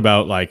you talk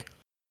about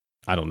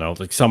I don't know,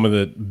 some of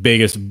the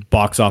biggest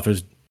box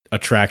office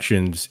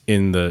attractions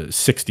in the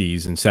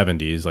 60s and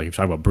 70s, if you're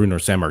talking about Bruno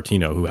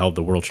Sammartino, who held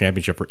the world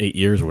championship for 8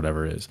 years or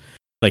whatever it is,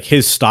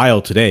 his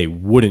style today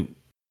wouldn't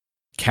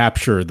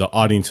capture the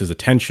audience's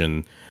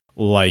attention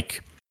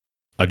like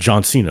a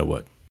John Cena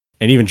would.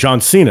 And even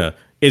John Cena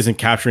isn't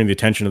capturing the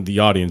attention of the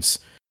audience.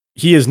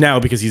 He is now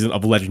because he's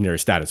of legendary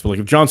status. But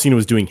if John Cena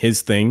was doing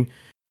his thing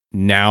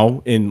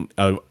now in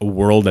a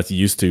world that's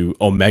used to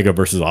Omega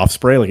versus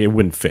Ospreay, it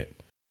wouldn't fit.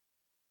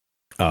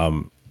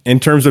 In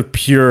terms of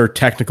pure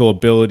technical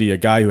ability, a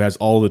guy who has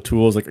all the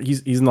tools,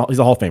 he's a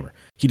Hall of Famer.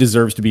 He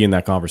deserves to be in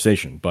that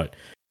conversation. But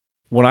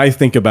when I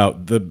think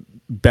about the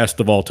best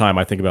of all time,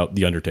 I think about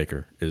The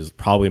Undertaker is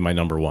probably my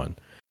number one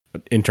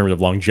in terms of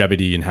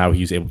longevity and how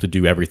he's able to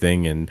do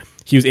everything. And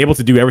he was able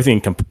to do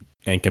everything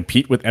and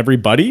compete with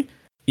everybody,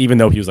 even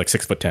though he was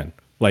 6'10".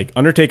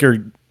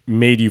 Undertaker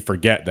made you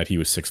forget that he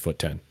was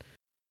 6'10".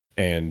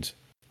 And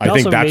I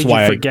think that's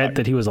why you forget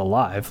that he was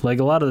alive. A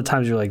lot of the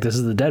times you're like, this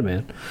is the dead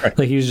man.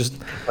 Right. He was just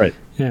right.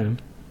 Yeah.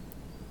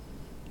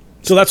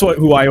 So that's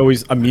who I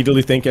always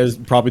immediately think as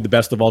probably the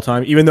best of all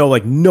time, even though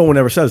no one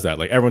ever says that.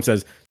 Everyone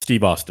says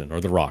Steve Austin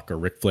or The Rock or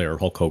Ric Flair or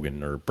Hulk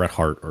Hogan or Bret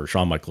Hart or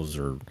Shawn Michaels,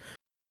 or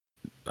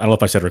I don't know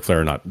if I said Ric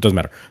Flair or not. It doesn't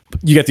matter. But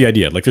you get the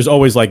idea. There's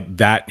always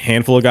that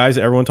handful of guys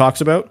that everyone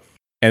talks about,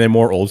 and then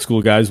more old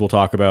school guys will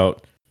talk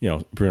about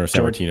Bruno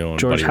Sammartino and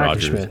George Buddy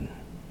Rogers.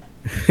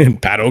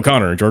 and Pat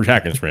O'Connor and George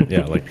Hackenschmidt.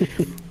 Yeah,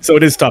 so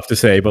it is tough to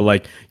say,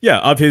 but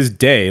of his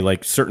day,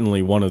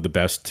 certainly one of the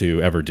best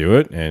to ever do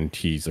it, and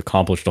he's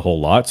accomplished a whole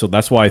lot. So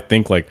that's why I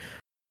think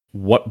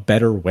what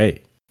better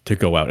way to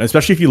go out, and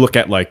especially if you look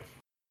at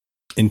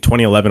in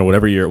 2011 or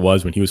whatever year it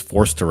was when he was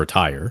forced to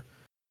retire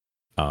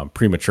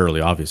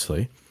prematurely.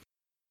 Obviously,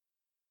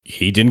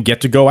 he didn't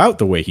get to go out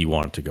the way he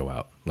wanted to go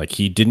out.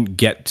 He didn't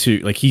get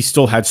to he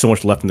still had so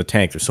much left in the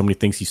tank. There's so many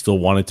things he still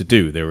wanted to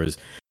do.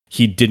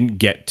 He didn't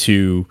get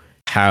to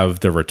have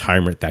the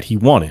retirement that he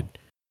wanted.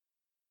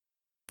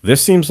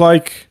 This seems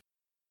like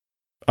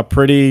a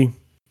pretty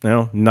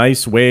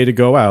nice way to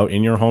go out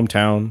in your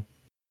hometown.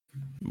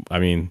 I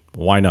mean,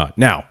 why not?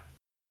 Now,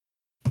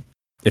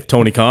 if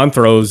Tony Khan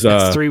throws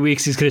That's 3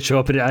 weeks, he's gonna show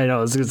up. I know.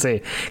 I was gonna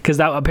say, because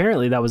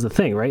apparently that was the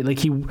thing, right? Like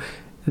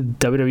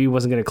WWE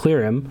wasn't gonna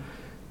clear him.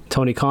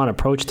 Tony Khan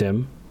approached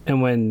him,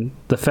 and when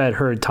the Fed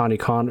heard Tony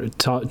Khan,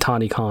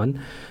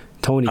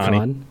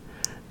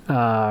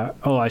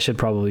 I should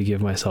probably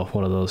give myself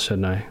one of those,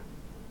 shouldn't I?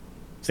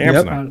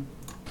 Samsonite.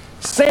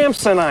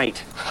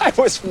 Samsonite. I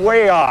was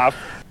way off.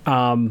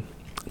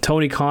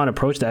 Tony Khan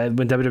approached that.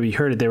 When WWE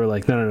heard it, they were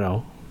like,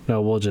 no,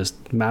 we'll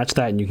just match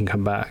that and you can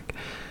come back.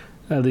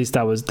 At least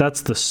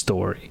that's the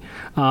story.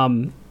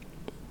 The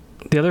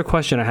other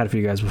question I had for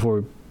you guys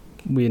before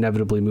we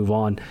inevitably move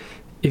on,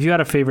 if you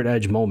had a favorite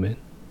Edge moment,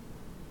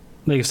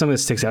 like if something that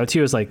sticks out to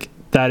you is like,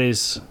 that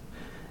is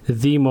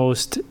the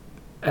most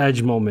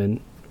Edge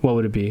moment, what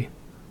would it be?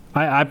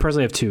 I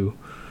personally have two.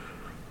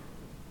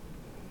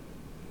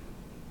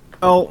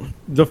 Well,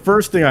 the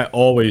first thing I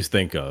always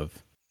think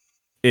of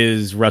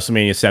is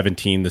WrestleMania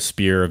 17, the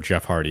spear of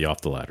Jeff Hardy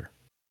off the ladder.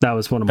 That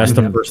was one of my. That's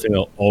the first thing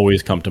that'll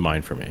always come to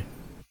mind for me.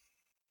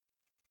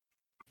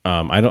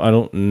 I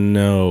don't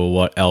know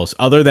what else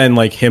other than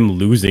like him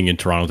losing in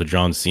Toronto to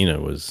John Cena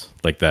was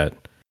like that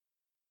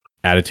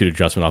attitude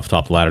adjustment off the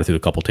top of the ladder through a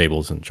couple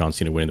tables and John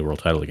Cena winning the world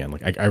title again.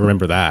 Like I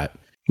remember that.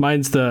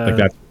 Mine's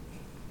the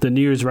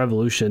New Year's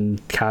Revolution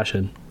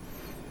cash-in.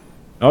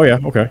 Oh yeah,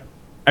 okay.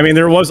 I mean,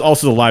 there was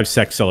also the live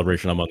sex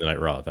celebration on Monday Night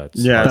Raw. That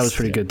was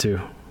pretty good too.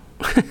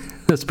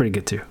 That's pretty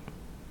good too.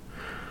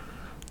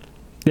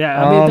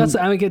 Yeah, I mean that's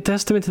a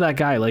testament to that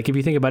guy. Like if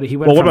you think about it, he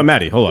went. Well, what about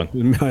Maddie? Hold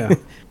on. Oh yeah.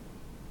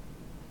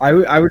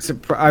 I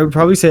would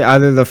probably say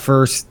either the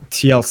first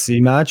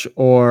TLC match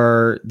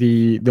or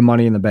the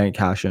Money in the Bank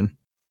cash-in.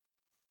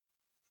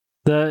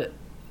 If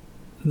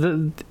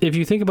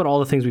you think about all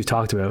the things we've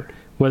talked about,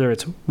 whether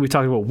we've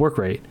talked about work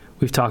rate,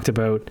 we've talked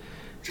about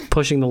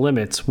pushing the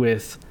limits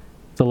with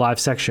the live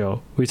sex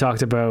show, we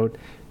talked about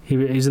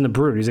he's in the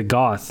Brood, he's a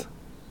goth,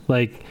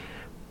 like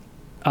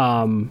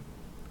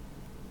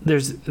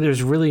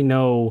there's really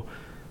no,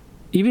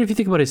 even if you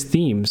think about his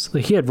themes,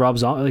 like he had Rob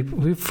Zombie, like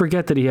we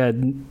forget that he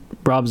had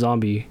Rob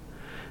Zombie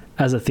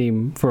as a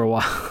theme for a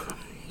while.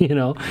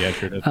 Yeah,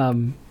 sure did.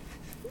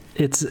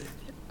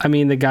 I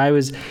mean, the guy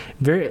was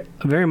very,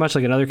 very much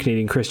like another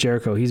Canadian, Chris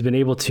Jericho. He's been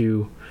able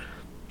to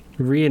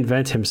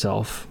reinvent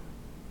himself,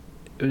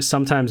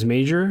 sometimes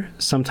major,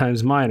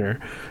 sometimes minor,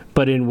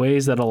 but in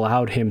ways that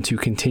allowed him to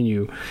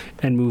continue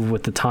and move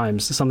with the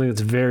times, something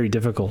that's very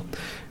difficult.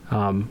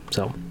 And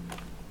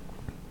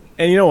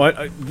you know what?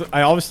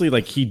 I obviously,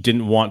 like, he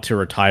didn't want to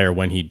retire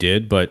when he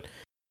did, but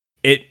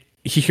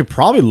he could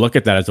probably look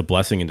at that as a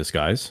blessing in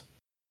disguise,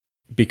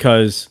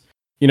 because,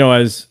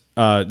 as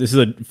this is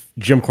a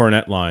Jim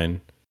Cornette line,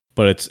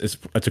 but it's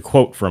a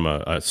quote from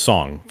a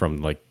song from,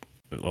 like,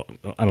 I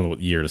don't know what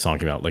year the song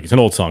came out. Like, it's an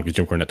old song because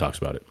Jim Cornette talks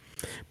about it.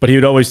 But he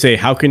would always say,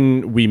 "How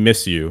can we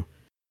miss you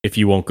if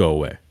you won't go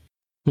away?"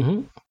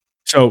 Mm-hmm.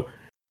 So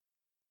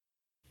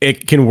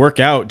it can work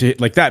out to,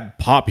 like, that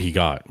pop he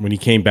got when he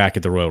came back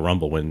at the Royal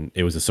Rumble when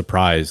it was a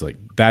surprise. Like,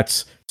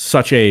 that's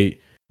such a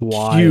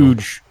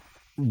huge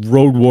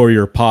Road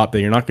Warrior pop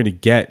that you're not going to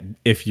get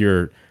if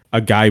you're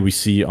a guy we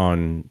see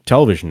on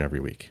television every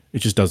week. It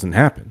just doesn't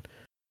happen.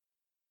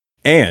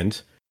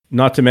 And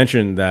not to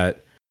mention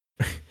that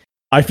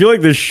I feel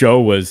like this show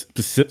was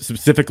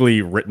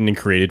specifically written and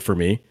created for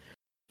me.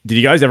 Did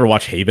you guys ever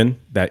watch Haven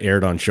that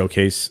aired on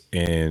Showcase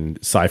and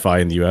Sci-Fi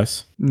in the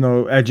US?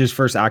 No, Edge's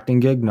first acting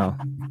gig? No.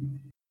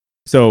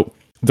 So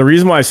the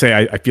reason why I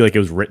say I feel like it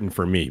was written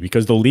for me,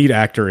 because the lead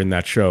actor in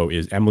that show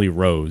is Emily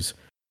Rose,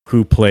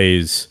 who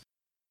plays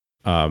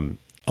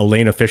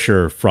Elena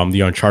Fisher from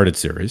the Uncharted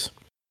series.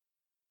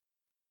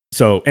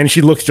 So, and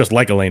she looks just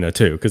like Elena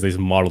too, because they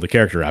modeled the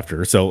character after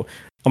her. So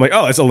I'm like,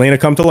 oh, it's Elena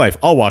come to life.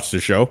 I'll watch the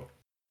show.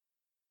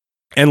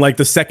 And like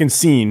the second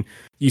scene,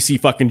 you see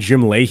fucking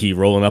Jim Leahy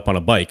rolling up on a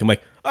bike. I'm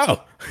like,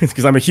 oh, it's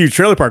because I'm a huge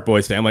Trailer Park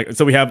Boys fan. I'm like,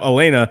 so we have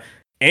Elena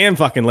and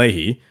fucking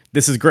Leahy.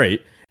 This is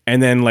great.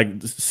 And then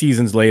like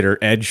seasons later,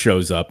 Edge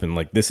shows up, and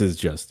like this is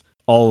just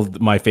all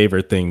of my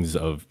favorite things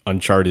of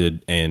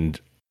Uncharted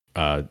and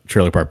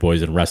Trailer Park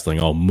Boys and wrestling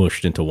all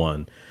mushed into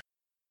one.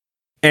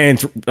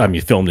 And I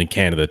mean, filmed in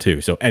Canada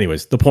too. So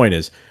anyways, the point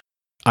is,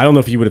 I don't know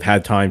if he would have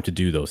had time to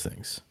do those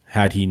things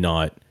had he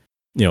not,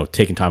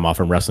 taken time off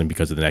from wrestling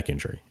because of the neck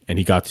injury. And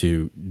he got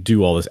to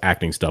do all this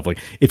acting stuff. Like,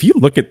 if you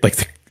look at like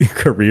the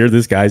career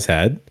this guy's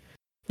had,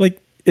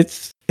 like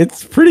it's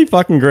pretty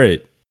fucking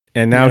great.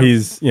 And now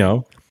he's,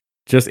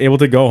 just able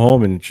to go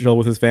home and chill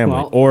with his family.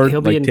 Well, or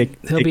he'll like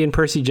be in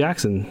Percy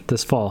Jackson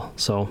this fall,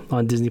 so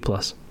on Disney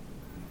Plus.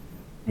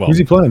 Well, who's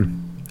he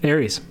playing?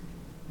 Ares.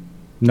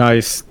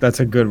 Nice. That's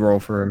a good role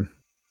for him.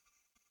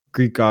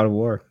 Greek God of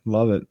War.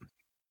 Love it.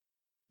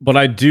 But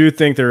I do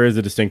think there is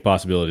a distinct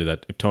possibility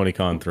that if Tony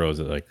Khan throws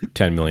like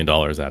 $10 million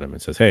at him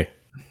and says, hey,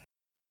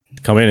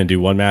 come in and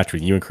do one match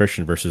with you and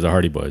Christian versus the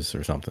Hardy Boys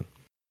or something.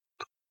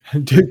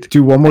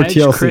 Do one more Edge,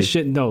 TLC.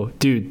 Christian, no,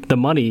 dude, the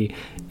money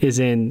is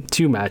in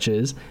 2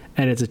 matches,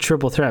 and it's a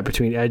triple threat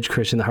between Edge,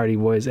 Christian, the Hardy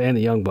Boys, and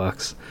the Young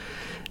Bucks.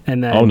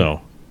 and then Oh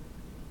no.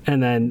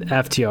 and then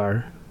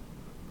FTR.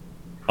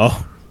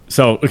 Oh,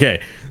 so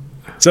okay.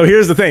 So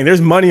here's the thing.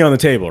 There's money on the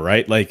table,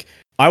 right? Like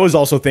I was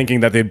also thinking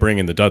that they'd bring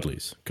in the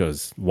Dudleys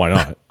because why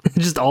not?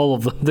 Just all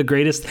of them. The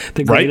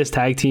greatest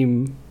tag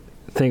team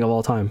thing of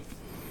all time.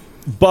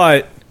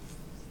 But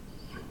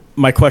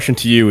my question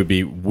to you would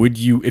be: would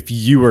you, if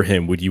you were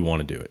him, would you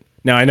want to do it?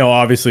 Now I know,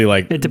 obviously,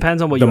 like It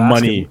depends on what the you ask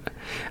money. him.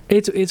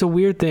 It's a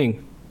weird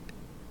thing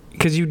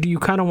because you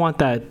kind of want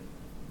that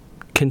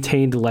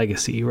contained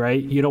legacy,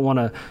 right? You don't want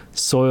to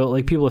soil,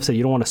 like people have said,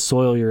 you don't want to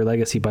soil your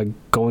legacy by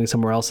going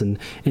somewhere else and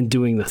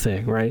doing the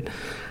thing, right?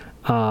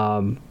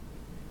 I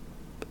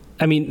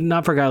mean,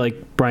 not for a guy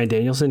like Bryan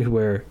Danielson,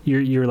 where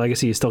your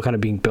legacy is still kind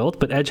of being built,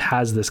 but Edge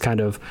has this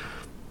kind of,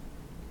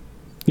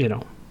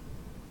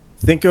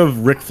 Think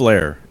of Ric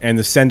Flair and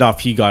the send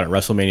off he got at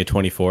WrestleMania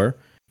 24,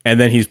 and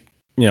then he's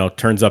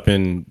turns up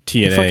in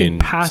TNA he fucking and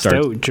passed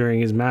out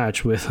during his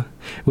match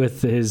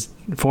with his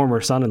former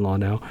son-in-law.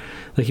 Now,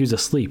 like he was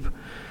asleep.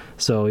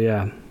 So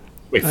yeah.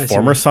 Wait,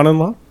 former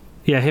son-in-law?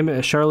 Yeah,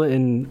 him, Charlotte,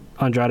 and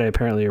Andrade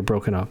apparently are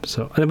broken up.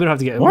 So we don't have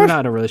to get. What? We're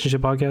not in a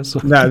relationship podcast. So.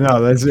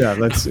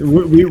 Let's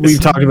we've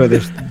talked about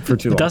this for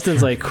too long.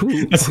 Dustin's like,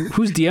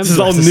 whose DMs? This is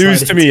all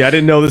news to me. I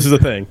didn't know this is a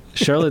thing.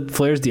 Charlotte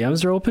Flair's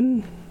DMs are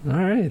open. All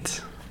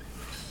right.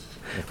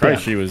 Right, Yeah.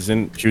 she was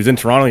in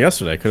Toronto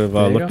yesterday. I could have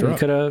looked her You up.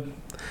 could have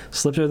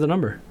slipped her the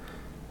number.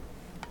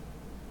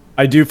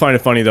 I do find it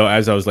funny though,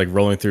 as I was like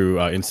rolling through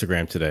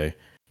Instagram today,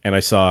 and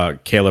I saw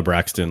Kayla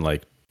Braxton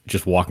like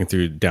just walking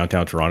through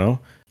downtown Toronto.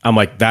 I'm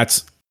like,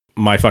 that's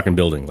my fucking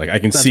building. Like I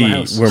can That's see my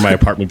house. where my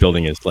apartment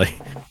building is. Like,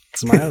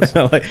 It's my house.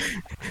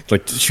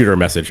 like shoot her a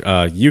message.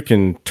 You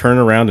can turn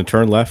around and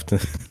turn left.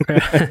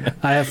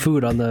 I have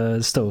food on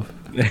the stove.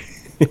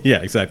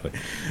 Yeah, exactly.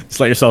 Just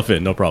let yourself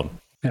in, no problem.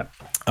 Yeah.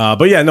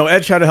 But yeah, no,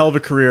 Edge had a hell of a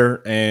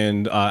career,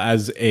 and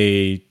as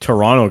a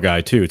Toronto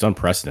guy too, it's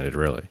unprecedented,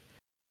 really.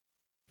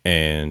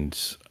 And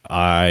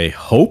I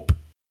hope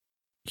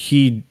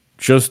he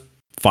just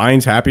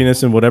finds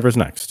happiness in whatever's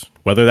next,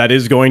 whether that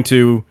is going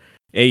to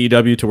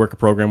AEW to work a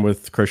program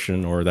with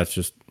Christian, or that's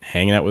just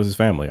hanging out with his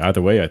family.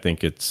 Either way, I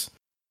think it's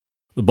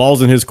the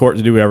ball's in his court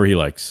to do whatever he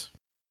likes,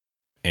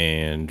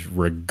 and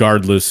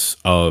regardless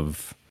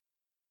of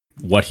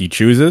what he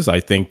chooses, I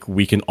think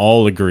we can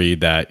all agree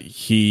that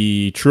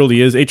he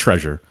truly is a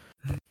treasure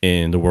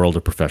in the world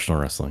of professional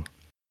wrestling.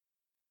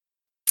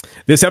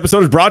 This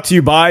episode is brought to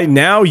you by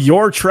Now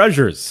Your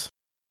Treasures.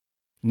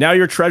 Now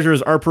Your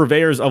Treasures are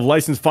purveyors of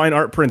licensed fine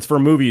art prints for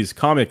movies,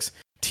 comics,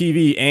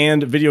 TV,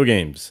 and video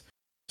games.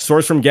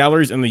 Sourced from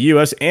galleries in the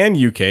US and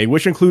UK,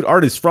 which include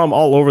artists from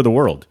all over the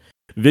world.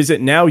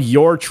 Visit Now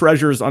Your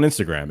Treasures on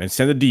Instagram and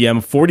send a DM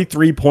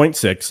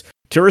 43.6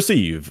 to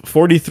receive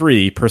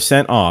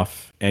 43%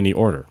 off any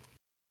order.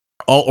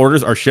 All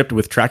orders are shipped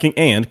with tracking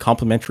and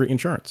complimentary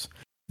insurance.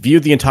 View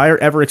the entire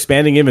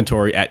ever-expanding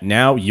inventory at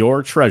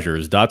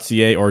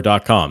nowyourtreasures.ca or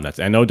 .com. That's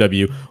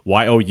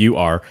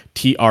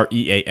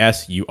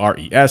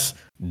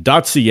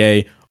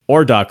nowyourtreasures.ca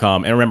or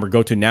 .com. And remember,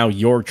 go to Now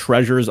Your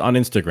Treasures on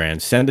Instagram.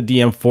 Send a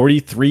DM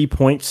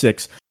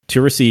 43.6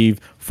 to receive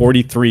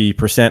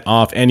 43%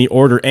 off any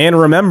order. And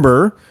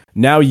remember,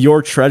 Now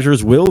Your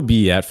Treasures will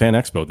be at Fan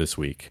Expo this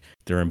week.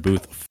 They're in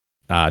booth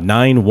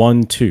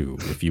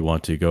 912 if you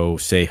want to go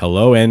say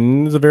hello,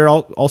 and there's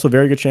also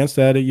very good chance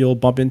that you'll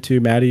bump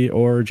into Maddie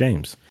or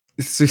James.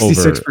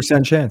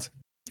 66% chance.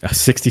 A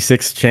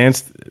 66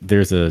 chance.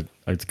 There's a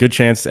good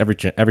chance every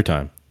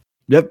time.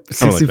 Yep,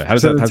 Something 60% like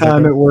that. of the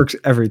time it works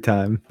every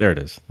time. There it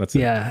is. That's it.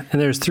 Yeah, and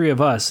there's 3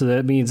 of us, so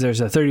that means there's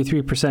a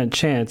 33%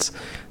 chance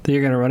that you're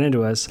going to run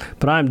into us.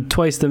 But I'm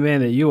twice the man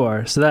that you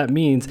are, so that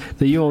means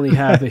that you only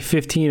have a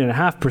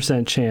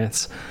 15.5%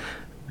 chance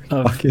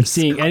of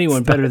seeing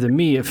anyone better than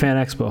me at Fan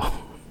Expo.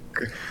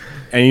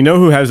 And you know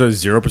who has a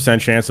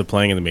 0% chance of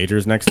playing in the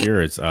majors next year?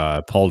 It's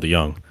Paul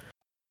DeYoung.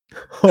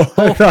 I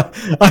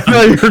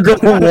thought you were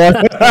going one.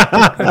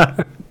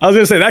 I was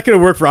going to say that could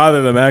have worked for either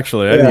of them,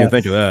 actually. I didn't even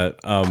think of that.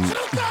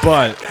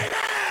 But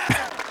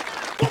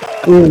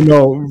Oh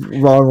no,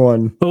 wrong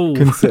one. Oh.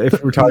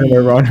 If we're talking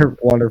about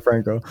Wander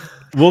Franco.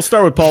 we'll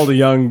start with Paul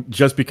DeYoung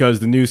just because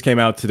the news came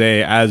out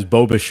today as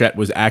Bo Bichette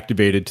was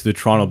activated to the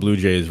Toronto Blue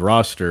Jays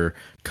roster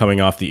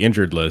coming off the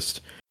injured list.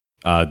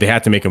 They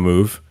had to make a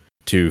move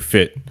to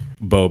fit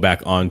Bo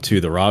back onto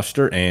the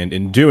roster, and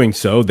in doing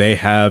so, they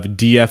have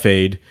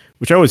DFA'd,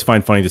 which I always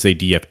find funny to say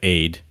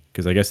DFA'd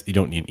because I guess you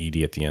don't need an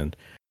ED at the end.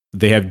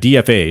 They have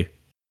DFA.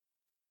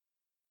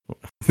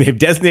 They have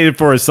designated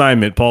for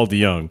assignment Paul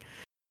DeYoung,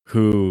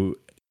 who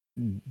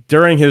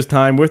during his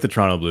time with the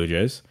Toronto Blue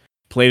Jays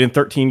played in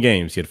 13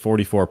 games. He had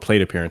 44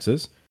 plate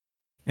appearances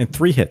and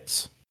 3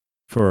 hits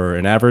for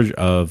an average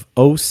of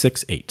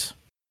 0.68.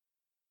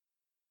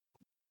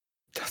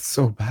 That's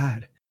so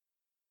bad.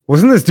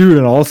 Wasn't this dude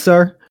an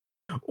all-star?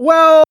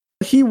 Well,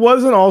 he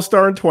was an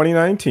all-star in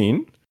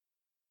 2019.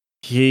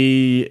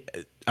 He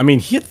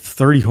had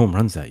 30 home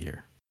runs that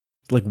year.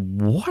 Like,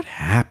 what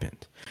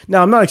happened?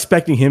 Now, I'm not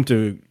expecting him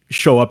to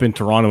show up in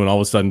Toronto and all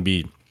of a sudden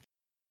be,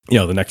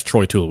 the next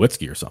Troy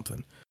Tulowitzki or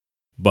something.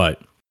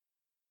 But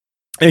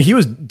And he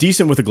was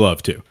decent with a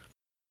glove too.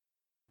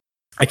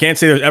 I can't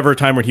say there's ever a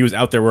time when he was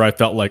out there where I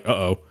felt like,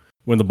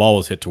 when the ball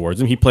was hit towards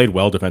him. He played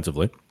well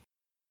defensively.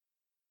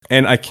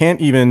 And I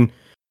can't even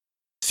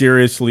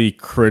seriously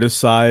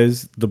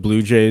criticize the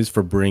Blue Jays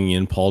for bringing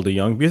in Paul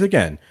DeJong because,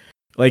 again,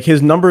 like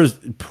his numbers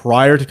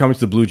prior to coming to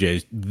the Blue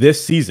Jays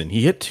this season,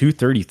 he hit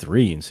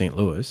 233 in St.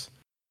 Louis.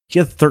 He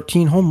had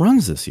 13 home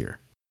runs this year.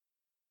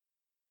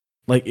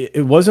 Like,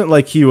 it wasn't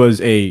like he was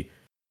a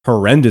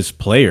horrendous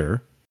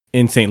player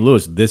in St.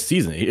 Louis this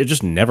season. It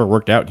just never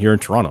worked out here in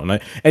Toronto.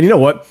 And you know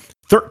what?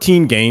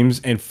 13 games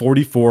and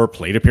 44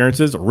 plate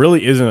appearances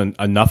really isn't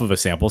enough of a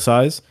sample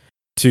size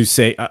to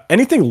say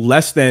anything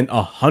less than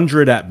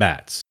 100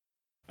 at-bats,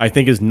 I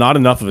think is not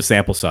enough of a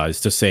sample size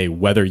to say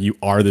whether you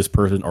are this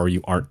person or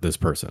you aren't this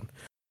person.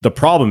 The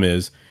problem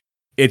is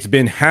it's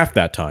been half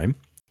that time,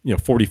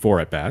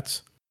 44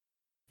 at-bats,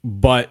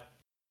 but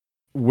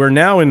we're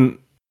now in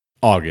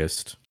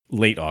August,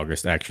 late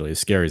August, actually, as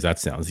scary as that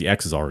sounds. The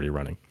X is already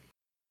running.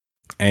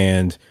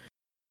 And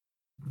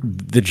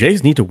the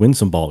Jays need to win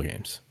some ball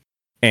games.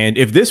 And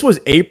if this was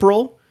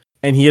April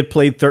and he had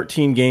played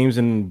 13 games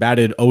and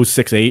batted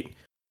 0.68,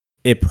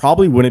 it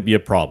probably wouldn't be a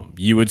problem.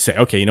 You would say,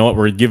 okay, you know what?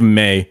 We're going to give him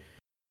May,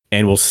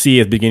 and we'll see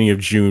at the beginning of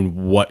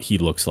June what he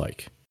looks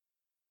like.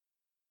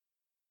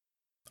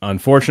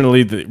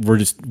 Unfortunately,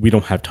 we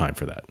don't have time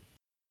for that.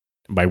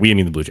 By we, I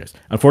mean the Blue Jays.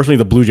 Unfortunately,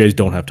 the Blue Jays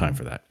don't have time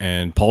for that.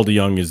 And Paul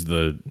DeJong is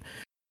the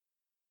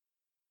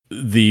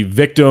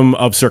victim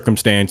of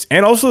circumstance,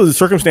 and also the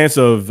circumstance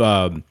of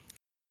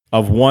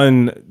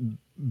one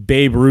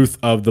Babe Ruth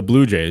of the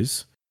Blue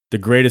Jays, the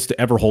greatest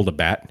to ever hold a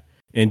bat,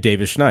 in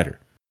Davis Schneider,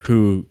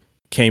 who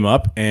came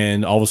up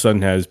and all of a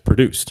sudden has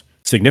produced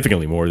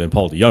significantly more than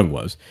Paul DeJong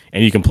was.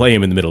 And you can play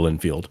him in the middle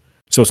infield.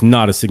 So it's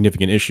not a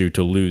significant issue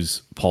to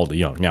lose Paul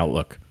DeJong. Now,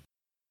 look,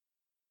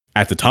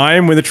 at the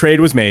time when the trade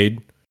was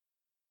made,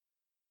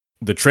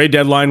 the trade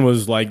deadline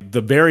was like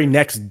the very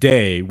next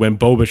day when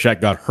Bo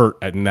Bichette got hurt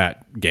in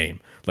that game.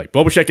 Like,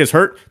 Bo Bichette gets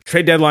hurt,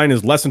 trade deadline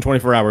is less than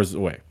 24 hours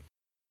away.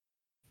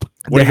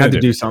 They had to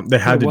do something.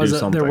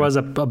 There was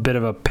a bit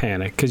of a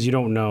panic because you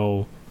don't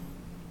know.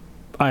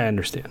 I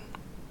understand.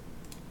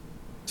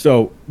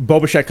 So Bo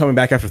Bichette coming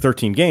back after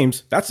 13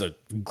 games, that's a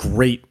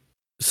great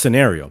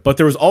scenario. But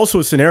there was also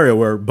a scenario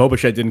where Bo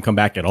Bichette didn't come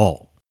back at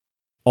all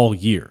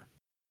year.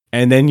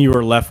 And then you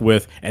were left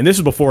with, and this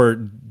is before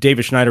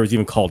Davis Schneider was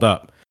even called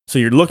up. So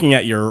you're looking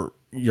at your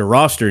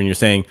roster and you're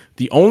saying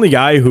the only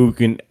guy who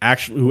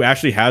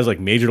actually has like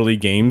major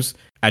league games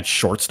at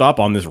shortstop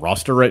on this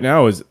roster right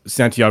now is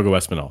Santiago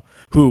Espinal,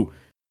 who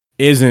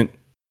isn't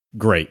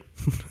great.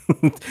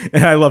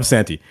 And I love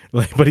Santi,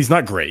 but he's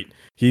not great.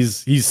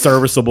 He's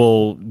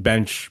serviceable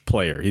bench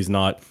player. He's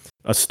not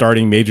a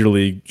starting major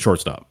league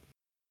shortstop.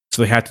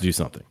 So they had to do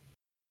something.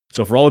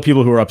 So for all the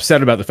people who are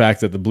upset about the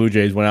fact that the Blue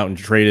Jays went out and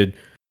traded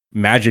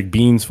magic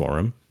beans for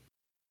him,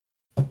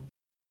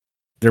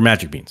 they're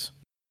magic beans.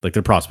 Like,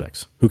 they're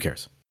prospects. Who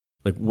cares?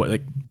 Like, what?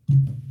 Like,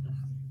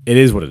 it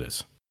is what it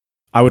is.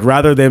 I would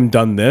rather them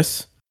done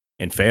this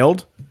and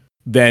failed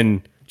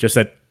than just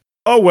said,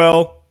 oh,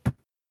 well,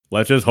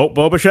 let's just hope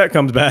Bo Bichette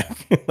comes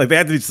back. Like, they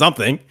had to do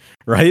something,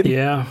 right?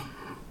 Yeah.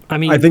 I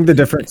mean, I think the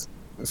difference.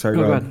 Sorry,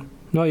 go ahead.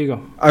 No, you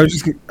go. I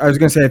was going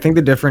to say, I think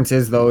the difference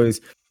is, though, is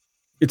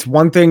it's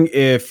one thing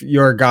if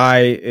your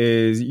guy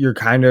is, you're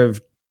kind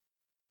of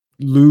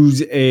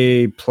lose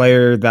a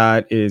player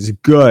that is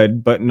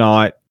good, but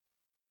not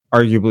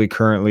arguably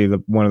currently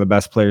one of the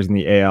best players in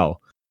the AL,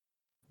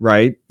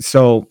 right?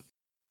 So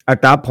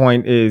at that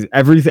point is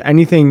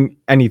anything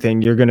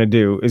you're going to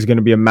do is going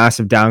to be a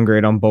massive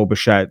downgrade on Bo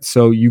Bichette.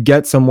 So you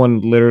get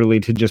someone literally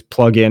to just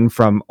plug in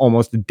from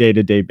almost a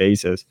day-to-day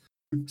basis.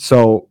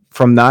 So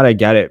from that, I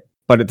get it.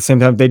 But at the same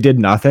time, if they did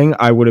nothing,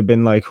 I would have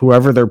been like,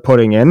 whoever they're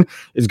putting in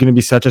is going to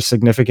be such a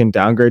significant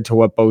downgrade to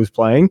what Bo's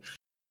playing.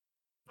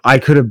 I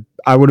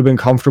would have been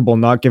comfortable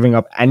not giving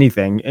up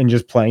anything and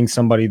just playing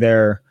somebody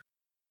there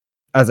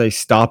as a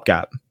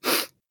stopgap.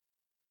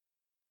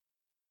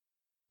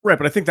 Right,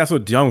 but I think that's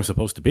what DeJong was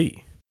supposed to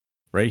be,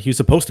 right? He was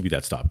supposed to be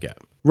that stopgap.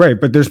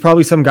 Right, but there's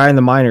probably some guy in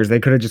the minors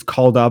they could have just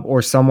called up,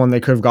 or someone they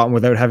could have gotten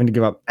without having to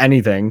give up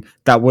anything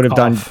that would have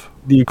done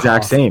the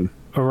exact same.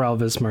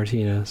 Orelvis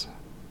Martinez.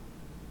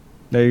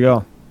 There you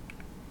go.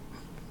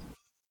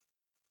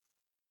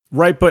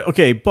 Right, but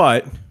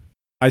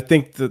I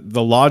think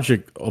the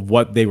logic of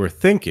what they were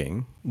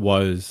thinking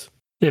was,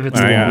 if it's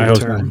long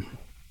term.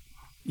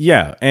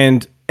 Yeah,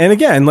 and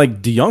again,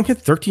 like, DeJong hit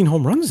 13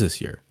 home runs this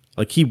year.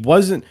 Like,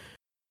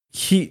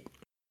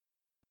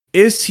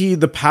 is he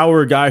the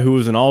power guy who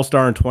was an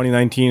all-star in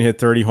 2019, hit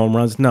 30 home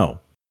runs? No.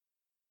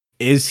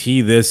 Is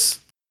he this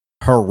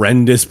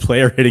horrendous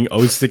player hitting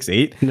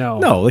 0.68? No.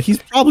 No,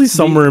 he's probably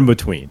somewhere in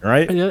between,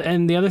 right?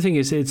 And the other thing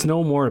is, it's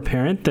no more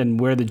apparent than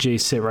where the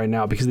Jays sit right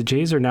now, because the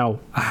Jays are now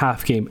a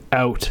half game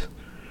out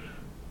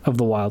of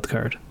the wild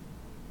card.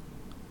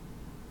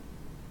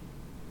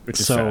 Which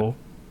is so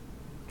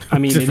sad. I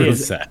mean, it really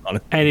is sad,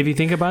 honestly. And if you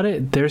think about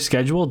it, their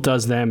schedule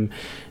does them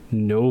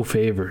no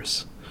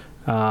favors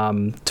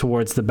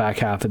towards the back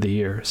half of the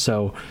year.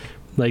 So,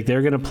 like,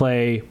 they're going to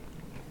play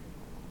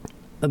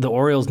the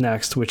Orioles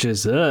next, which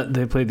is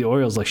they played the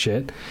Orioles like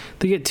shit.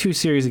 They get 2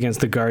 series against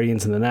the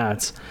Guardians and the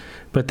Nats,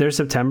 but their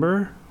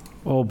September,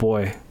 oh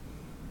boy.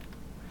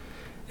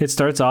 It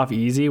starts off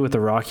easy with the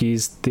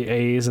Rockies, the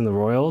A's, and the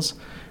Royals,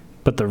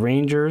 but the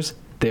Rangers,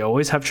 they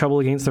always have trouble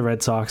against the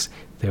Red Sox.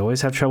 They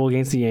always have trouble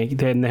against the Yankees.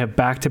 And they have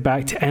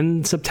back-to-back to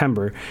end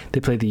September. They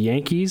play the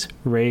Yankees,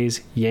 Rays,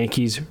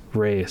 Yankees,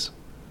 Rays.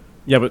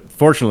 Yeah, but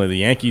fortunately, the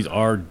Yankees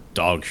are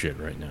dog shit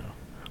right now.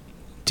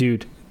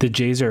 Dude, the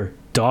Jays are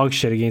dog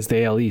shit against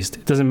the AL East.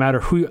 It doesn't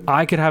matter who.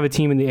 I could have a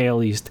team in the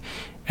AL East,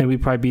 and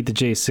we'd probably beat the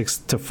Jays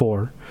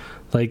 6-4.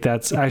 Like,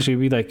 that's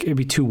actually it'd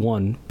be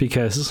 2-1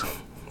 because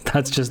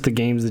that's just the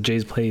games the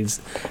Jays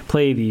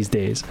play these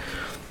days.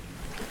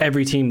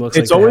 Every team looks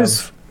like they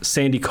have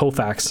Sandy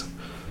Koufax.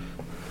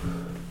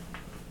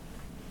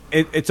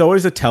 It's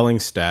always a telling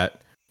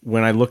stat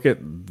when I look at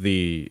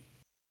the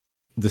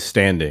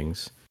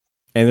standings,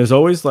 and there's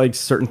always like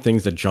certain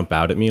things that jump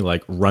out at me,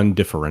 like run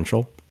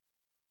differential.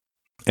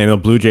 And the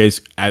Blue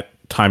Jays at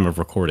time of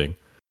recording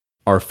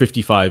are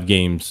 55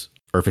 games.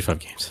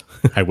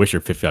 I wish they're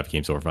 55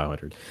 games over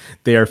 500.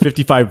 They are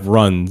 55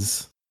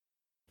 runs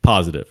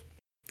positive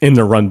in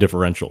their run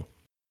differential.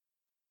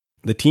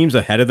 The teams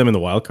ahead of them in the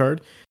wild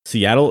card,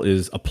 Seattle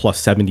is a plus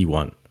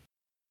 71.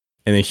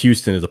 And then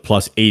Houston is a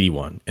plus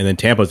 81. And then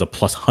Tampa is a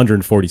plus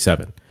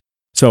 147.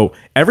 So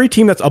every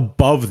team that's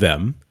above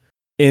them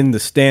in the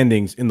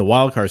standings, in the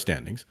wild card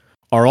standings,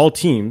 are all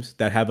teams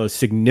that have a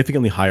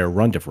significantly higher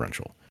run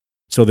differential.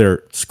 So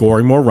they're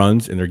scoring more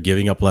runs and they're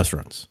giving up less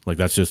runs. Like,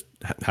 that's just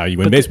how you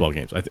win baseball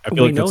games. I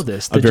feel like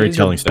that's a very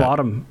telling stat.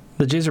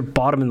 The Jays are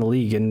bottom in the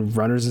league in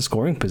runners in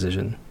scoring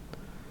position.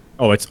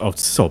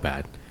 It's so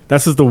bad.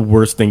 This is the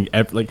worst thing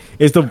ever. Like,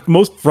 it's the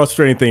most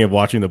frustrating thing of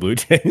watching the Blue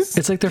Jays.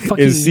 It's like their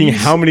fucking is seeing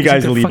how many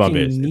guys leave on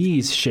base.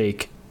 Knees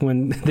shake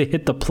when they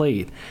hit the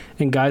plate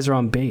and guys are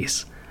on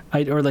base,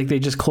 or like they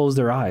just close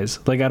their eyes.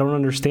 Like, I don't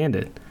understand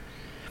it.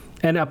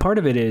 And a part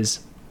of it is,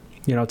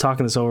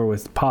 talking this over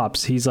with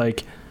Pops, he's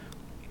like,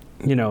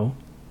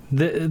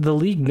 the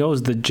league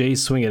knows the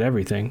Jays swing at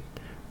everything,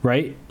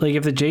 right? Like,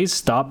 if the Jays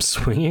stopped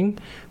swinging,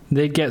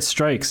 they'd get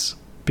strikes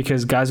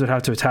because guys would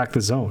have to attack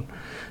the zone.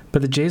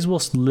 But the Jays will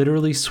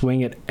literally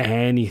swing at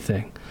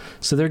anything.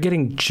 So they're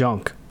getting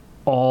junk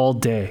all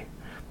day.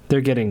 They're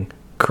getting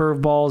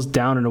curveballs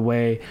down and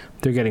away.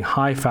 They're getting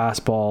high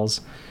fastballs.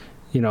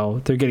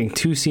 They're getting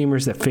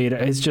 2-seamers that fade.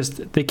 It's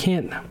just, they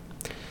can't.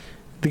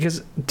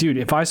 Because, dude,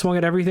 if I swung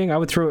at everything, I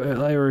would throw,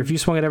 or if you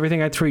swung at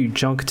everything, I'd throw you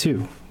junk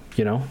too,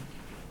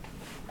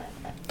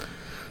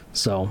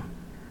 So.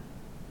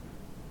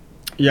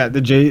 Yeah,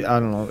 the Jays,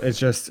 I don't know. It's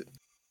just,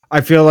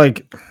 I feel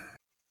like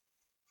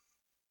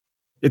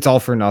it's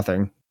all for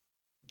nothing,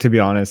 to be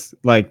honest.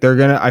 Like,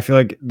 I feel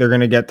like they're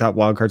going to get that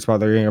wild card spot.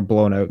 They're going to get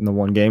blown out in the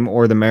one game,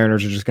 or the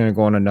Mariners are just going to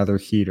go on another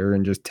heater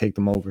and just take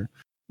them over.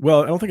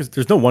 Well, I don't think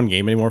there's no one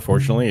game anymore,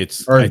 fortunately.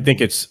 I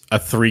think it's a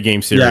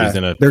 3-game series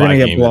and a 5-game. They're going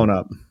to get blown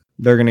up.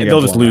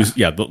 They'll just lose.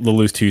 Yeah, they'll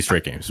lose 2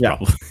 straight games. Yeah.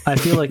 Probably. I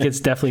feel like it's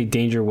definitely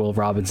danger Will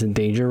Robinson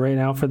danger right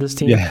now for this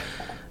team. Yeah.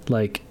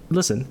 Like,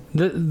 listen,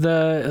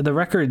 the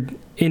record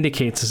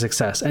indicates a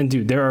success, and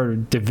dude, there are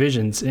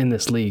divisions in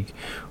this league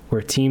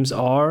where teams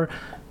are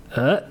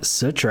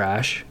so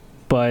trash,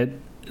 but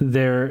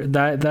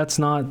that's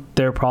not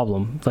their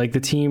problem. Like, the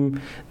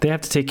team, they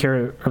have to take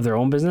care of their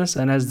own business,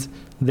 and as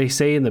they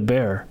say in The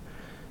Bear,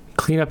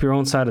 clean up your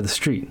own side of the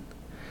street.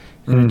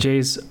 And the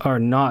Jays are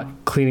not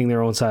cleaning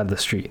their own side of the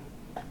street.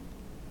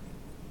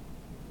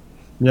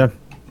 Yeah.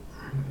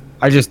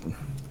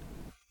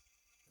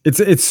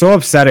 It's so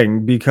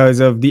upsetting because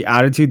of the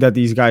attitude that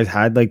these guys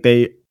had. Like,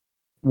 they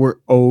were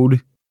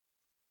owed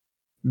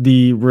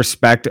the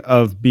respect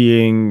of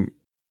being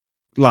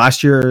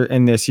last year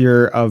and this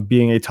year of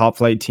being a top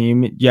flight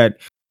team. Yet,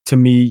 to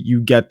me,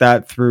 you get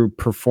that through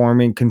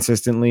performing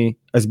consistently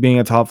as being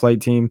a top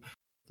flight team.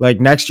 Like,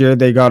 next year,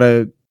 they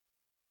gotta.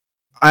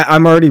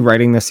 I'm already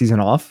writing this season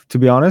off, to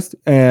be honest.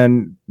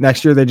 And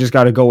next year, they just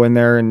got to go in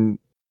there and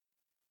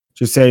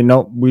just say,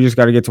 nope, we just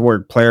got to get to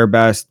work, play our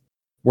best,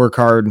 work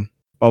hard,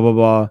 blah, blah,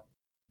 blah.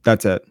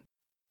 That's it.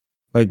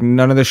 Like,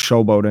 none of this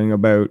showboating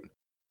about,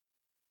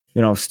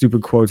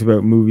 stupid quotes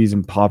about movies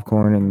and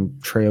popcorn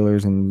and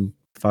trailers and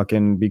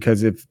fucking,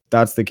 because if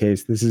that's the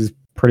case, this is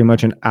pretty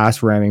much an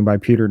ass ramming by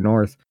Peter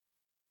North.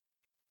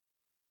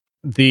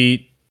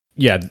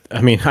 Yeah,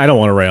 I mean, I don't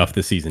want to write off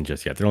this season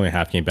just yet. They're only a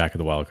half game back of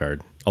the wild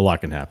card. A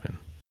lot can happen.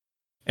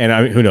 And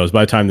I mean, who knows?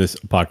 By the time this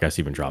podcast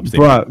even drops,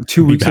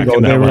 2 weeks ago,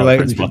 they were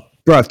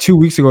like, 2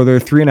 weeks ago, they're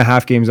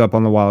 3.5 games up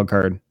on the wild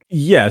card.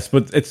 Yes,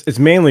 but it's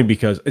mainly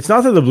because it's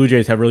not that the Blue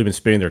Jays have really been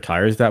spinning their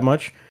tires that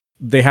much.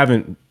 They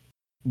haven't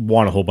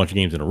won a whole bunch of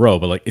games in a row,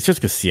 but like, it's just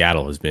because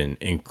Seattle has been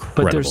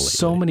incredible. But there's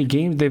so many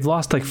games. They've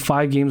lost like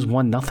 5 games,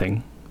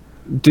 1-0.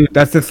 Dude,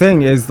 that's the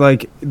thing is,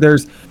 like,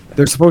 there's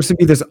supposed to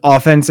be this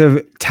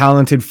offensive,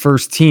 talented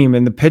first team,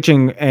 and the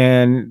pitching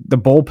and the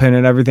bullpen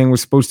and everything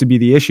was supposed to be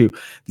the issue.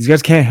 These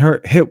guys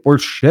can't hit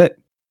worth shit.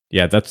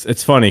 Yeah,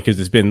 it's funny because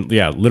it's been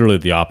literally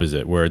the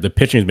opposite, where the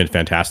pitching has been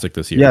fantastic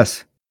this year.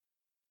 Yes,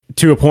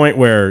 to a point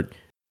where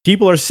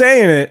people are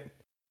saying it,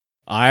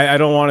 I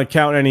don't want to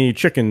count any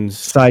chickens.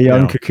 Cy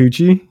Young,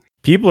 Kikuchi.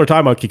 People are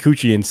talking about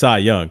Kikuchi and Cy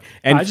Young,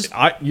 and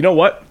you know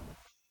what?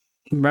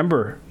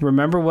 Remember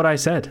what I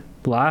said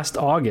last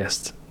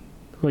August,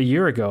 a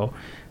year ago,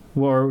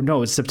 or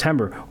no, it's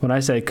September, when I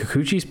said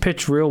Kikuchi's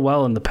pitched real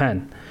well in the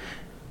pen.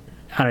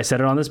 And I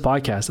said it on this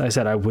podcast. I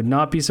said I would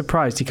not be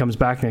surprised he comes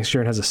back next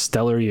year and has a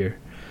stellar year.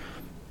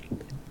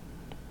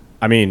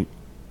 I mean,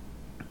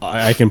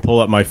 I can pull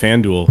up my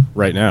FanDuel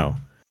right now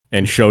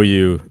and show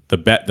you the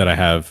bet that I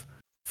have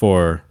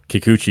for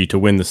Kikuchi to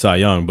win the Cy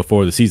Young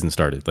before the season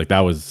started. Like,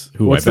 that was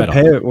who I bet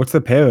on. What's the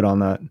payout on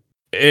that?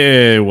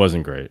 It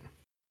wasn't great.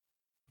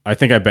 I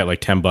think I bet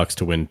like $10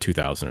 to win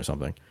 2,000 or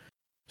something.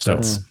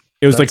 So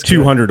it was like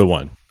 200 to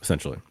 1,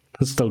 essentially.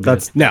 That's still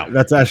good.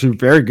 That's actually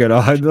very good.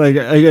 Like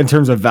in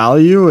terms of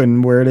value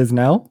and where it is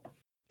now.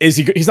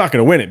 He's not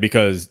going to win it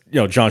because,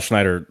 John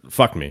Schneider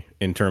fucked me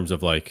in terms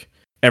of like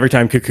every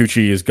time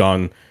Kikuchi has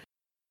gone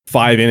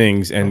 5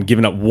 innings and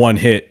given up 1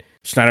 hit,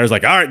 Schneider's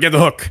like, all right, get the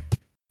hook.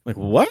 Like,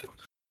 what?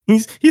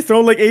 He's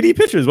thrown like 80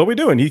 pitches. What are we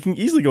doing? He can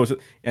easily go.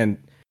 And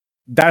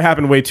that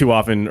happened way too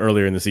often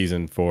earlier in the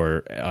season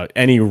for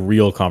any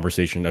real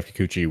conversation of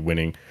Kikuchi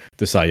winning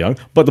the Cy Young.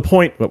 But the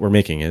point what we're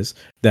making is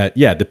that,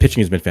 the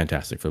pitching has been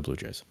fantastic for the Blue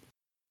Jays.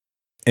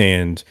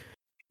 And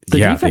the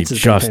defense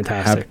has been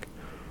fantastic.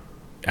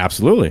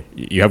 Absolutely.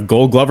 You have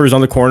Gold Glovers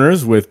on the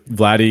corners with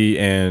Vladdy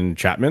and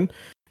Chapman.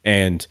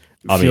 And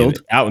out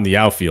in the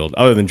outfield,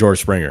 other than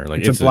George Springer.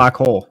 Like, it's a black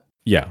hole.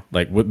 Yeah.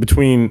 Like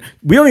between,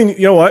 we don't even,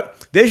 you know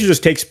what? They should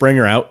just take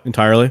Springer out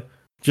entirely.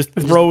 Just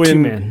throw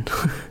in.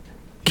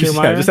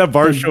 Just have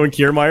Varsho and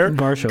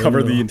Kiermaier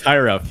cover the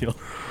entire outfield.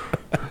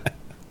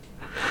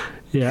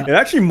 Yeah, it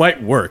actually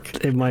might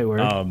work. It might work.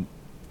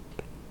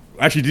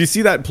 Actually, did you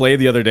see that play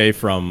the other day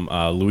from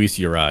Luis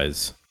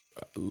Arraez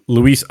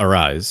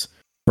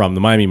from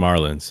the Miami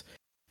Marlins?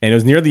 And it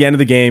was near the end of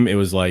the game. It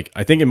was like,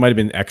 I think it might have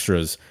been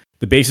extras.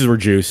 The bases were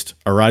juiced.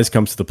 Arraez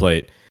comes to the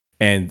plate.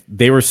 And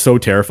they were so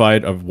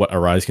terrified of what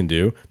Arraez can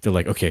do. They're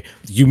like, okay,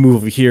 you move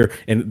over here.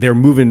 And they're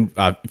moving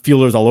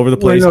fielders all over the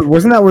place. Wait, no,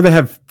 wasn't that where they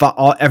have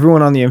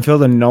everyone on the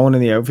infield and no one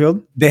in the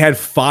outfield? They had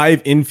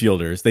 5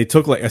 infielders. They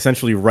took like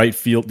essentially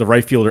the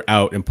right fielder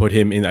out and put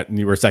him in at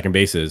where second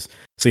base is.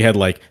 So you had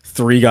like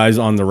 3 guys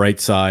on the right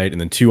side and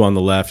then 2 on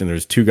the left. And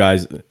there's 2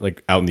 guys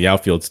like out in the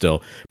outfield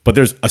still. But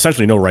there's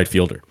essentially no right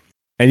fielder.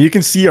 And you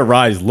can see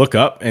Arraez look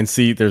up and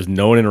see there's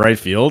no one in right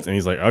field. And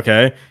he's like,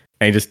 okay.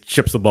 And he just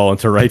chips the ball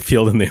into right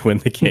field and they win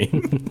the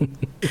game.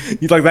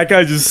 He's like, that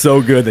guy's just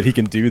so good that he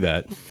can do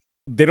that.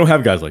 They don't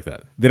have guys like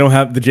that.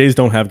 The Jays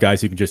don't have guys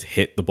who can just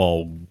hit the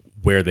ball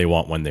where they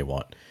want, when they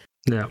want.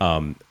 Yeah.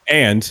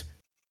 And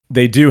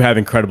they do have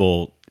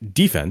incredible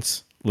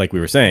defense, like we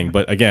were saying.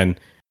 But again,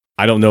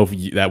 I don't know if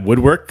that would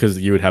work because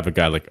you would have a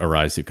guy like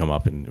Arraez who come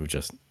up and would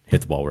just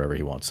hit the ball wherever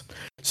he wants.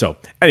 So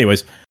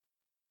anyways,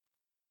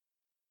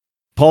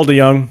 Paul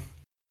DeJong,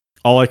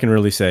 all I can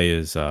really say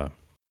is,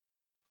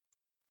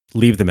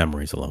 leave the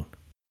memories alone.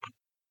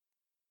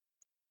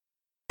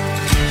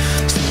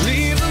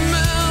 Leave the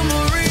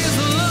memories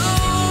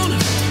alone.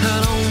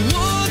 I don't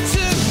want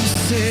to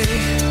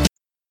say.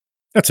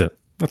 That's it.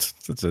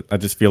 That's it. I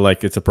just feel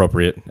like it's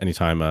appropriate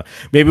anytime.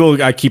 Maybe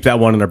we'll keep that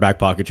one in our back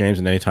pocket, James,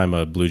 and anytime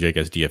a Blue Jay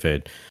gets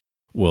DFA'd,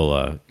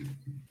 we'll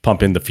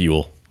pump in the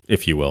fuel,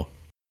 if you will.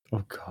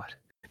 Oh, God.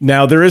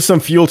 Now, there is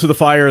some fuel to the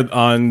fire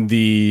on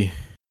the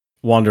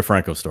Wander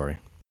Franco story.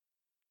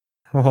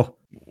 Oh.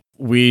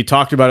 We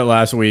talked about it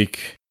last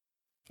week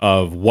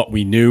of what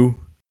we knew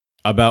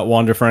about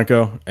Wander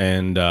Franco,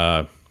 and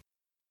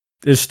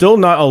there's still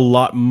not a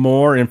lot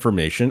more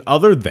information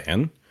other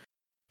than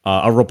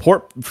a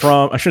report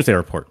from, I shouldn't say a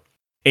report,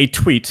 a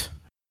tweet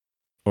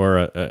or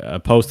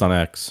a post on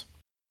X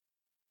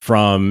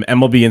from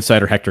MLB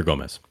insider Hector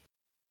Gomez.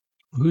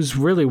 Who's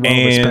really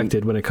well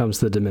respected when it comes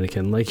to the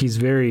Dominican. Like, he's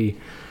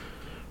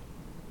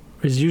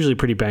usually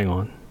pretty bang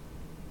on.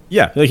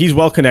 Yeah, like he's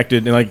well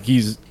connected, and like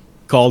he's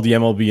called the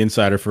MLB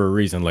insider for a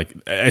reason, like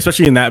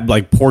especially in that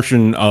like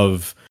portion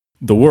of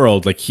the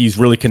world, like he's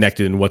really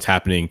connected in what's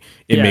happening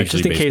in Major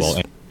League Baseball.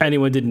 Case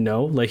anyone didn't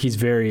know, like he's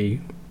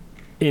very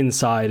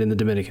inside in the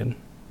Dominican.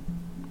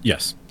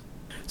 Yes.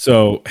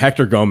 So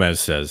Hector Gomez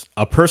says,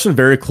 a person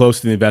very close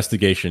to the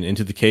investigation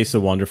into the case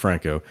of Wander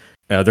Franco,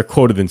 they're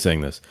quoted in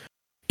saying this,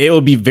 it will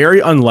be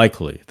very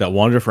unlikely that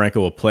Wander Franco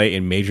will play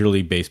in Major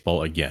League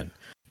Baseball again,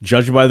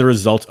 judged by the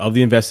results of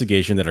the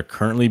investigation that are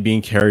currently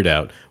being carried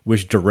out,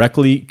 which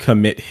directly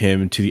commit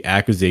him to the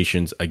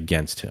accusations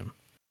against him.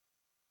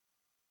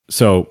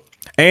 So,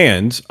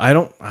 and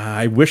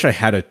I wish I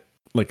had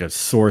a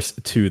source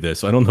to this,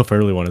 so I don't know if I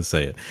really want to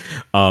say it.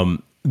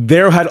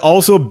 There had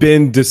also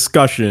been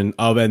discussion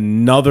of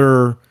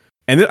another,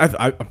 and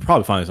I'll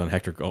probably find this on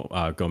Hector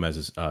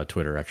Gomez's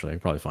Twitter, actually. I can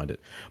probably find it.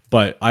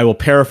 But I will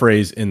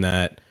paraphrase in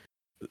that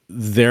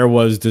there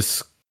was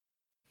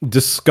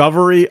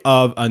discovery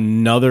of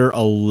another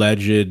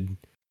alleged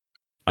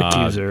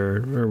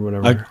accuser or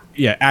whatever.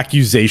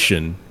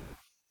 Accusation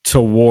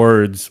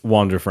towards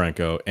Wander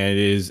Franco, and it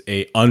is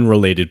a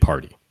unrelated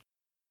party.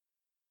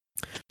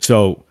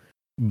 So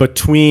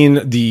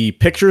between the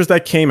pictures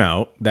that came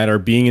out that are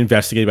being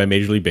investigated by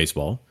Major League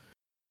Baseball,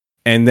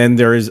 and then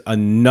there is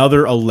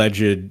another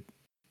alleged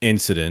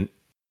incident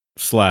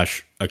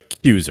 /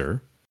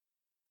 accuser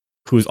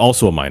who is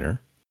also a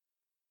minor,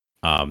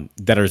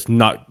 that is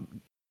not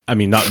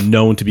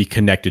known to be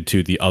connected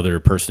to the other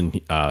person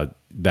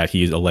that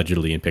he is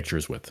allegedly in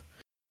pictures with.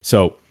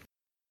 So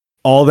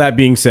all that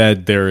being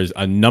said, there is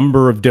a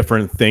number of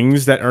different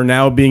things that are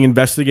now being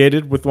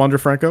investigated with Wander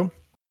Franco.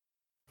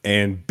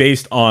 And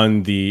based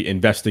on the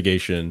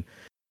investigation,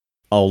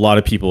 a lot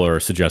of people are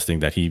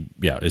suggesting that he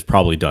is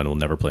probably done. Will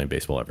never play in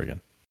baseball ever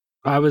again.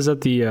 I was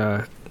at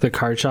the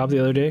card shop the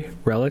other day,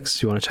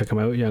 Relics. You want to check them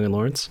out, Young and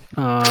Lawrence.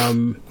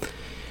 I'm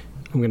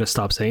going to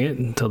stop saying it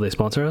until they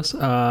sponsor us.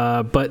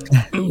 But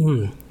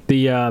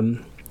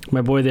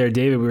my boy there,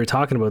 David, we were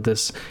talking about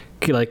this,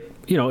 like,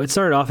 you know, it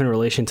started off in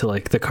relation to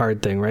like the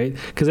card thing, right?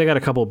 Because they got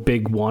a couple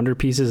big Wander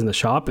pieces in the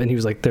shop, and he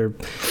was like, they're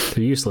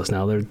useless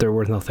now. They're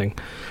worth nothing.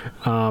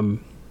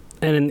 And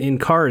in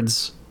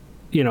cards,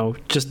 you know,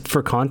 just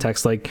for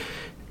context, like,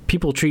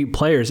 people treat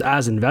players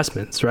as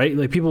investments, right?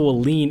 Like, people will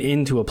lean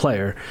into a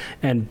player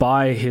and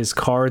buy his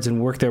cards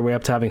and work their way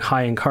up to having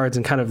high-end cards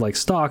and kind of like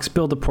stocks,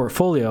 build a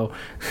portfolio.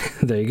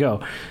 There you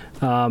go.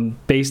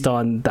 Based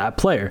on that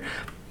player.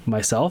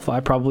 Myself,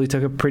 I probably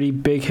took a pretty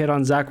big hit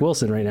on Zach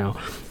Wilson right now.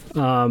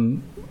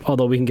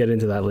 Although we can get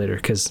into that later,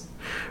 because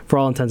for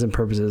all intents and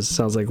purposes, it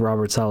sounds like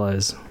Robert Saleh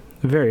is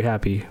very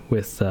happy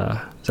with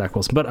Zach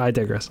Wilson. But I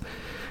digress.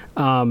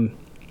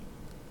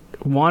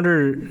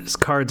 Wander's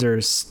cards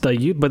are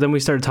but then we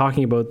started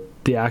talking about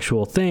the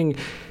actual thing,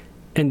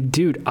 and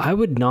dude, I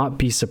would not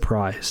be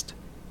surprised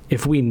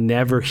if we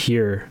never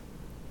hear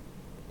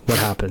what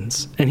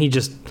happens, and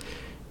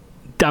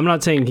I'm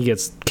not saying he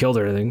gets killed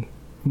or anything,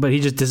 but he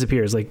just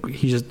disappears. Like,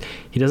 he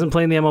doesn't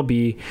play in the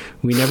MLB.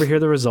 We never hear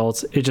the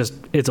results.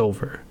 It's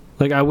over.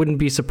 Like, I wouldn't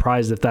be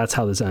surprised if that's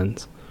how this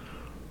ends.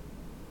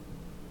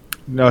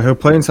 No, he'll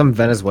play in some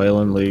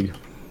Venezuelan league.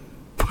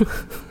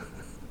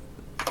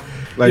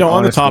 Like, you know,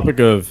 on the topic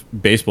of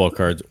baseball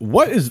cards,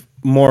 what is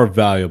more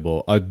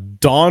valuable, a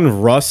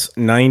Don Russ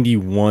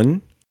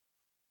 91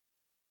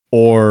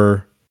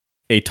 or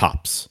a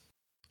Topps?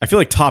 I feel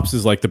like Topps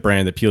is like the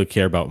brand that people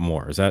care about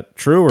more. Is that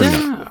true or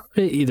not?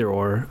 Either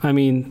or. I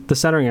mean, the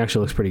centering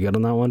actually looks pretty good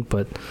on that one,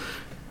 but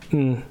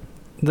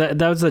that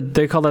was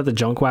they call that the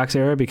junk wax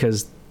era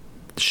because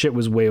shit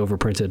was way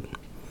overprinted.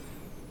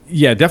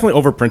 Yeah,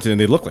 definitely overprinted, and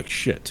they look like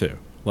shit too.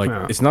 Like,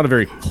 It's not a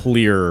very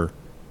clear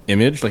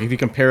image. Like, if you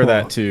compare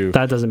that to,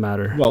 that doesn't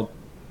matter.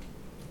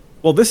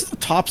 Well, this is a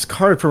Topps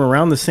card from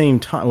around the same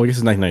time. Well, I guess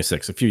it's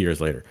 1996, a few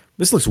years later.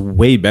 This looks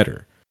way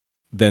better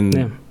than.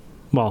 Yeah.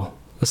 Well,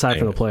 aside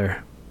from the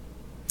player.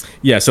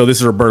 Yeah. So this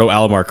is a Roberto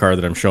Alomar card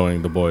that I'm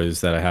showing the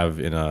boys that I have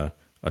in a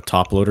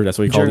top loader. That's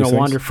what you call during these a things?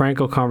 Wander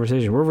Franco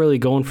conversation. We're really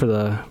going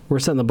we're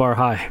setting the bar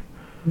high.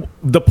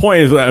 The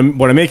point is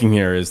what I'm making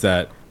here is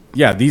that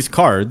these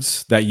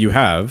cards that you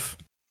have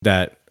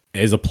that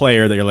is a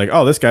player that you're like,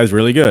 oh, this guy's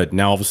really good.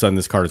 Now all of a sudden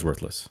this card is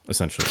worthless,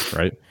 essentially,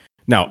 right?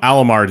 Now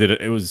Alomar did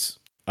it. It was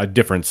a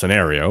different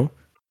scenario.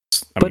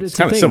 But it's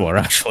kind of similar,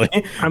 actually.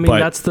 I mean,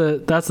 that's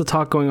the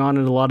talk going on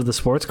in a lot of the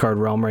sports card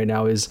realm right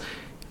now is,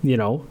 you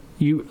know,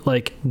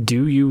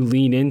 do you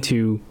lean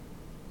into,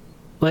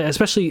 like,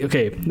 especially,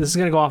 okay, this is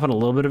going to go off on a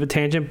little bit of a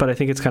tangent, but I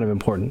think it's kind of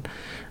important.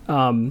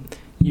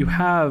 You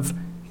have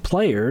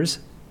players.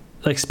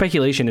 Like,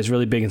 speculation is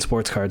really big in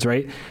sports cards,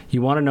 right?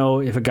 You want to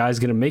know if a guy's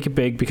going to make it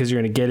big because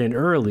you're going to get in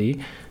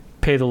early,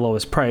 pay the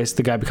lowest price,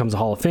 the guy becomes a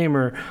Hall of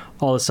Famer,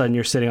 all of a sudden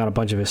you're sitting on a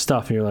bunch of his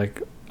stuff and you're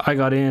like, I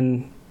got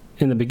in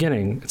the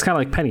beginning. It's kind of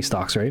like penny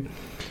stocks, right?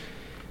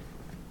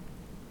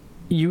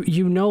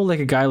 You know, like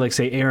a guy like,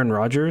 say, Aaron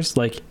Rodgers,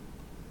 like,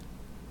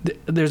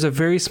 there's a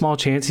very small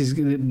chance he's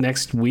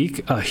next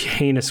week a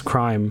heinous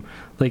crime.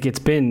 Like, it's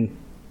been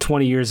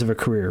 20 years of a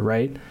career,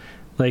 right?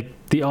 Like,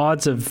 the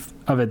odds of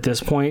at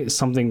this point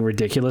something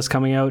ridiculous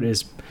coming out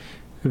is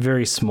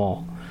very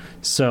small.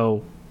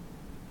 So,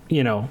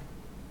 you know,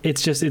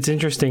 it's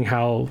interesting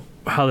how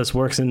this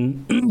works.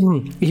 And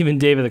even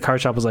David, the card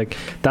shop, was like,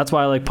 that's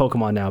why I like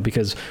Pokemon now,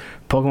 because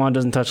Pokemon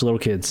doesn't touch little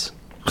kids.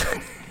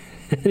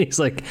 And he's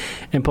like,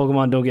 and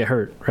Pokemon don't get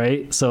hurt,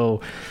 right? So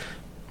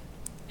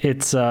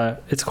it's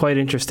quite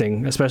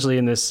interesting, especially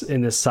in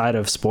this side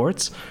of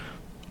sports.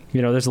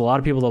 You know, there's a lot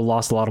of people that have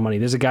lost a lot of money.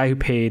 There's a guy who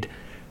paid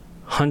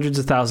hundreds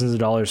of thousands of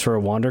dollars for a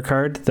Wander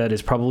card that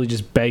is probably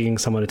just begging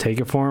someone to take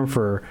it for him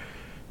for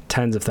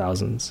tens of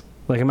thousands.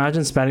 Like,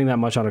 imagine spending that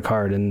much on a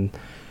card and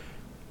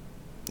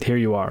here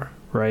you are,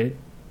 right?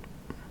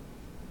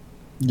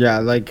 Yeah,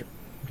 like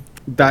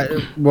that.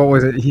 What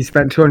was it? He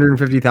spent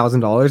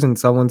 $250,000, and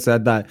someone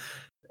said that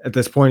at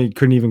this point he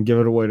couldn't even give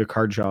it away to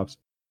card shops.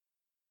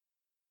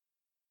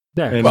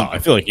 Yeah. Well, I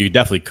feel like you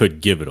definitely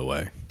could give it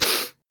away.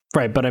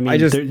 Right, but I mean,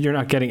 you're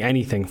not getting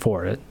anything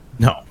for it.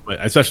 No,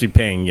 but especially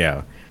paying,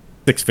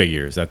 six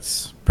figures.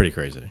 That's pretty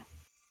crazy.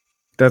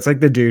 That's like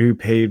the dude who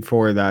paid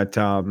for that.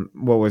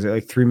 What was it?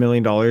 Like $3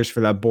 million for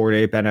that Bored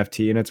Ape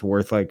NFT, and it's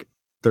worth like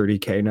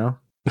 $30K now.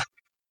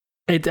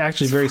 It's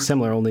actually very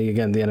similar. Only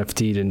again, the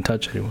NFT didn't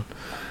touch anyone.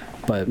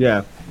 but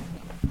Yeah,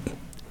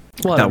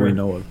 whatever. that we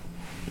know of.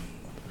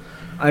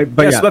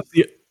 So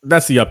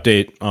that's the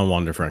update on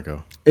Wander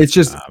Franco. It's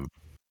just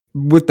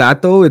with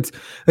that though. It's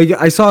like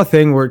I saw a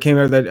thing where it came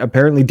out that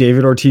apparently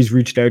David Ortiz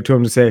reached out to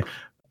him to say,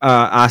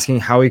 asking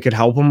how he could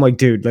help him. Like,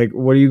 dude, like,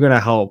 what are you gonna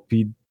help?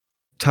 He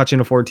touching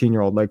a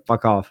 14-year-old? Like,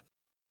 fuck off.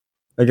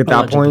 Like at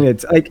that point,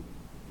 it's like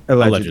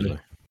allegedly.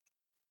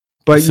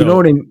 But you know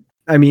what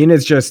I mean?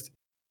 It's just,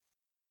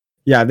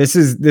 yeah, this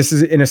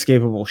is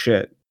inescapable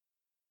shit.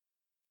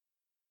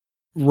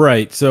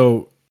 Right.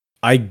 So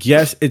I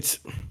guess it's,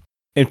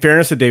 in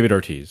fairness to David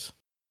Ortiz,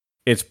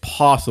 it's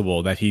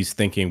possible that he's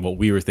thinking what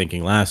we were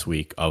thinking last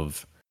week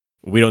of,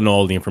 we don't know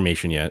all the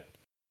information yet.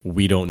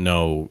 We don't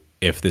know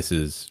if this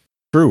is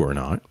true or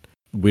not.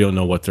 We don't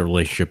know what the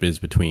relationship is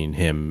between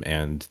him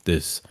and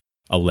this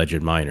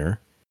alleged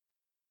minor.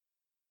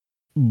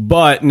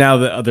 But now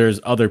that there's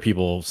other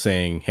people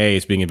saying, hey,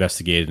 it's being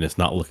investigated and it's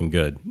not looking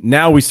good.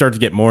 Now we start to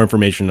get more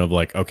information of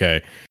like,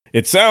 okay,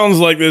 it sounds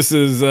like this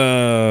is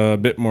a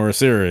bit more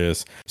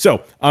serious.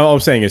 So all I'm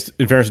saying is,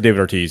 in fairness to David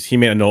Ortiz, he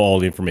may not know all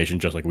the information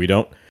just like we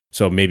don't.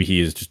 So maybe he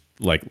is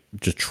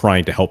just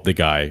trying to help the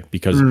guy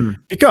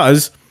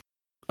because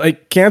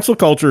like cancel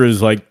culture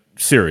is like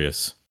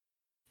serious.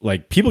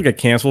 Like people get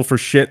canceled for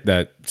shit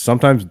that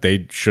sometimes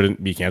they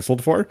shouldn't be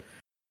canceled for.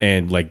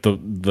 And like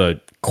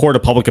the court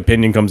of public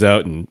opinion comes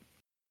out and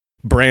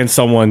brands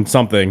someone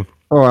something.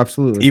 Oh,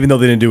 absolutely. Even though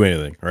they didn't do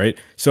anything, right?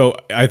 So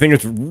I think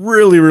it's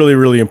really, really,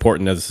 really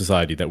important as a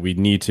society that we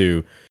need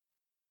to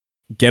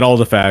get all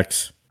the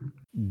facts,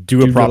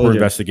 do a proper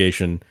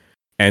investigation,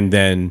 and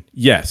then,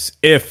 yes,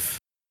 if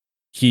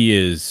he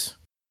is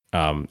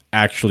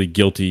actually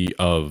guilty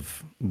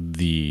of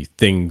the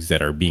things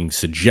that are being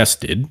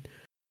suggested,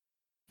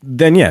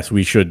 then yes,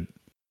 we should,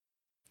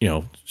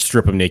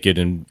 strip him naked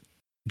and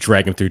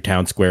drag him through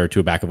town square to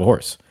the back of a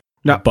horse.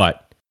 No,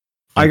 but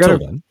I got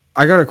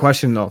a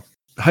question though.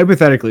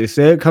 Hypothetically,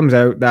 say it comes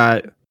out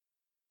that,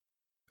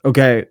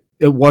 okay,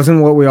 it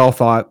wasn't what we all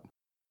thought.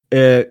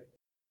 It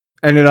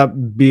ended up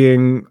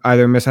being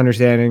either a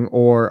misunderstanding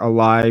or a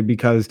lie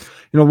because,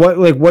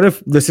 what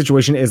if the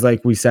situation is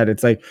like we said,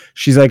 it's like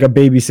she's like a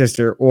baby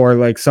sister or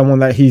like someone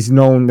that he's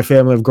known the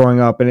family of growing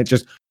up, and it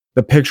just,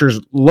 the pictures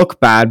look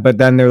bad, but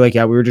then they're like,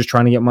 yeah, we were just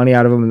trying to get money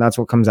out of him and that's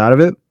what comes out of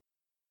it.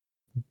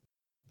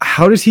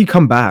 How does he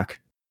come back?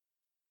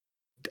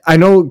 I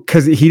know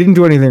because he didn't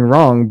do anything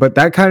wrong, but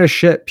that kind of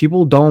shit,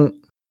 people don't.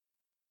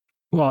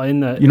 Well, in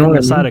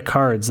the side of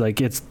cards,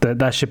 like it's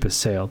that ship has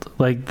sailed.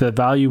 Like the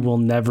value will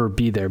never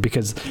be there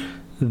because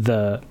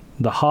the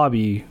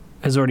hobby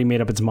has already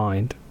made up its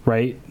mind,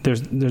 right?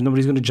 There's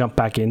nobody's going to jump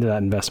back into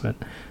that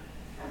investment.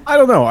 I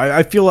don't know.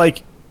 I feel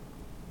like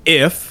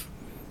if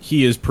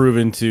he is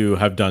proven to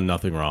have done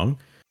nothing wrong,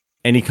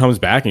 and he comes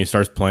back and he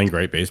starts playing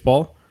great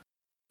baseball,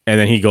 and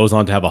then he goes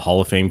on to have a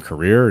Hall of Fame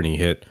career, and he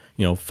hit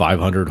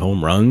 500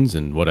 home runs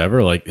and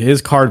whatever, like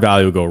his card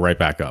value will go right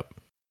back up.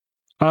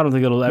 I don't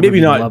think it'll ever maybe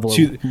be not the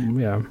level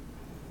yeah,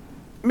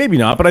 maybe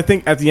not, but I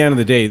think at the end of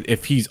the day,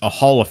 if he's a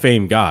Hall of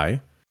Fame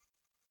guy,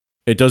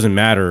 it doesn't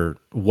matter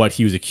what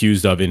he was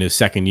accused of in his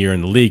second year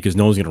in the league because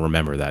no one's going to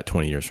remember that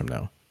 20 years from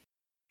now.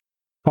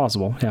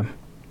 Possible, yeah.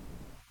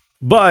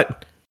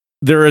 But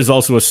there is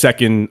also a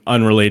second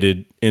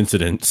unrelated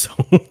incident, so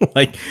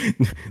like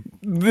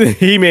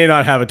he may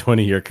not have a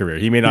 20-year career.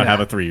 He may not have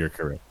a 3-year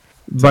career.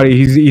 But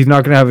he's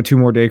not going to have a 2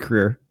 more day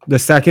career. The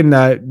second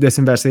that this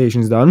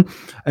investigation is done,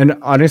 and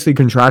honestly,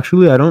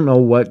 contractually, I don't know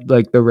what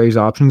like the Rays'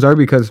 options are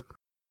because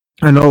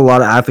I know a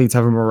lot of athletes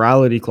have a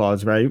morality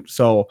clause, right?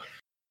 So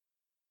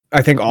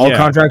I think all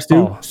contracts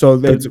do. Oh, so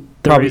it's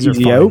probably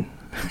easy out.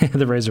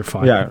 The Rays are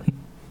fine. Yeah.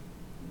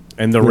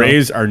 And the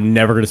Rays are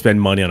never going to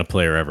spend money on a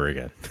player ever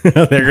again.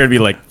 They're going to be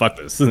like, fuck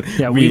this.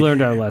 Yeah, we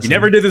learned our lesson. We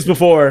never did this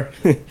before.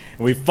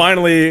 We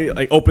finally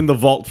like opened the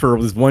vault for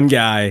this one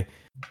guy.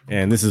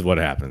 And this is what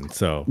happened.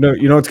 So no,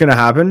 you know what's going to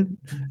happen?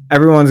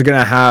 Everyone's going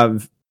to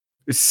have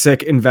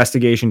sick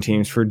investigation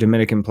teams for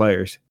Dominican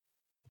players.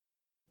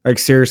 Like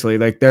seriously,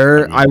 like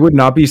I would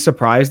not be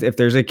surprised if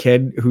there's a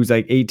kid who's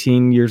like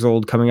 18 years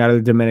old coming out of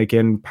the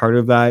Dominican, part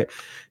of that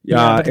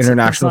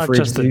international free agency. It's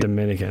not just the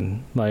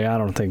Dominican. Like I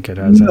don't think it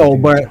has. No,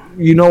 but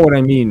you know what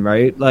I mean,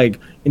 right? Like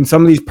in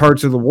some of these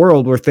parts of the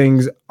world where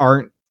things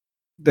aren't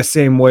the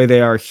same way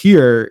they are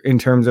here in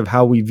terms of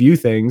how we view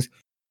things.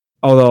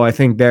 Although I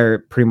think there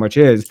pretty much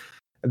is.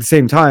 At the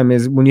same time,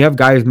 is when you have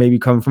guys maybe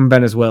come from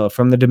Venezuela,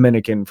 from the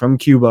Dominican, from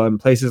Cuba, and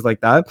places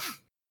like that,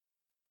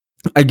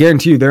 I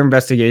guarantee you their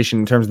investigation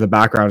in terms of the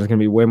background is going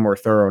to be way more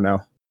thorough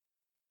now.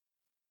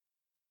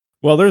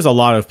 Well, there's a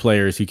lot of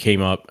players who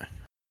came up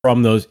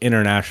from those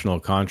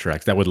international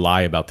contracts that would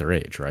lie about their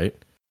age, right?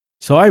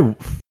 So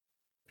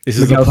this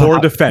is a poor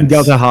defense.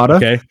 Miguel Tejada?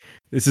 Okay,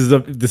 this is a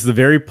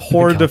very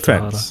poor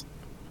defense,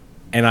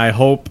 and I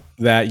hope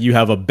that you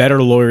have a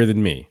better lawyer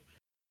than me.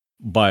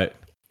 But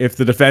if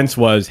the defense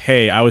was,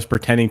 hey, I was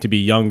pretending to be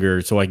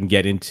younger so I can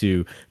get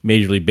into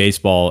Major League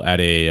Baseball at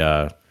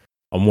a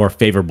more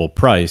favorable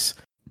price,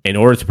 in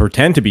order to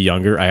pretend to be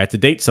younger, I had to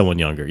date someone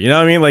younger. You know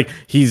what I mean? Like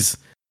he's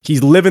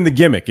living the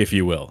gimmick, if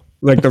you will.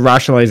 like the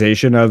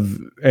rationalization of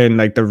and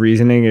like the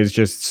reasoning is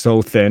just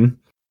so thin.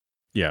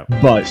 Yeah.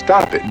 But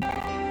Stop it.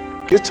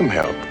 Get some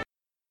help.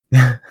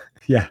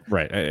 yeah,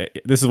 Right.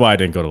 This is why I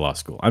didn't go to law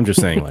school. I'm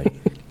just saying, like,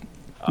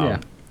 Yeah.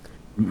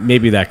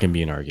 maybe that can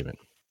be an argument.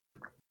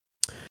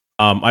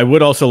 I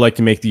would also like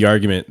to make the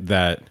argument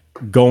that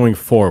going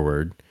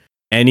forward,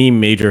 any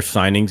major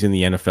signings in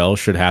the NFL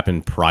should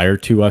happen prior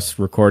to us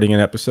recording an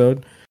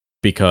episode,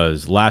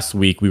 because last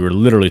week we were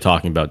literally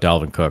talking about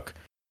Dalvin Cook.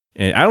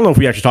 And I don't know if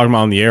we actually talked about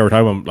it on the air. We're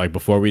talking about like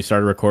before we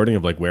started recording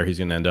of like where he's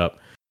going to end up.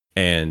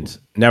 And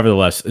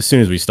nevertheless, as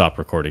soon as we stopped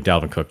recording,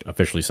 Dalvin Cook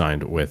officially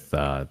signed with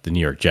the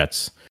New York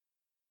Jets.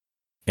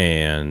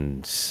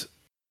 And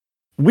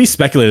we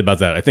speculated about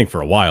that, I think,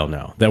 for a while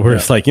now. That we're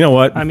just like, you know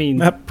what? I mean,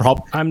 that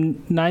I'm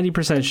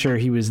 90% sure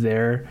he was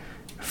there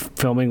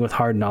filming with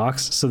Hard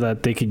Knocks so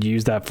that they could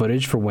use that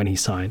footage for when he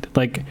signed.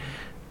 Like,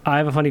 I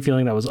have a funny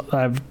feeling that was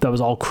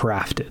all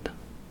crafted.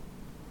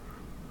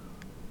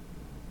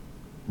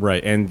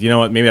 Right. And you know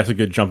what? Maybe that's a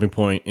good jumping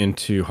point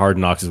into Hard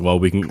Knocks as well.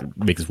 We can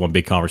make this one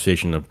big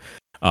conversation of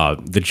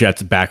the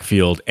Jets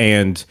backfield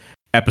and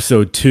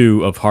episode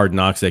 2 of Hard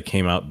Knocks that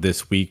came out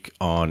this week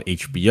on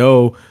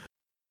HBO.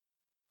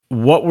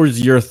 What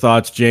was your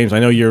thoughts, James? I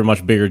know you're a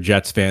much bigger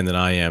Jets fan than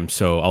I am,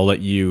 so I'll let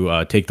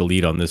you take the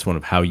lead on this one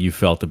of how you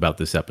felt about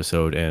this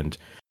episode. And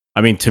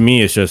I mean, to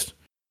me, it's just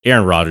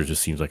Aaron Rodgers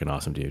just seems like an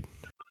awesome dude.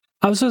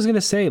 I was going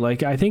to say,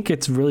 like, I think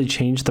it's really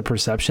changed the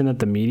perception that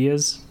the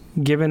media's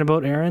given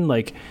about Aaron.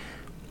 Like,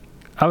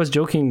 I was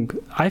joking.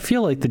 I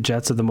feel like the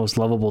Jets are the most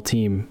lovable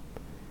team.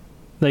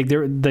 Like,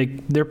 the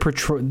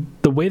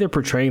way they're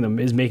portraying them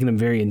is making them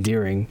very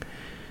endearing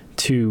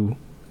to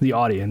the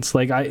audience.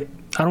 Like, I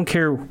don't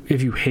care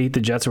if you hate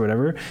the Jets or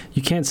whatever.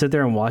 You can't sit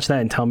there and watch that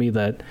and tell me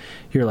that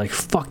you're like,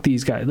 fuck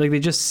these guys. Like, they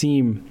just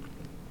seem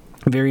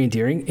very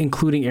endearing,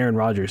 including Aaron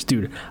Rodgers.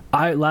 Dude,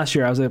 last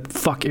year I was a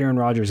fuck Aaron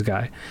Rodgers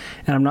guy.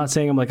 And I'm not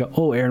saying I'm like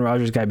Aaron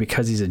Rodgers guy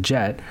because he's a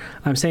Jet.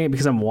 I'm saying it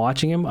because I'm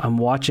watching him. I'm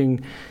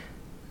watching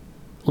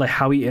like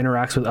how he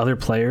interacts with other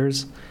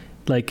players.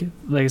 Like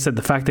I said,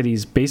 the fact that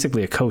he's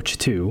basically a coach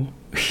too.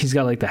 He's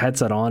got like the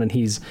headset on and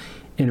he's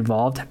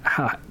involved.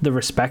 The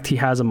respect he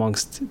has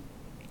amongst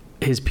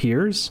his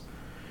peers.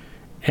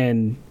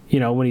 And, you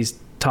know, when he's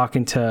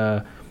talking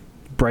to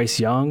Bryce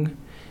Young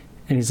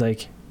and he's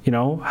like, you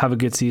know, have a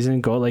good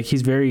season, go. Like,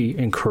 he's very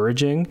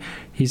encouraging.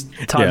 He's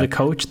taught the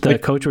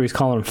coach where he's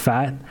calling him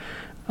fat.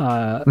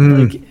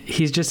 Like,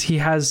 he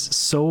has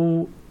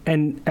so,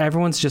 and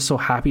everyone's just so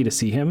happy to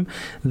see him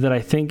that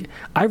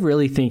I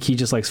really think he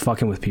just likes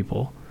fucking with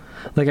people.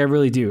 Like, I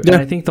really do. Yeah. And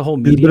I think the whole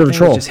He's a media bit of a thing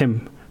troll. is just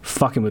him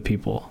fucking with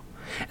people.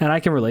 And I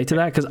can relate to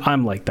that because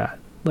I'm like that.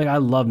 Like, I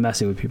love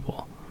messing with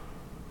people.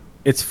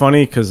 It's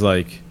funny because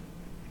like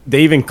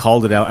they even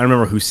called it out. I don't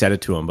remember who said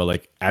it to him, but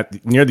like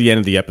near the end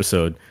of the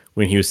episode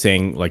when he was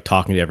saying like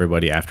talking to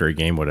everybody after a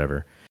game,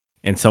 whatever,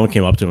 and someone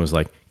came up to him and was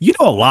like, "You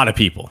know a lot of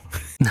people."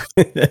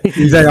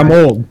 he's like, I'm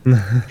old.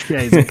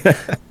 Yeah, he's like,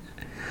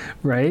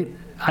 right?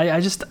 I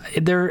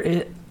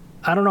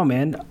don't know,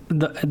 man.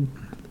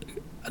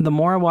 The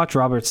more I watch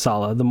Robert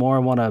Saleh, the more I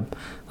want to,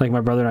 like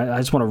my brother and I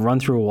just want to run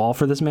through a wall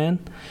for this man.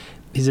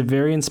 He's a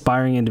very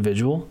inspiring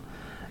individual.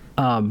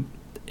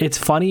 It's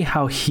funny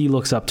how he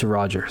looks up to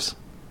Rodgers.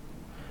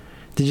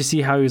 Did you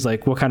see how he was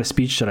like, what kind of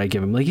speech should I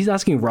give him? Like, he's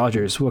asking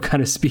Rodgers what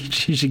kind of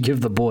speech he should give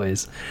the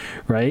boys,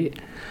 right?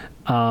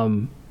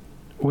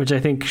 Which I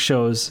think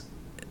shows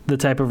the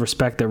type of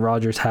respect that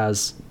Rodgers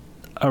has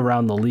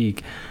around the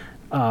league,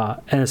 and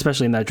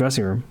especially in that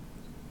dressing room.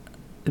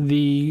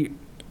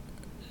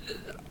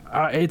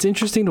 It's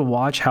interesting to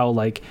watch how,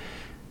 like,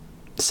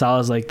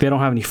 Salah's like, they don't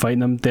have any fight in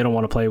them. They don't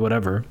want to play,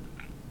 whatever.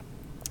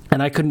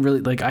 And I can't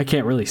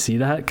really see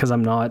that because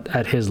I'm not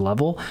at his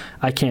level.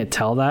 I can't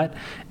tell that.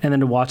 And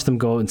then to watch them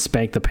go and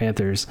spank the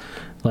Panthers,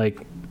 like,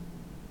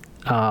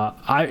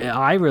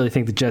 I really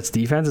think the Jets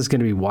defense is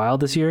going to be wild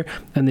this year.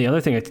 And the other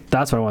thing,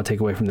 that's what I want to take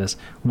away from this.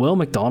 Will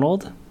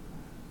McDonald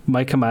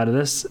might come out of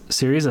this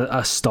series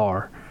a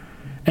star.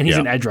 And he's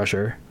an edge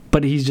rusher.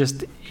 But he's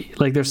just,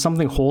 like, there's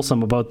something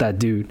wholesome about that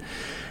dude.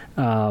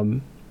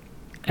 And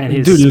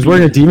his Dude, he was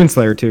wearing a Demon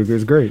Slayer too. It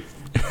was great.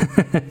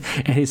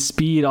 and his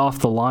speed off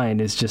the line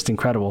is just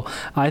incredible.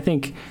 I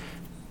think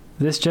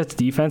this Jets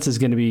defense is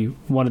going to be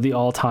one of the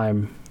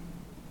all-time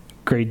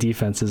great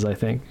defenses, I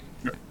think.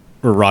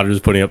 Where Rodgers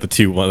putting up the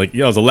 2-1, like,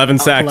 it was 11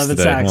 sacks 11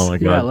 today. sacks. Oh my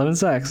god. Yeah, 11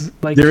 sacks.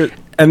 Like, there's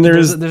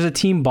there's a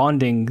team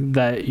bonding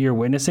that you're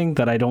witnessing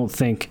that I don't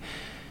think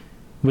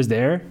was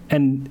there.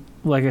 And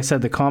like I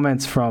said, the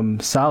comments from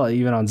Saleh,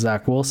 even on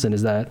Zach Wilson,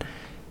 is that,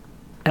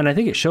 and I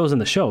think it shows in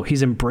the show,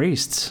 he's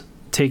embraced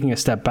taking a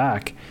step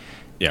back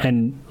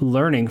and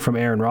learning from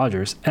Aaron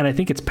Rodgers. And I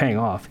think it's paying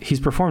off. He's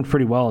performed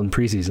pretty well in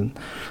preseason.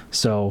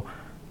 So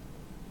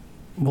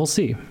we'll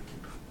see.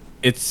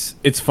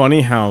 It's funny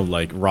how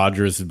like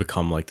Rodgers has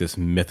become like this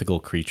mythical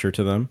creature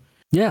to them.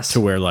 Yes. To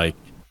where like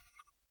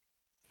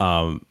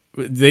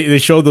they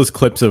showed those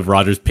clips of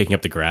Rodgers picking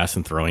up the grass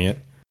and throwing it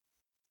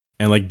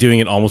and like doing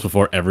it almost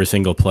before every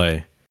single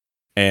play.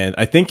 And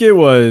I think it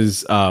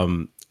was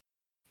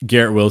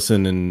Garrett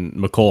Wilson and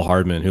McCole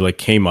Hardman, who like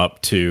came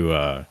up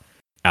to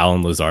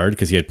Alan Lazard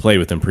because he had played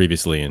with him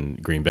previously in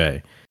Green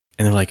Bay,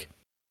 and they're like,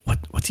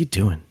 "What's he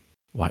doing?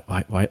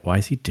 Why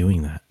is he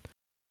doing that?"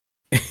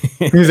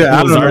 He's like,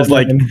 I don't know, Lazard's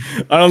like, man.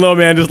 "I don't know,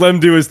 man. Just let him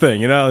do his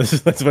thing. You know,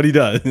 that's what he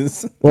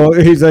does." Well,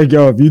 he's like,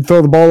 yo, if you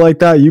throw the ball like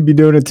that, you'd be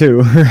doing it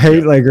too,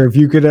 right? Like, or if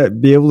you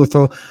could be able to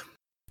throw.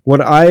 What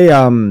I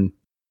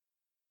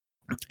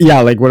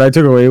like what I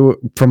took away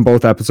from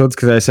both episodes,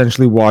 because I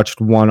essentially watched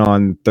one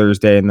on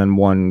Thursday and then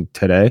one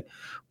today,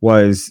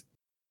 was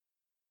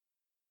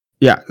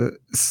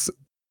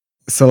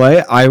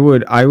Saleh. I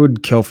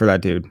would kill for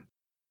that dude.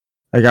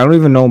 Like, I don't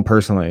even know him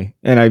personally,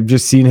 and I've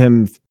just seen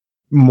him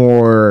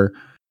more,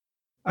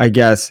 I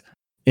guess,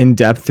 in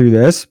depth through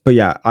this. But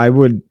yeah, I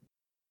would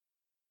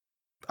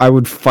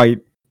fight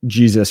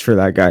Jesus for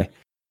that guy.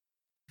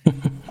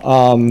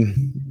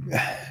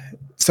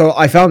 So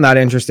I found that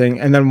interesting.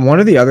 And then one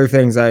of the other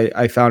things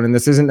I found, and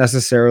this isn't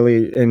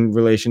necessarily in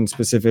relation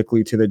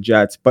specifically to the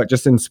Jets, but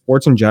just in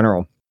sports in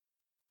general,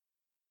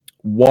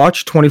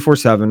 watch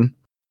 24/7,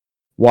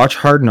 watch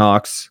Hard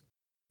Knocks,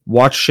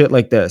 watch shit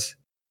like this.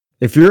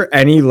 If you're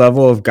any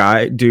level of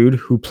dude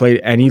who played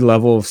any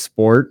level of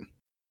sport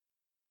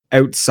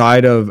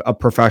outside of a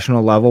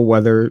professional level,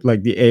 whether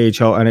like the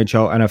AHL,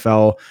 NHL,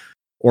 NFL,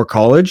 or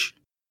college,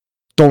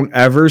 don't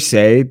ever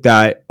say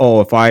that,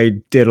 oh, if I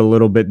did a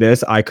little bit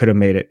this, I could have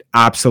made it.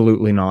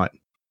 Absolutely not.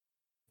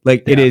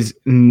 Like, it is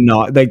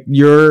not, like,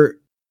 you're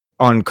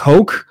on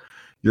coke,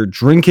 you're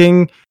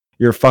drinking,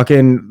 you're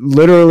fucking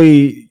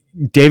literally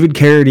David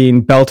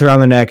Carradine belt around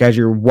the neck as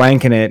you're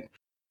wanking it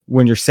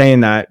when you're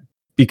saying that,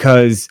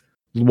 because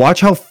watch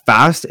how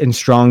fast and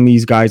strong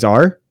these guys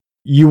are.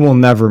 You will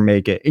never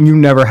make it, and you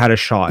never had a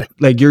shot.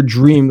 Like, your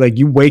dream, like,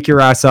 you wake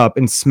your ass up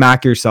and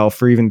smack yourself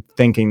for even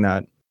thinking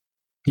that.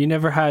 You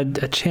never had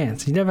a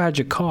chance. You never had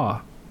your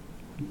car.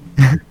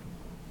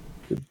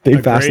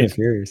 Big Fast and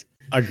Furious.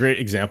 A great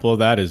example of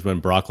that is when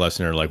Brock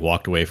Lesnar like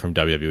walked away from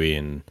WWE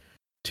in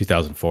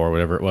 2004 or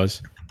whatever it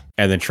was,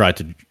 and then tried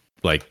to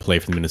like play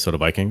for the Minnesota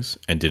Vikings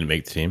and didn't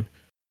make the team.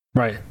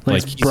 Right.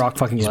 Like it's Brock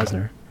fucking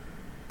Lesnar.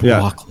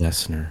 Brock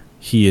Lesnar.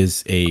 He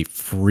is a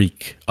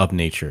freak of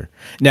nature.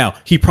 Now,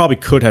 he probably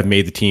could have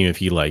made the team if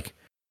he like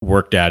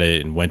worked at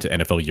it and went to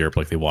NFL Europe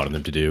like they wanted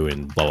them to do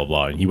and blah, blah,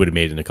 blah. And he would have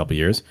made it in a couple of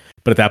years.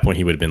 But at that point,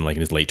 he would have been like in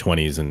his late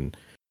 20s and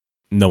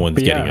no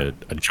one's getting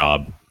a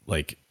job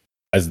like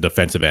as a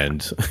defensive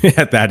end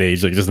at that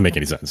age. Like, it doesn't make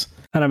any sense.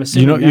 And I'm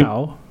assuming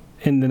now,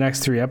 in the next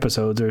 3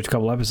 episodes or a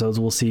couple episodes,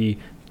 we'll see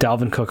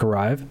Dalvin Cook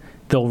arrive.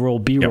 They'll roll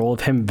B-roll of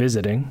him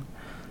visiting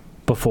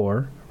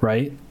before,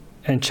 right?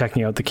 And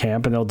checking out the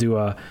camp. And they'll do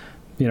a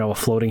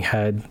floating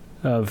head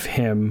of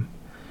him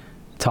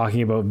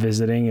talking about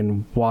visiting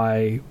and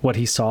what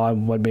he saw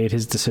and what made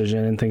his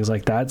decision and things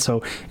like that.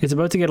 So it's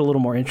about to get a little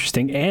more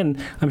interesting,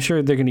 and I'm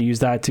sure they're going to use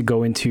that to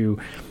go into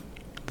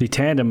the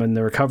tandem and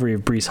the recovery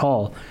of Breece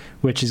Hall,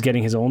 which is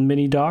getting his own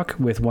mini doc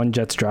with One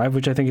Jets Drive,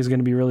 which I think is going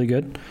to be really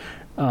good.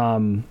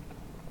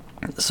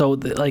 So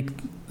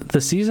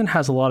the season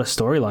has a lot of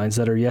storylines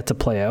that are yet to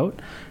play out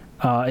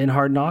in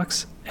Hard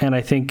Knocks, and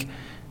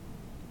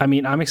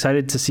I'm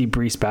excited to see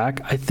Breece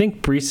back. I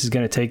think Breece is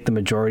going to take the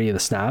majority of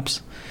the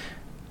snaps.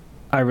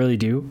 I really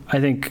do. I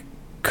think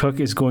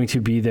Cook is going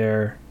to be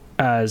there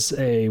as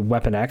a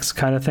Weapon X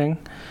kind of thing.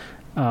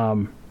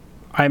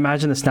 I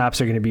imagine the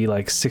snaps are going to be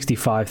like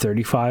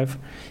 65-35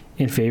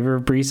 in favor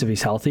of Breece if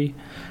he's healthy,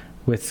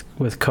 with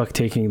Cook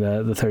taking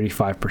the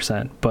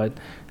 35%. But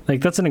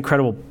like, that's an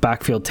incredible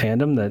backfield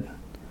tandem that,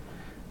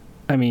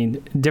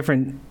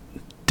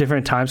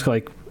 different times,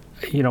 like,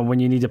 when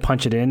you need to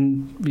punch it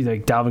in,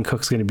 like Dalvin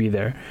Cook's going to be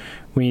there.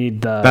 We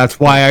need That's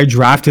why I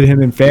drafted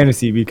him in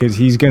fantasy, because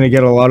he's going to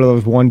get a lot of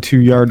those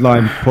 1-2 yard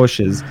line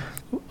pushes.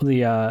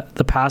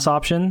 The pass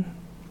option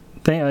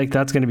thing, like,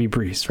 that's going to be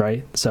Breece,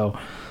 right? So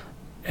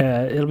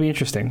it'll be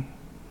interesting.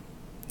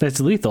 It's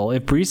lethal.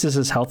 If Breece is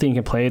as healthy and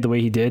can play the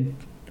way he did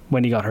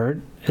when he got hurt,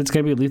 it's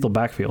going to be a lethal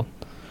backfield.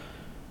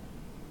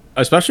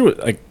 Especially with,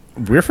 like,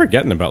 we're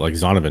forgetting about like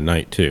Zonovan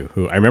Knight too,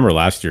 who I remember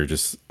last year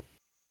just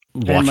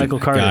watching Michael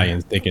that Carter. guy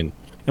and thinking,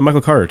 and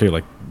Michael Carter too.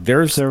 Like,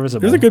 there's a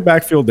Serviceable. good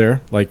backfield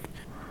there. Like,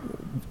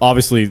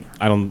 obviously,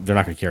 they're not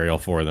going to carry all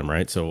 4 of them,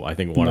 right? So I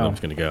think one of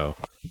them's going to go.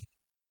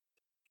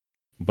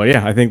 But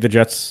yeah, I think the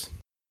Jets,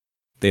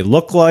 they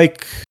look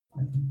like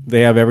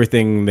they have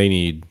everything they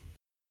need,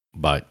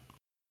 but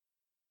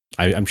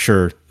I'm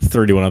sure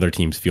 31 other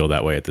teams feel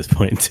that way at this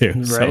point too.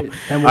 Right. So,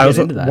 And we'll get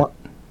into that.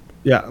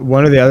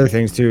 One of the other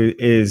things too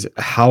is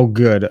how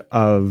good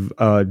of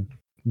a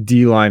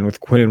D-line with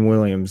Quinnen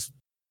Williams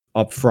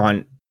up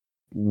front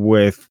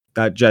with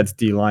that Jets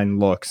D-line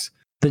looks.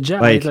 The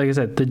Jets, like I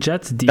said, the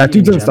Jets D. That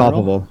dude's in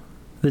unstoppable. General,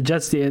 the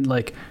Jets D,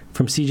 like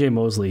from C.J.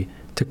 Mosley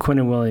to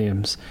Quinnen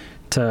Williams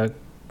to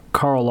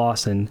Carl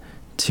Lawson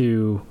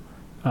to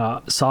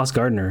Sauce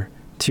Gardner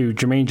to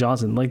Jermaine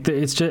Johnson, like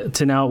it's just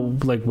to now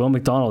like Will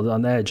McDonald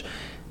on the edge,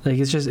 like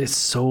it's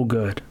so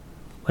good,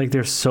 like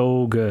they're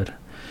so good,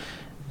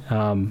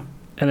 and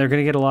they're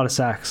gonna get a lot of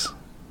sacks,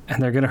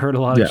 and they're gonna hurt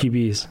a lot of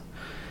QBs,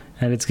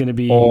 and it's gonna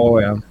be Oh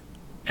yeah.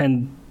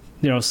 And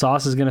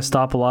Sauce is going to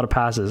stop a lot of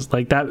passes.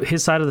 Like that,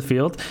 his side of the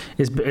field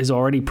is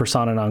already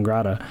persona non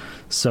grata.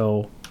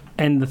 So,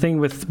 and the thing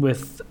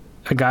with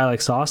a guy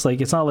like Sauce, like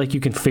it's not like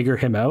you can figure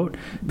him out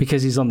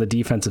because he's on the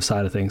defensive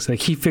side of things. Like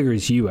he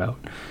figures you out.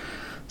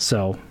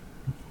 So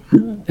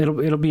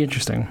it'll be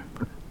interesting.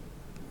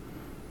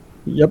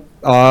 Yep.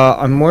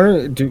 I'm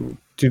more. Do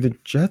the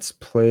Jets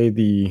play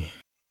the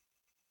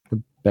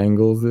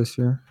Bengals this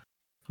year?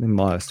 They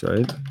must,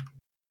 right?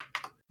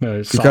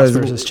 Sauce Because-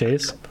 versus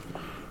Chase.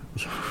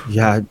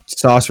 Yeah,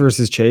 Sauce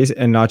versus Chase,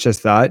 and not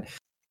just that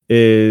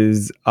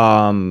is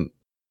Oh,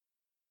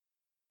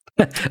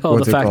 What's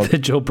the it fact called? that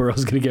Joe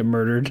Burrow's going to get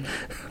murdered.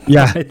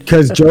 yeah,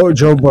 because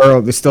Joe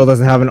Burrow still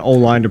doesn't have an O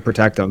line to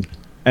protect him,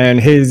 and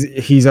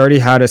he's already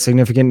had a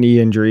significant knee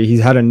injury.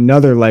 He's had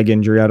another leg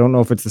injury. I don't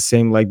know if it's the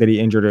same leg that he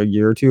injured a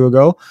year or two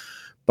ago,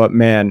 but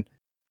man,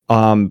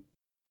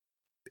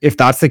 if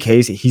that's the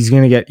case, he's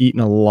going to get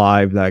eaten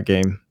alive that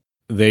game.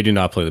 They do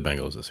not play the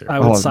Bengals this year. I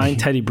would Oh, sign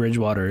Teddy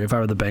Bridgewater if I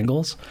were the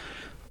Bengals.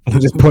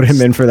 Just put him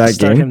in for that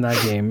Start game. him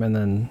that game and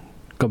then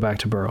go back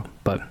to Burrow.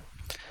 But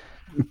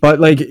But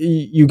like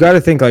you got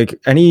to think like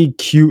any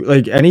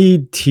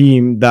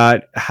team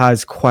that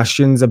has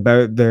questions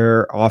about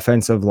their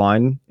offensive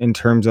line in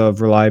terms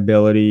of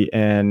reliability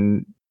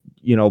and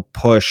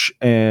push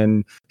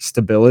and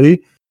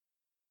stability,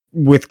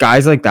 with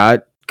guys like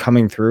that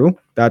coming through,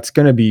 that's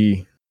going to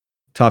be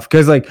tough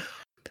because like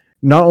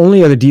not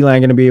only are the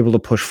D-line going to be able to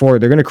push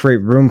forward, they're going to create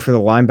room for the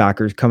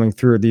linebackers coming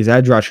through, these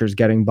edge rushers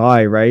getting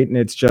by, right? And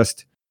it's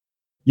just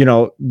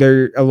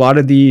there a lot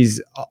of these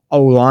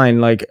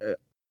O-line like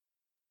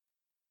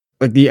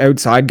the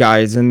outside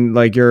guys and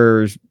like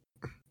your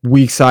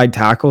weak side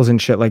tackles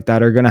and shit like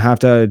that are going to have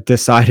to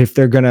decide if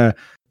they're going to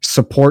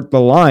support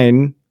the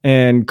line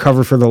and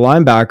cover for the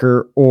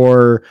linebacker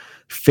or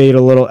fade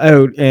a little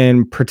out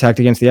and protect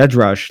against the edge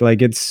rush.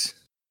 Like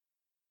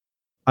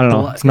I don't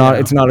know.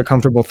 It's not a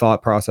comfortable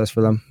thought process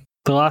for them.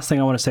 the last thing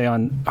I want to say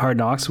on Hard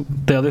Knocks,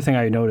 the other thing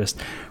I noticed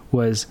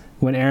was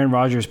when Aaron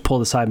Rodgers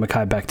pulled aside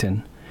Mekhi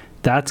Becton.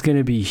 That's going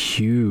to be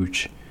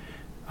huge.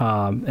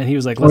 And he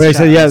was like, let's Okay, chat,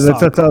 so yeah,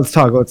 let's talk. let's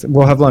talk.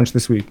 We'll have lunch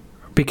this week.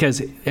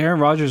 Because Aaron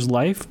Rodgers'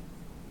 life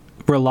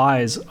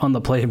relies on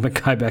the play of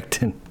Mekhi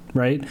Becton,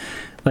 right?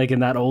 Like in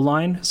that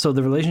O-line. So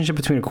the relationship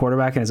between a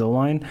quarterback and his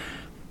O-line,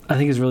 I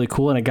think is really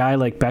cool. And a guy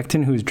like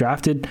Becton, who's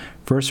drafted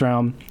first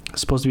round,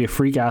 supposed to be a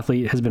freak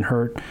athlete, has been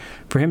hurt,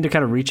 for him to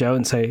kind of reach out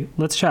and say,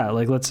 let's chat.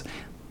 Like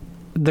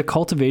the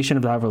cultivation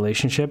of that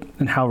relationship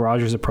and how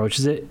Rodgers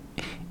approaches it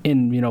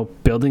in,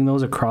 building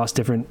those across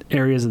different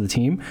areas of the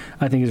team,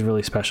 I think is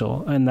really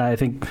special. And I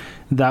think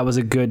that was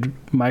a good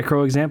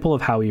micro example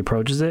of how he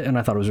approaches it. And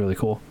I thought it was really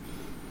cool.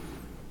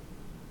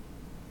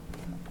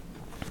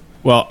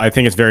 Well, I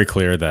think it's very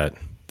clear that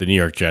the New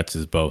York Jets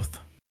is both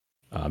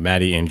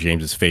Maddie and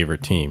James's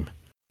favorite team,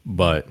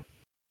 but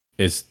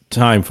it's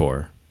time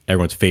for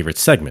everyone's favorite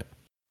segment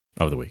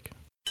of the week.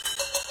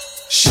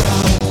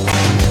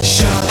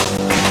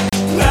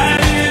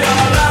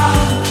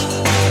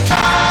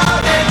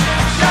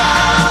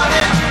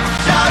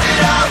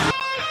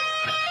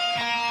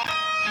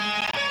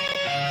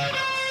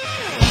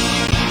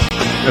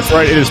 That's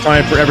right. It is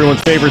time for everyone's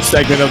favorite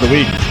segment of the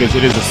week because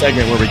it is a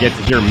segment where we get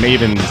to hear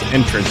Maven's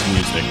entrance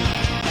music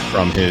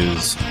from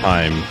his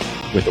time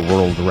with the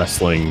World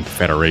Wrestling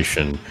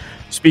Federation.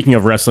 Speaking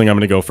of wrestling, I'm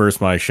going to go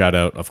first. My shout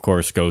out, of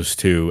course, goes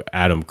to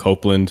Adam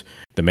Copeland,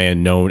 the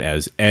man known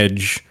as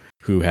Edge,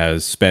 who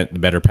has spent the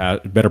better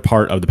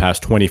part of the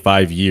past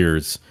 25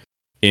 years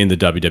in the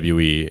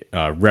WWE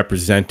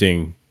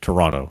representing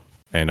Toronto.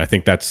 And I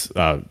think that's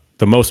the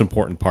most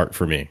important part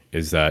for me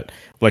is that,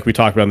 like we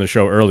talked about on the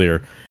show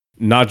earlier,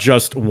 not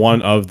just one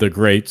of the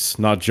greats,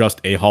 not just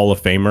a Hall of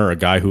Famer, a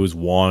guy who has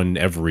won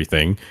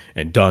everything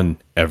and done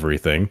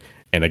everything,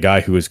 and a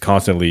guy who has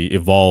constantly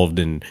evolved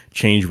and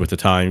changed with the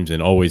times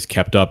and always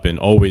kept up and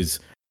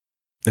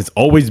it's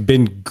always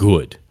been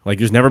good. Like,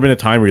 there's never been a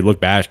time where you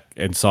look back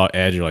and saw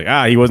Edge, you're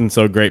like, he wasn't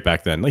so great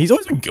back then. Like, he's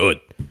always been good.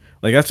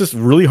 Like, that's just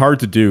really hard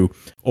to do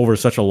over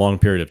such a long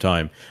period of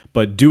time.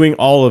 But doing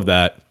all of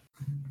that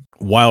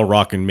while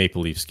rocking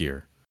Maple Leafs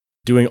gear,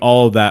 doing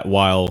all of that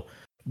while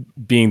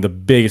being the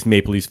biggest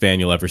Maple Leafs fan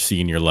you'll ever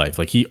see in your life.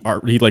 Like he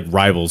like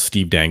rivals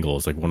Steve Dangle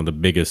as like one of the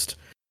biggest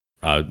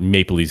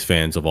Maple Leafs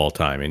fans of all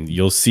time. And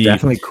you'll see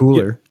Definitely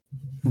cooler.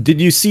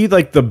 Did you see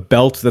like the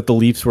belt that the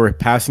Leafs were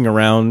passing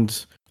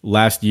around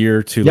last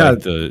year to like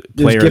the It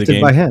was player of the gifted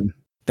game? by him.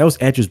 That was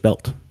Edge's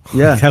belt.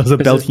 Yeah. That was a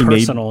belt he made.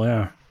 Personal,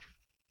 yeah.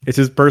 It's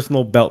his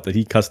personal belt that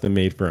he custom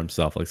made for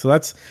himself. Like, so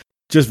that's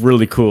just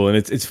really cool. And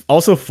it's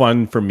also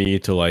fun for me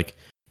to like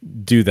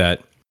do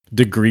that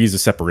degrees of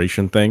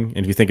separation thing. And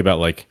if you think about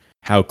like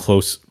how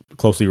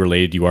closely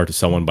related you are to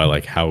someone by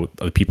like how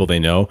the people they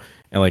know,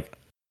 and like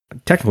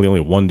technically only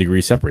 1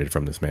 degree separated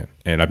from this man,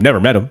 and I've never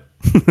met him,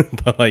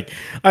 but like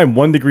I'm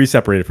 1 degree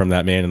separated from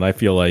that man, and I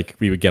feel like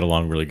we would get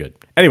along really good.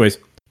 Anyways,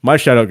 my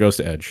shout out goes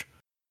to Edge.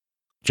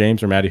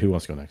 James or Maddie, who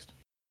wants to go next?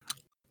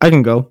 I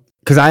can go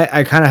because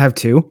I kind of have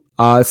two.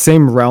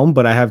 Same realm,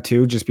 but I have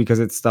two just because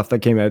it's stuff that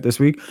came out this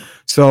week.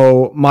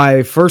 So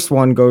my first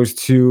one goes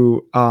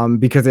to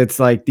because it's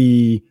like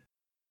the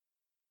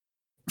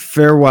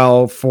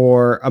farewell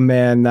for a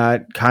man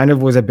that kind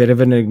of was a bit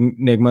of an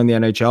enigma in the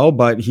NHL,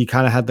 but he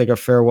kind of had like a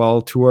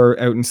farewell tour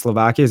out in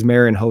Slovakia. Is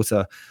Marian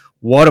Hossa.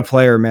 What a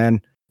player,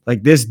 man.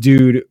 Like this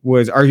dude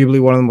was arguably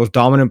one of the most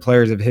dominant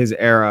players of his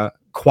era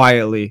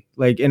quietly.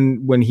 Like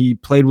when he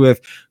played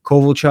with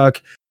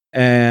Kovalchuk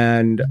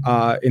and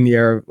in the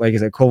era, like I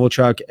said,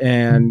 Kovalchuk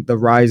and the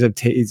rise of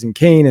Taves and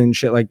Kane and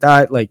shit like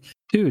that. Like,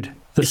 dude,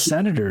 the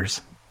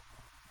Senators.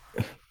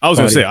 I was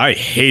going to say, I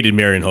hated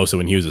Marian Hossa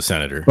when he was a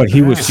Senator. But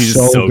he was He's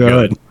so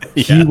good.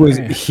 He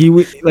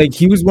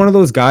was one of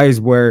those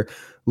guys where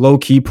low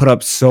key put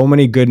up so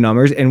many good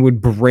numbers and would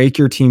break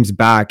your team's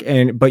back.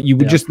 But you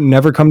would just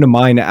never come to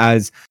mind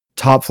as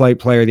top flight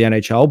player of the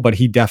NHL, but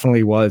he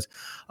definitely was.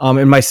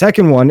 And my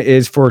second one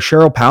is for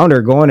Cheryl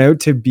Pounder going out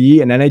to be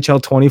an NHL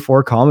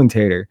 24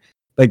 commentator.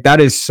 Like that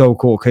is so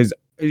cool because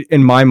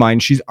in my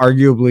mind, she's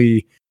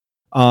arguably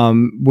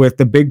with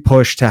the big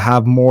push to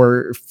have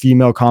more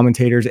female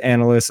commentators,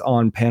 analysts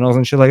on panels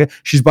and shit like that.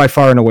 She's by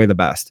far and away the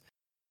best.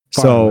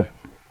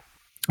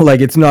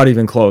 Like it's not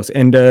even close.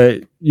 And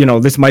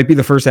this might be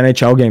the first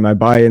NHL game I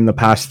buy in the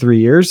past 3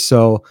 years.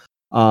 So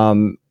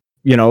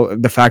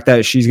the fact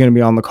that she's going to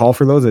be on the call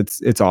for those,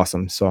 it's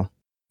awesome. So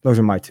those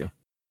are my two.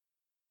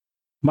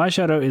 My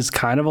shout out is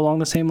kind of along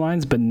the same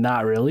lines, but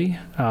not really.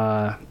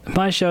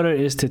 My shout out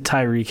is to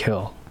Tyreek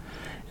Hill.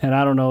 And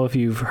I don't know if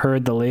you've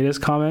heard the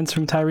latest comments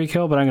from Tyreek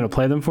Hill, but I'm going to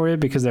play them for you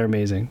because they're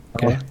amazing.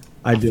 Okay.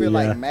 I feel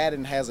like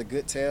Madden has a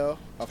good tell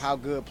of how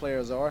good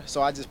players are.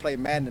 So I just played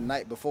Madden the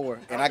night before,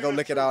 and I go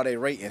look at all their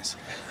ratings.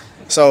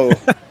 So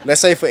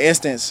let's say, for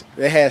instance,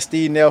 they had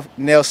Steve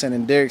Nelson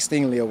and Derek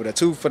Stingley over there,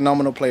 two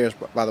phenomenal players,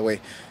 by the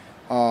way.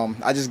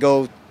 I just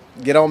go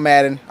get on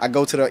Madden. I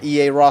go to the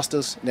EA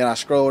rosters, then I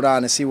scroll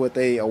down and see what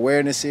their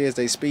awareness is,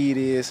 their speed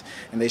is,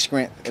 and their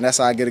strength, and that's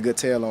how I get a good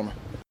tell on them.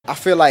 I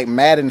feel like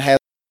Madden has.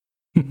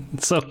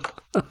 So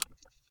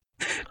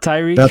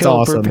Tyreek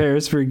Hill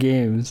prepares for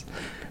games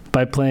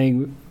by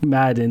playing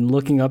Madden,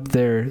 looking up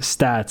their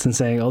stats and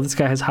saying, oh, this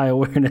guy has high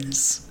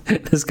awareness.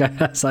 This guy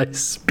has high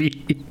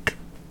speed.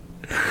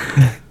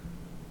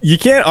 You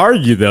can't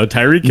argue, though.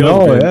 Tyreek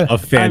Hill is a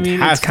fantastic player in the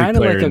NFL. It's kind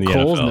of like a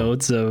Cole's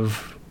notes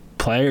of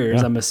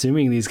players. Yeah. I'm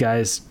assuming these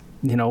guys,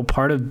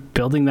 part of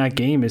building that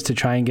game is to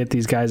try and get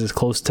these guys as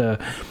close to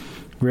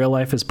real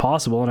life as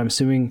possible. And I'm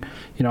assuming,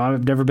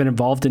 I've never been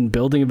involved in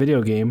building a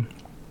video game,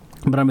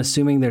 but I'm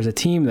assuming there's a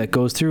team that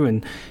goes through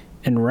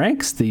and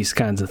ranks these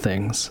kinds of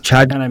things.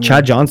 Chad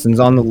Johnson's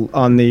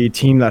on the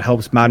team that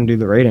helps Madden do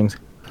the ratings.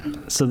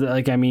 So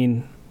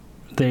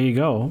there you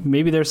go.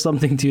 Maybe there's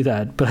something to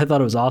that, but I thought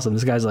it was awesome.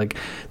 This guy's like,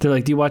 they're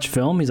like, do you watch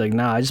film? He's like,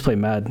 nah, I just play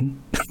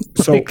Madden.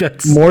 So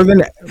more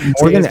than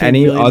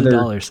any other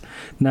dollars.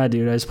 Nah,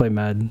 dude, I just play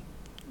Madden.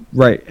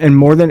 Right. And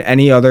more than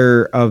any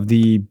other of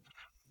the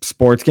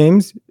sports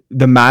games,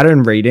 the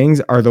Madden ratings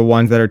are the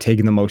ones that are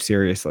taken the most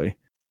seriously.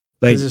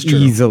 Like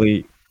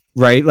easily,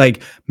 right?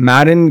 Like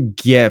Madden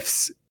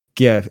gives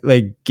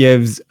a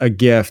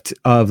gift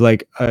of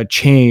like a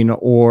chain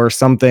or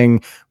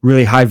something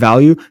really high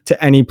value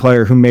to any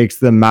player who makes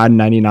the Madden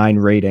 99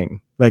 rating,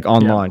 like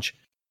on launch.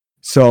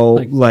 So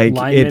like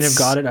linemen have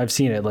got it. I've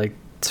seen it. Like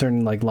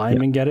certain like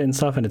linemen get it and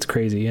stuff, and it's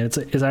crazy. And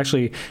it's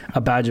actually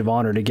a badge of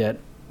honor to get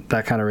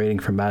that kind of rating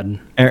from Madden.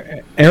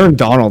 Aaron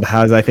Donald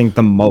has, I think,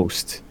 the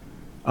most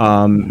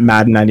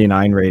Madden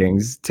 99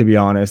 ratings, to be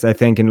honest, I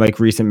think, in like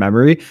recent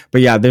memory.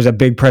 But yeah, there's a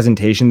big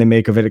presentation they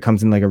make of it. It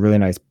comes in like a really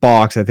nice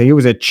box. I think it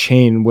was a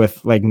chain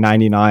with like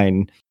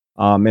 99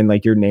 and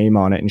like your name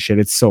on it and shit.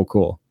 It's so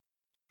cool.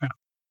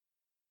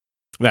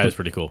 That is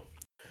pretty cool.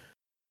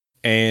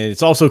 And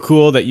it's also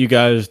cool that you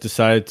guys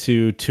decided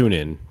to tune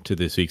in to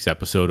this week's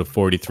episode of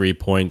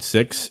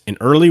 43.6, an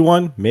early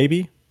one,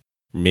 maybe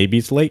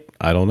it's late.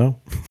 I don't know.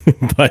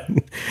 But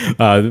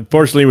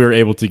fortunately, we were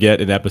able to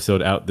get an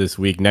episode out this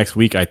week. Next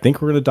week, I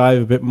think we're going to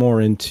dive a bit more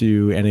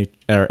into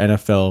our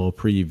NFL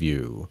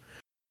preview.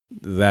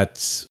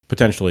 That's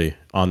potentially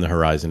on the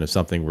horizon of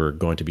something we're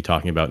going to be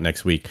talking about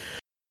next week.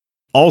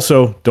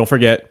 Also, don't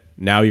forget,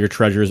 Now Your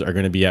Treasures are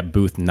going to be at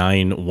booth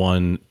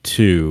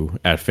 912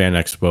 at Fan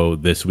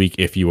Expo this week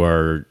if you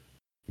are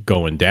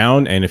going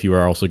down. And if you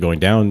are also going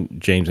down,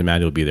 James and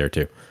Maddie will be there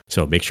too.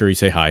 So make sure you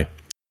say hi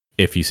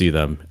if you see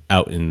them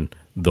out in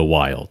the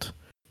wild.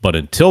 But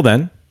until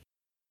then,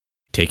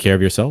 take care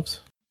of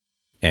yourselves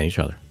and each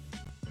other.